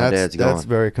 And my dad's gone. That's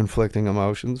very conflicting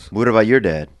emotions. What about your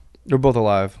dad? They're both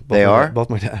alive. They are? Both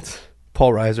my dads.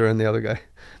 Paul Reiser and the other guy.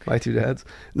 My two dads.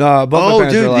 No, both my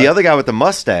parents dude, are alive. the other guy with the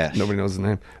mustache. Nobody knows his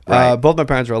name. Right. Both my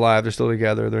parents are alive. They're still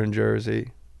together. They're in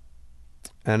Jersey.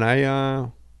 And my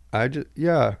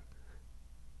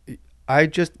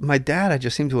dad, I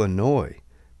just seem to annoy.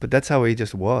 But that's how he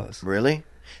just was. Really?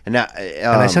 And now,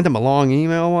 and I sent him a long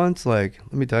email once, like,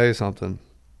 let me tell you something.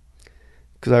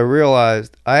 Because I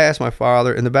realized, I asked my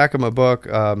father, in the back of my book,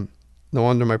 No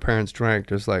Wonder My Parents Drank,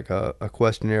 there's like a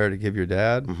questionnaire to give your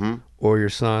dad, or your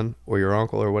son, or your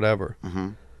uncle, or whatever.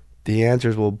 The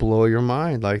answers will blow your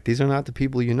mind. Like, these are not the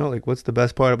people you know. Like, what's the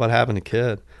best part about having a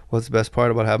kid? What's the best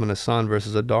part about having a son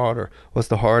versus a daughter? What's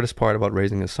the hardest part about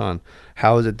raising a son?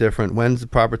 How is it different? When's the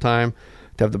proper time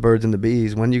to have the birds and the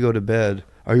bees? When do you go to bed?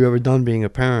 Are you ever done being a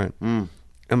parent? And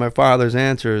my father's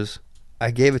answers,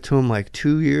 I gave it to him like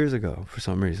 2 years ago for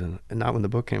some reason, and not when the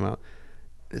book came out.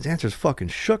 His answers fucking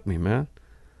shook me, man.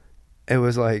 It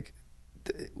was like,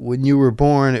 when you were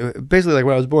born, basically like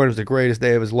when I was born, it was the greatest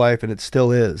day of his life, and it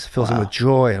still is. Fills him with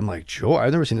joy. I'm like, joy?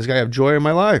 I've never seen this guy have joy in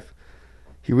my life.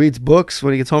 He reads books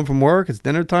when he gets home from work. It's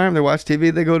dinner time. They watch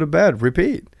TV. They go to bed.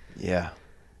 Repeat. Yeah.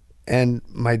 And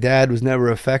my dad was never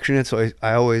affectionate, so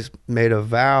I always made a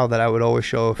vow that I would always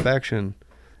show affection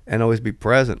and always be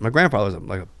present. My grandfather was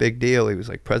like a big deal. He was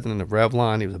like president of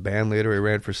Revlon. He was a band leader. He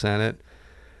ran for Senate.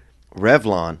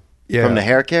 Revlon? Yeah. From the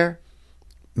hair care?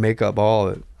 Makeup, all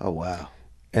of it. Oh, wow.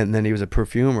 And then he was a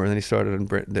perfumer, and then he started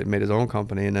that made his own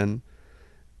company. And then,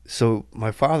 so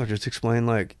my father just explained,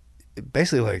 like,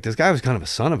 basically, like, this guy was kind of a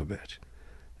son of a bitch.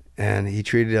 And he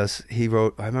treated us, I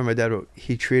remember my dad wrote,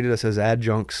 he treated us as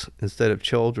adjuncts instead of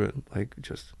children. Like,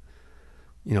 just,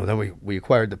 then we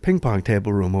acquired the ping pong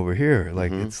table room over here.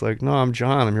 Like, it's like, no, I'm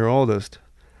John, I'm your oldest.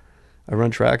 I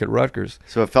run track at Rutgers.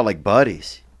 So it felt like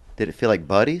buddies. Did it feel like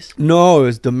buddies? No, it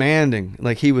was demanding.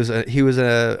 Like, he was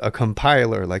a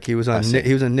compiler. Like, he was on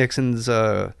Nixon's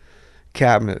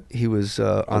cabinet. He was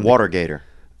on Watergator.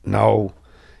 No.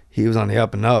 He was on the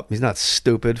up and up. He's not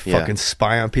stupid. Yeah. Fucking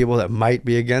spy on people that might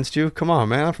be against you. Come on,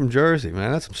 man. I'm from Jersey,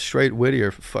 man. That's some straight Whittier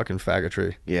fucking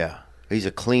faggotry. Yeah. He's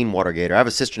a clean Watergator. I have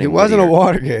a sister named He wasn't Whittier. a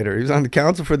Watergator. He was on the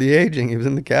Council for the Aging. He was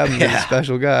in the cabinet. He was a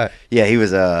special guy. Yeah, he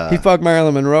was He fucked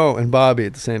Marilyn Monroe and Bobby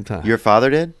at the same time. Your father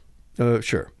did?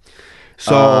 Sure.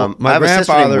 So my I have a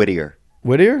sister named grandfather... Whittier.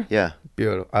 Whittier? Yeah.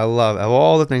 Beautiful. I love it. Of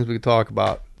all the things we could talk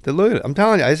about. Look at it. I'm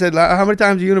telling you. I said, how many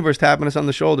times the universe tapping us on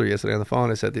the shoulder yesterday on the phone?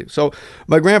 I said to you. So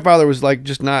my grandfather was like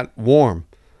just not warm.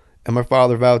 And my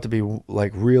father vowed to be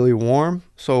like really warm.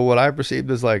 So what I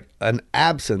perceived as like an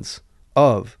absence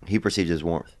of... He perceived as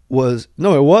warmth. It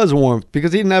was warmth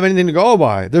because he didn't have anything to go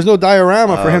by. There's no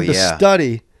diorama for him to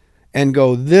study and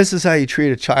go, this is how you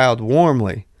treat a child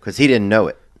warmly. Because he didn't know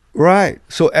it. Right.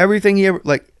 So everything he ever,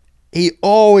 like, he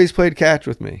always played catch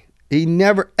with me. He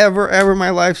never, ever, ever in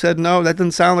my life said no. That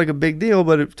doesn't sound like a big deal,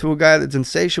 but to a guy that's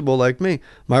insatiable like me,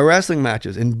 my wrestling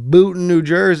matches in Boonton, New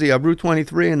Jersey, up Route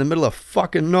 23 in the middle of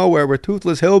fucking nowhere where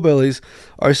toothless hillbillies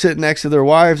are sitting next to their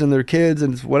wives and their kids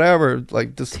and whatever,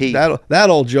 like just that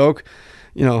old joke,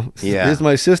 here's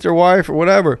my sister wife or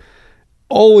whatever.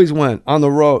 Always went on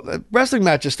the road. Wrestling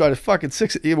matches started fucking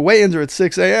 6, weigh-ins are at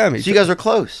 6 a.m. So you guys were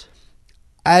close.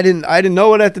 I didn't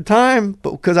know it at the time,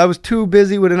 but because I was too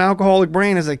busy with an alcoholic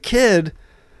brain as a kid,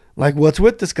 like, what's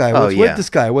with this guy? What's with this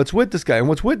guy? What's with this guy? And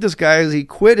what's with this guy is he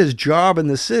quit his job in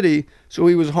the city, so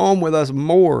he was home with us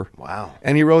more. Wow.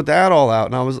 And he wrote that all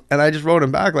out, and I just wrote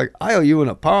him back like, I owe you an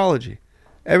apology.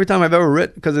 Every time I've ever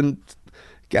written, because in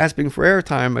Gasping for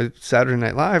Airtime, my Saturday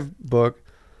Night Live book,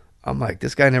 I'm like,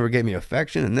 this guy never gave me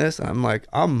affection in this. I'm like,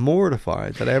 I'm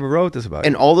mortified that I ever wrote this about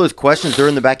And all those questions, they're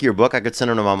in the back of your book. I could send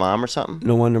them to my mom or something?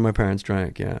 No Wonder My Parents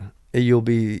Drank, yeah.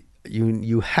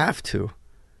 You have to.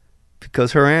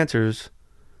 Because her answers...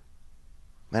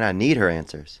 Man, I need her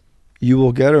answers. You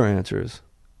will get her answers.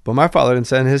 But my father didn't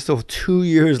send his till 2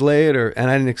 years later, and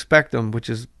I didn't expect them, which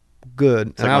is good.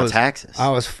 It's like on taxes. I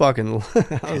was fucking...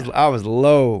 I was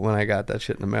low when I got that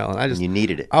shit in the mail. And you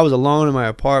needed it. I was alone in my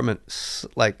apartment,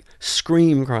 like...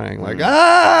 scream crying like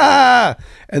ah,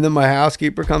 and then my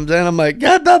housekeeper comes in. I'm like,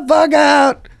 get the fuck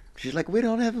out. She's like, we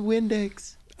don't have a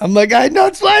Windex. I'm like, I know.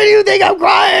 Why do you think I'm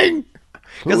crying?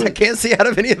 Because I can't see out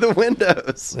of any of the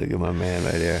windows. Look at my man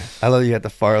right here. I love you got the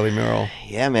Farley mural.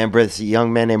 Yeah, man. This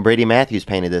young man named Brady Matthews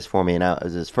painted this for me, and it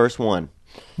was his first one.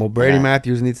 Well, Brady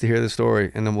Matthews needs to hear the story,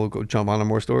 and then we'll go jump on to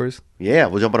more stories. Yeah,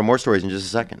 we'll jump on to more stories in just a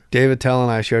second. David Tell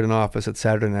and I shared an office at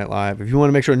Saturday Night Live. If you want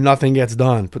to make sure nothing gets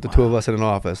done, put the two of us in an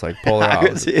office, like polar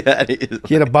opposites.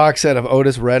 He had a box set of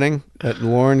Otis Redding that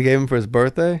Lauren gave him for his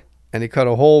birthday, and he cut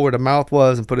a hole where the mouth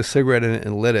was and put a cigarette in it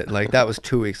and lit it. Like, that was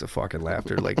 2 weeks of fucking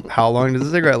laughter. Like, how long does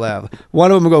a cigarette last? One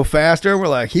of them would go faster, and we're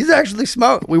like, he's actually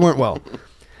smoking. We weren't well.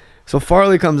 So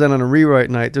Farley comes in on a rewrite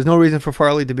night. There's no reason for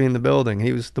Farley to be in the building.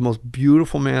 He was the most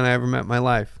beautiful man I ever met in my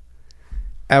life.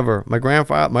 Ever. My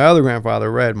other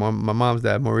grandfather, Red, my mom's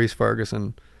dad, Maurice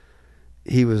Ferguson,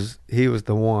 he was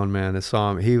the one, man, that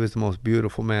saw him. He was the most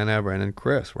beautiful man ever. And then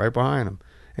Chris, right behind him.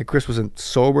 And Chris wasn't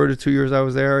sober the 2 years I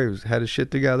was there. He had his shit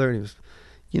together. And he was,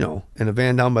 in a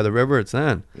van down by the river. It's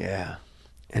then. Yeah.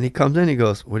 And he comes in, he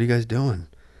goes, "What are you guys doing?"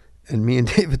 And me and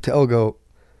David Tell go,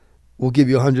 "We'll give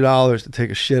you $100 to take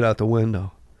a shit out the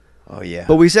window." Oh, yeah.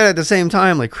 But we said at the same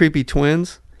time, like creepy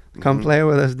twins, "Come play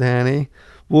with us, Danny.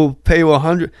 We'll pay you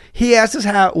 $100." He asked us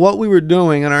what we were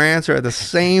doing, and our answer at the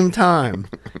same time.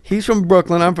 He's from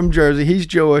Brooklyn. I'm from Jersey. He's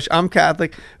Jewish. I'm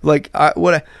Catholic. Like,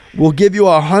 we'll give you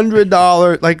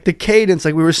 $100. Like the cadence,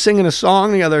 like we were singing a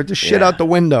song together to shit out the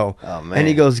window. Oh man! And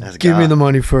he goes, "Give me the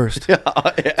money first."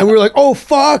 And we were like, "Oh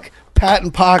fuck!"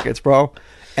 Patting pockets, bro.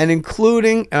 And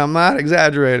including, and I'm not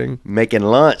exaggerating, making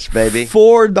lunch, baby.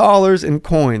 $4 in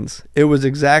coins. It was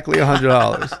exactly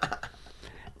 $100.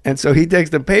 And so he takes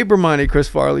the paper money, Chris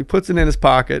Farley, puts it in his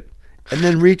pocket, and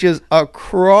then reaches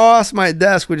across my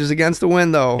desk, which is against the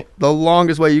window, the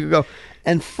longest way you could go.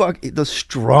 And the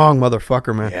strong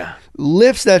motherfucker, man. Yeah.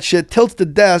 Lifts that shit, tilts the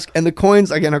desk, and the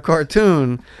coins, like in a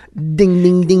cartoon, ding,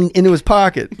 ding, ding, into his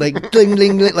pocket. Like, ding,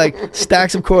 ding, ding, like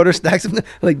stacks of quarters, stacks of,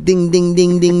 like, ding, ding,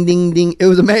 ding, ding, ding, ding. It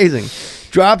was amazing.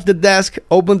 Drops the desk,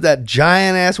 opens that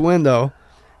giant-ass window,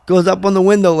 goes up on the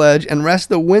window ledge, and rests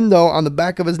the window on the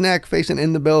back of his neck facing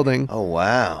in the building. Oh,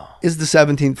 wow. Is the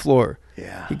 17th floor.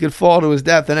 Yeah. He could fall to his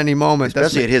death at any moment.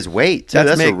 Especially at his weight, too.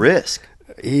 That's a risk.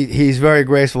 He's very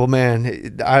graceful, man.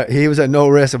 He was at no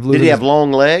risk of losing. Did he have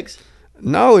long legs?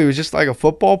 No, he was just like a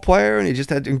football player, and he just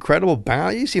had incredible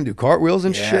balance. You see him do cartwheels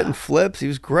and shit and flips. He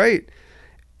was great.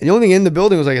 And the only thing in the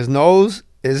building was like his nose,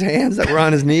 his hands that were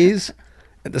on his knees,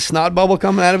 and the snot bubble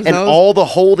coming out of his nose. And all the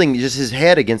holding, just his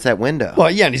head against that window. Well,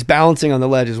 yeah, and he's balancing on the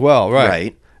ledge as well, right?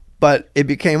 Right. But it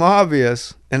became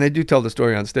obvious, and I do tell the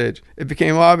story on stage, it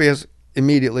became obvious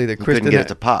immediately that Chris couldn't get it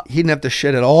to pop. He didn't have to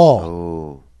shit at all.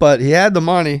 Oh. But he had the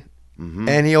money,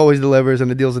 and he always delivers,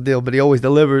 and the deal's a deal, but he always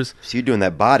delivers. So you're doing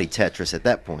that body Tetris at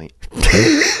that point. You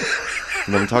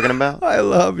know what I'm talking about? I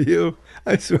love you.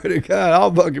 I swear to God,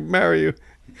 I'll fucking marry you.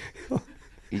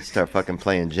 You start fucking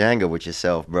playing Jenga with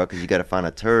yourself, bro, because you got to find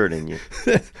a turd in you.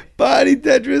 Body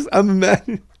Tetris, I'm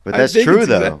imagining. But that's true,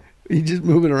 though. You just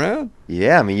moving around?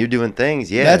 Yeah, I mean, you're doing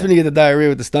things, yeah. That's when you get the diarrhea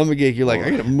with the stomach ache. You're like, I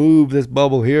got to move this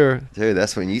bubble here. Dude,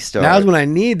 that's when you start. Now's when I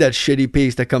need that shitty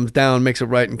piece that comes down, makes it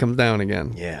right, and comes down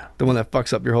again. Yeah. The one that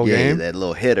fucks up your whole game. Yeah, that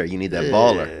little hitter. You need that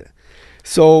baller.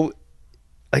 So,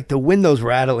 like, the window's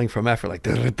rattling from effort. Like,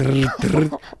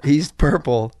 he's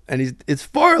purple, and it's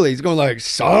Farley. He's going like,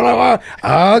 son of a,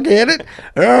 I'll get it.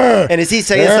 And is he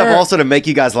saying stuff also to make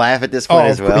you guys laugh at this point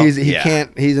as well? He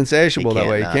can't. He's insatiable that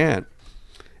way. He can't.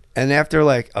 And after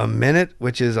like a minute,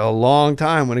 which is a long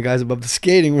time when a guy's above the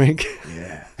skating rink.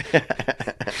 Yeah.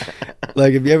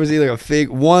 Like if you ever see like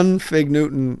one Fig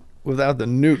Newton without the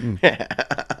Newton,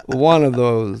 one of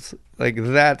those, like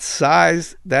that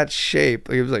size, that shape,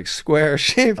 like it was like square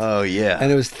shape. Oh yeah.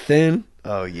 And it was thin.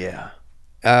 Oh yeah.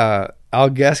 I'll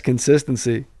guess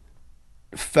consistency.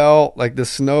 Fell like the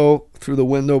snow through the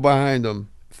window behind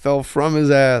him. Fell from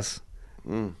his ass.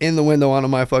 In the window onto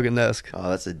my fucking desk. Oh,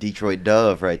 that's a Detroit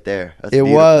dove right there. That's it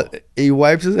beautiful. was. He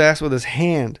wipes his ass with his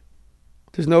hand.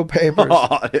 There's no papers.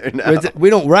 Oh, no.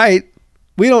 We don't write.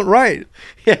 We don't write.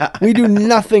 Yeah. We do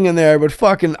nothing in there but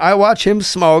fucking. I watch him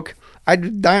smoke. I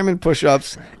do diamond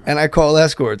push-ups and I call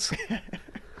escorts.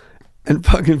 And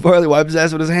fucking Farley wipes his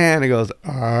ass with his hand and goes,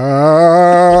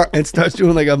 and starts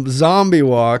doing like a zombie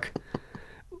walk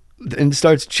and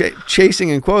starts chasing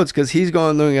in quotes because he's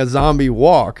doing a zombie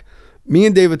walk. Me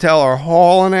and David Tell are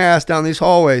hauling ass down these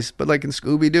hallways, but like in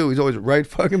Scooby-Doo, he's always right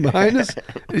fucking behind us.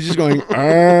 He's just going,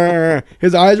 arr.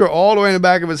 His eyes are all the way in the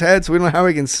back of his head, so we don't know how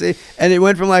he can see. And it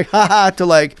went from like, haha, to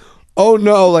like, oh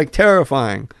no, like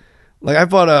terrifying. Like I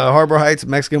fought a Harbor Heights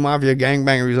Mexican Mafia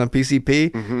gangbanger who was on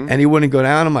PCP, and he wouldn't go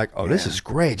down. I'm like, oh, this is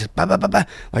great. Just bah, bah, bah, bah.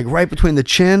 Like right between the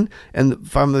chin and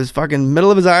from his fucking middle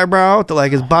of his eyebrow to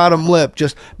like his bottom lip,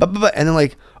 just bah, bah, bah. And then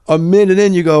like, A minute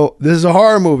in, you go, this is a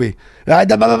horror movie.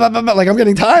 Like, I'm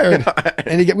getting tired.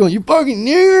 And he kept going, you fucking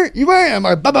nigger. You I'm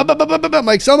like, I'm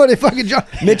like, somebody fucking jump.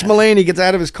 Mitch Mulaney gets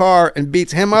out of his car and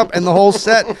beats him up and the whole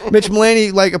set. Mitch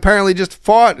Mulaney, like, apparently just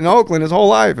fought in Oakland his whole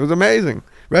life. It was amazing.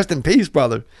 Rest in peace,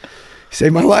 brother. He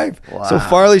saved my life. Wow. So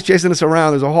Farley's chasing us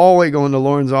around. There's a hallway going to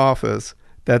Lauren's office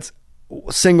that's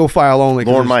single file only.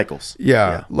 Lorne Michaels.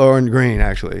 Yeah, Lauren Green,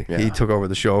 actually. Yeah. He took over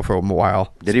the show for a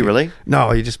while. Did he really?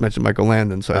 No, he just mentioned Michael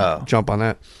Landon, so I jump on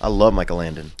that. I love Michael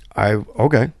Landon.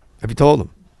 Okay. Have you told him?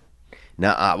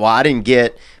 No, well, I didn't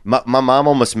get... My mom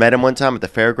almost met him one time at the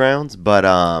fairgrounds, but...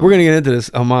 We're going to get into this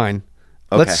on mine.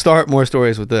 Okay. Let's start more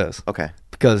stories with this. Okay.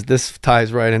 Because this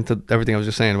ties right into everything I was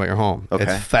just saying about your home. Okay.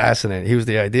 It's fascinating. He was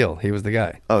the ideal. He was the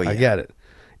guy. Oh, yeah. I get it.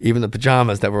 Even the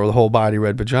pajamas that were the whole body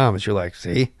red pajamas, you're like,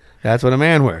 see? That's what a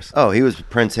man wears. Oh, he was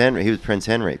Prince Henry. He was Prince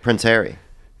Harry. Prince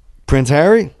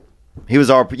Harry? He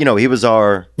was our, he was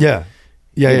our... Yeah.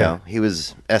 He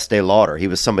was Estee Lauder. He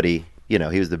was somebody, he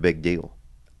was the big deal.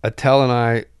 Attell and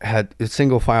I had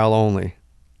single file only.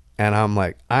 And I'm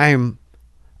like, I am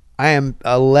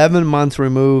 11 months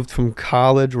removed from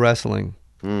college wrestling.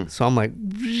 So I'm like,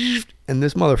 and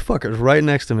this motherfucker's right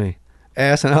next to me.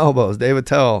 Ass and elbows, David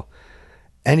Attell.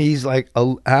 And he's like,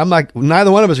 I'm like,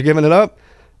 neither one of us are giving it up.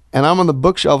 And I'm on the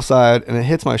bookshelf side, and it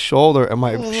hits my shoulder, and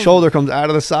my shoulder comes out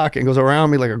of the socket and goes around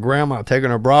me like a grandma taking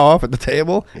her bra off at the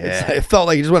table. Yeah. It felt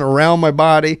like it just went around my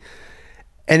body.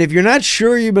 And if you're not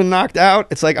sure you've been knocked out,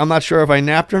 it's like, I'm not sure if I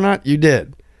napped or not. You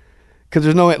did. Because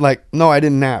there's no, like, no, I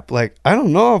didn't nap. Like, I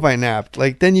don't know if I napped.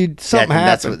 Like, then something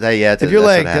happened. If you're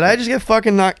like, did I just get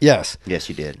fucking knocked? Yes. Yes,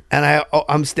 you did. And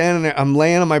I'm standing there, I'm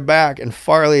laying on my back, and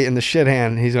Farley in the shit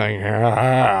hand, he's going,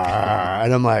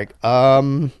 and I'm like,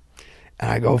 and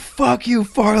I go, fuck you,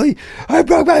 Farley. I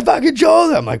broke my fucking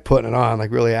shoulder. I'm like putting it on, like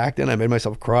really acting. I made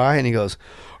myself cry. And he goes,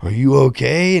 are you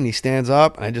okay? And he stands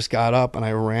up. And I just got up and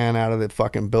I ran out of the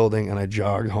fucking building and I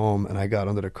jogged home and I got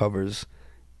under the covers.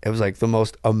 It was like the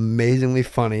most amazingly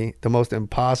funny, the most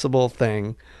impossible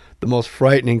thing, the most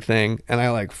frightening thing. And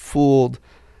I like fooled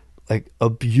like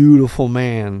a beautiful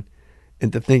man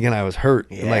into thinking I was hurt.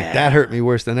 Yeah. And like that hurt me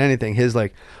worse than anything. His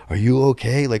like, are you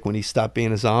okay? Like when he stopped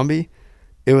being a zombie.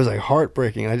 It was like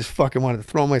heartbreaking. I just fucking wanted to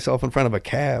throw myself in front of a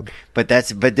cab. But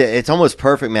it's almost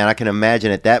perfect, man. I can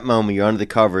imagine at that moment you're under the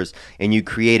covers and you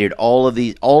created all of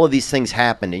these things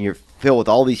happened, and you're filled with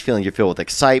all these feelings. You're filled with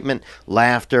excitement,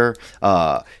 laughter,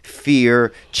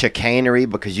 fear, chicanery,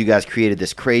 because you guys created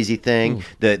this crazy thing.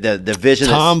 The vision,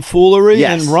 tomfoolery,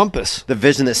 and rumpus. The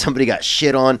vision that somebody got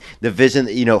shit on, the vision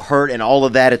that hurt, and all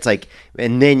of that. It's like,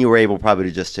 and then you were able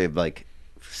probably to like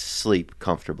sleep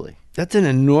comfortably. That's an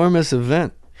enormous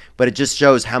event. But it just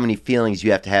shows how many feelings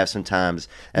you have to have sometimes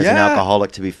as an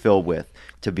alcoholic to be filled with,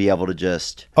 to be able to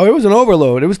just... Oh, it was an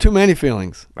overload. It was too many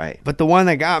feelings. Right. But the one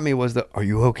that got me was are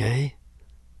you okay?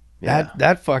 Yeah.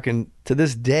 That fucking, to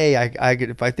this day, I could,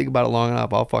 if I think about it long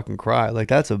enough, I'll fucking cry. Like,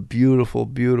 that's a beautiful,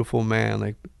 beautiful man.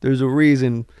 Like, there's a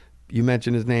reason you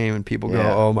mention his name and people go,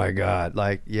 oh my God.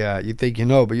 Like, yeah, you think you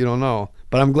know, but you don't know.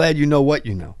 But I'm glad you know what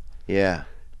you know. Yeah.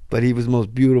 But he was the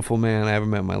most beautiful man I ever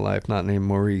met in my life, not named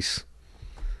Maurice.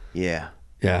 Yeah.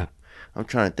 Yeah. I'm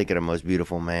trying to think of the most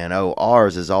beautiful man. Oh,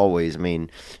 ours is always,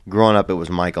 growing up it was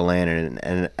Michael Landon,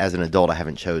 and as an adult I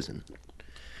haven't chosen.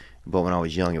 But when I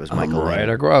was young it was Michael Landon. Right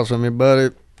across from you,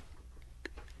 buddy.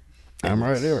 I'm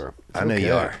right here. I know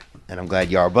you are. And I'm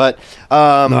glad you are. But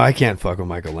no, I can't fuck with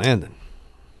Michael Landon.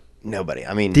 Nobody.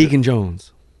 Deacon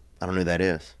Jones. I don't know who that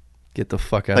is. Get the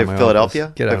fuck out of my Philadelphia?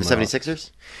 office. Get out of the my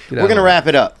 76ers? We're going to wrap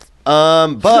it up.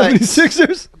 But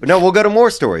 76ers? No, we'll go to more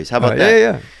stories. How about that?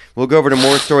 Yeah. We'll go over to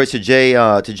more stories to Jay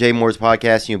Mohr's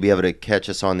podcast, and you'll be able to catch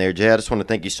us on there. Jay, I just want to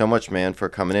thank you so much, man, for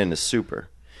coming in. It's super.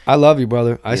 I love you,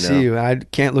 brother. I see you. I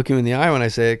can't look you in the eye when I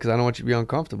say it because I don't want you to be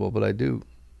uncomfortable, but I do.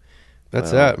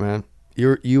 That's that, man.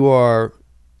 You are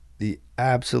the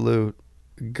absolute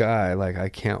guy. Like, I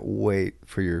can't wait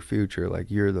for your future. Like,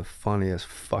 you're the funniest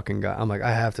fucking guy. I'm like,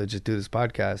 I have to just do this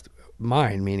podcast.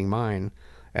 Mine, meaning mine.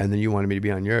 And then you wanted me to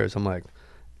be on yours. I'm like,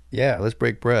 yeah, let's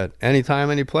break bread. Anytime,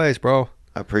 any place, bro.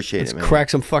 I appreciate it, man. Let's crack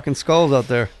some fucking skulls out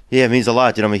there. Yeah, it means a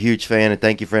lot, dude. I'm a huge fan, and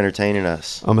thank you for entertaining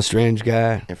us. I'm a strange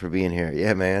guy. And for being here.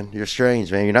 Yeah, man. You're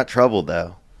strange, man. You're not troubled,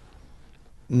 though.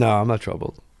 No, I'm not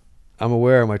troubled. I'm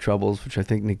aware of my troubles, which I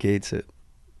think negates it.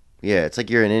 Yeah, it's like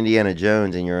you're an Indiana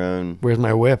Jones in your own... Where's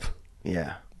my whip?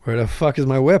 Yeah. Where the fuck is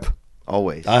my whip?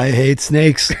 Always. I hate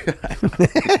snakes.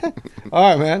 All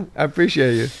right, man. I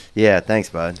appreciate you. Yeah, thanks,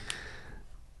 bud.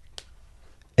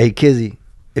 Hey, Kizzy,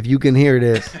 if you can hear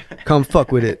this, come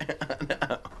fuck with it.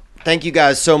 Thank you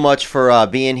guys so much for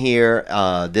being here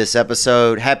this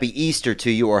episode. Happy Easter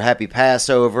to you, or happy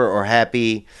Passover, or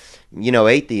happy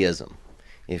atheism,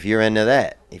 if you're into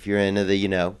that, if you're into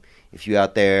the, if you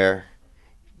out there,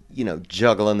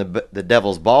 juggling the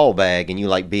devil's ball bag and you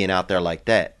like being out there like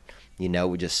that,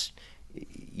 we just,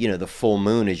 the full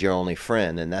moon is your only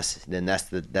friend, and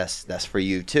that's for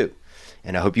you too.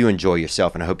 And I hope you enjoy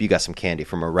yourself, and I hope you got some candy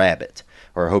from a rabbit,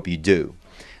 or I hope you do.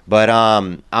 But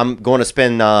I'm going to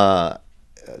spend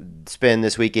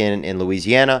this weekend in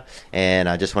Louisiana, and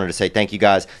I just wanted to say thank you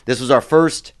guys. This was our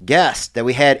first guest that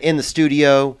we had in the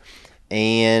studio,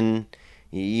 and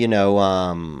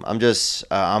I'm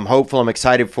hopeful. I'm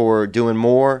excited for doing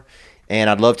more,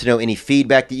 and I'd love to know any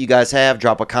feedback that you guys have.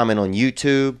 Drop a comment on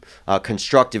YouTube.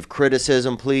 Constructive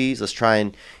criticism, please. Let's try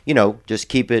and just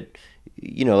keep it.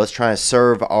 Let's try and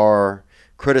serve our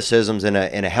criticisms in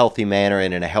a healthy manner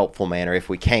and in a helpful manner if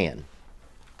we can.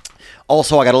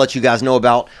 Also, I got to let you guys know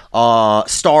about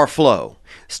Starflow.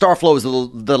 Starflow is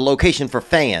the location for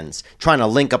fans trying to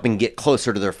link up and get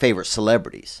closer to their favorite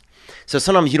celebrities. So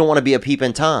sometimes you don't want to be a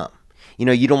peeping Tom.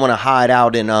 You don't want to hide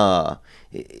out in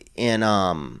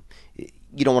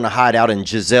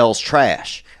Giselle's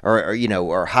trash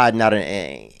or hiding out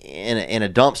in a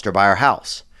dumpster by our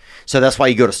house. So that's why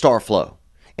you go to Starflow,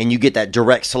 and you get that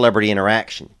direct celebrity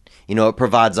interaction. It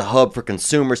provides a hub for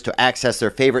consumers to access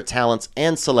their favorite talents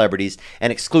and celebrities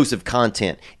and exclusive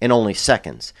content in only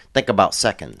seconds. Think about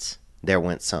seconds. There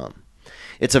went some.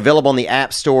 It's available on the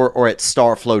App Store or at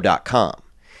starflow.com.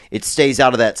 It stays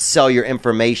out of that sell your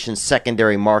information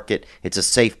secondary market. It's a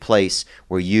safe place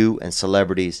where you and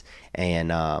celebrities and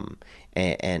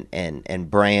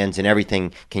brands and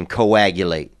everything can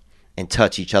coagulate and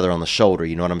touch each other on the shoulder.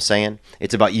 You know what I'm saying?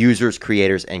 It's about users,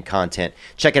 creators, and content.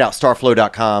 Check it out,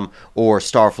 starflow.com or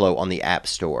Starflow on the App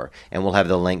Store. And we'll have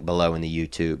the link below in the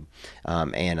YouTube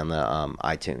and on the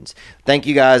iTunes. Thank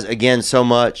you guys again so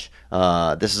much.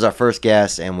 This is our first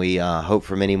guest, and we hope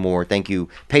for many more. Thank you,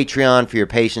 Patreon, for your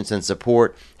patience and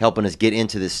support, helping us get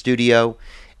into this studio.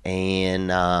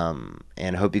 And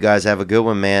hope you guys have a good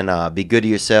one, man. Be good to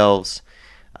yourselves.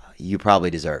 You probably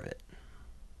deserve it.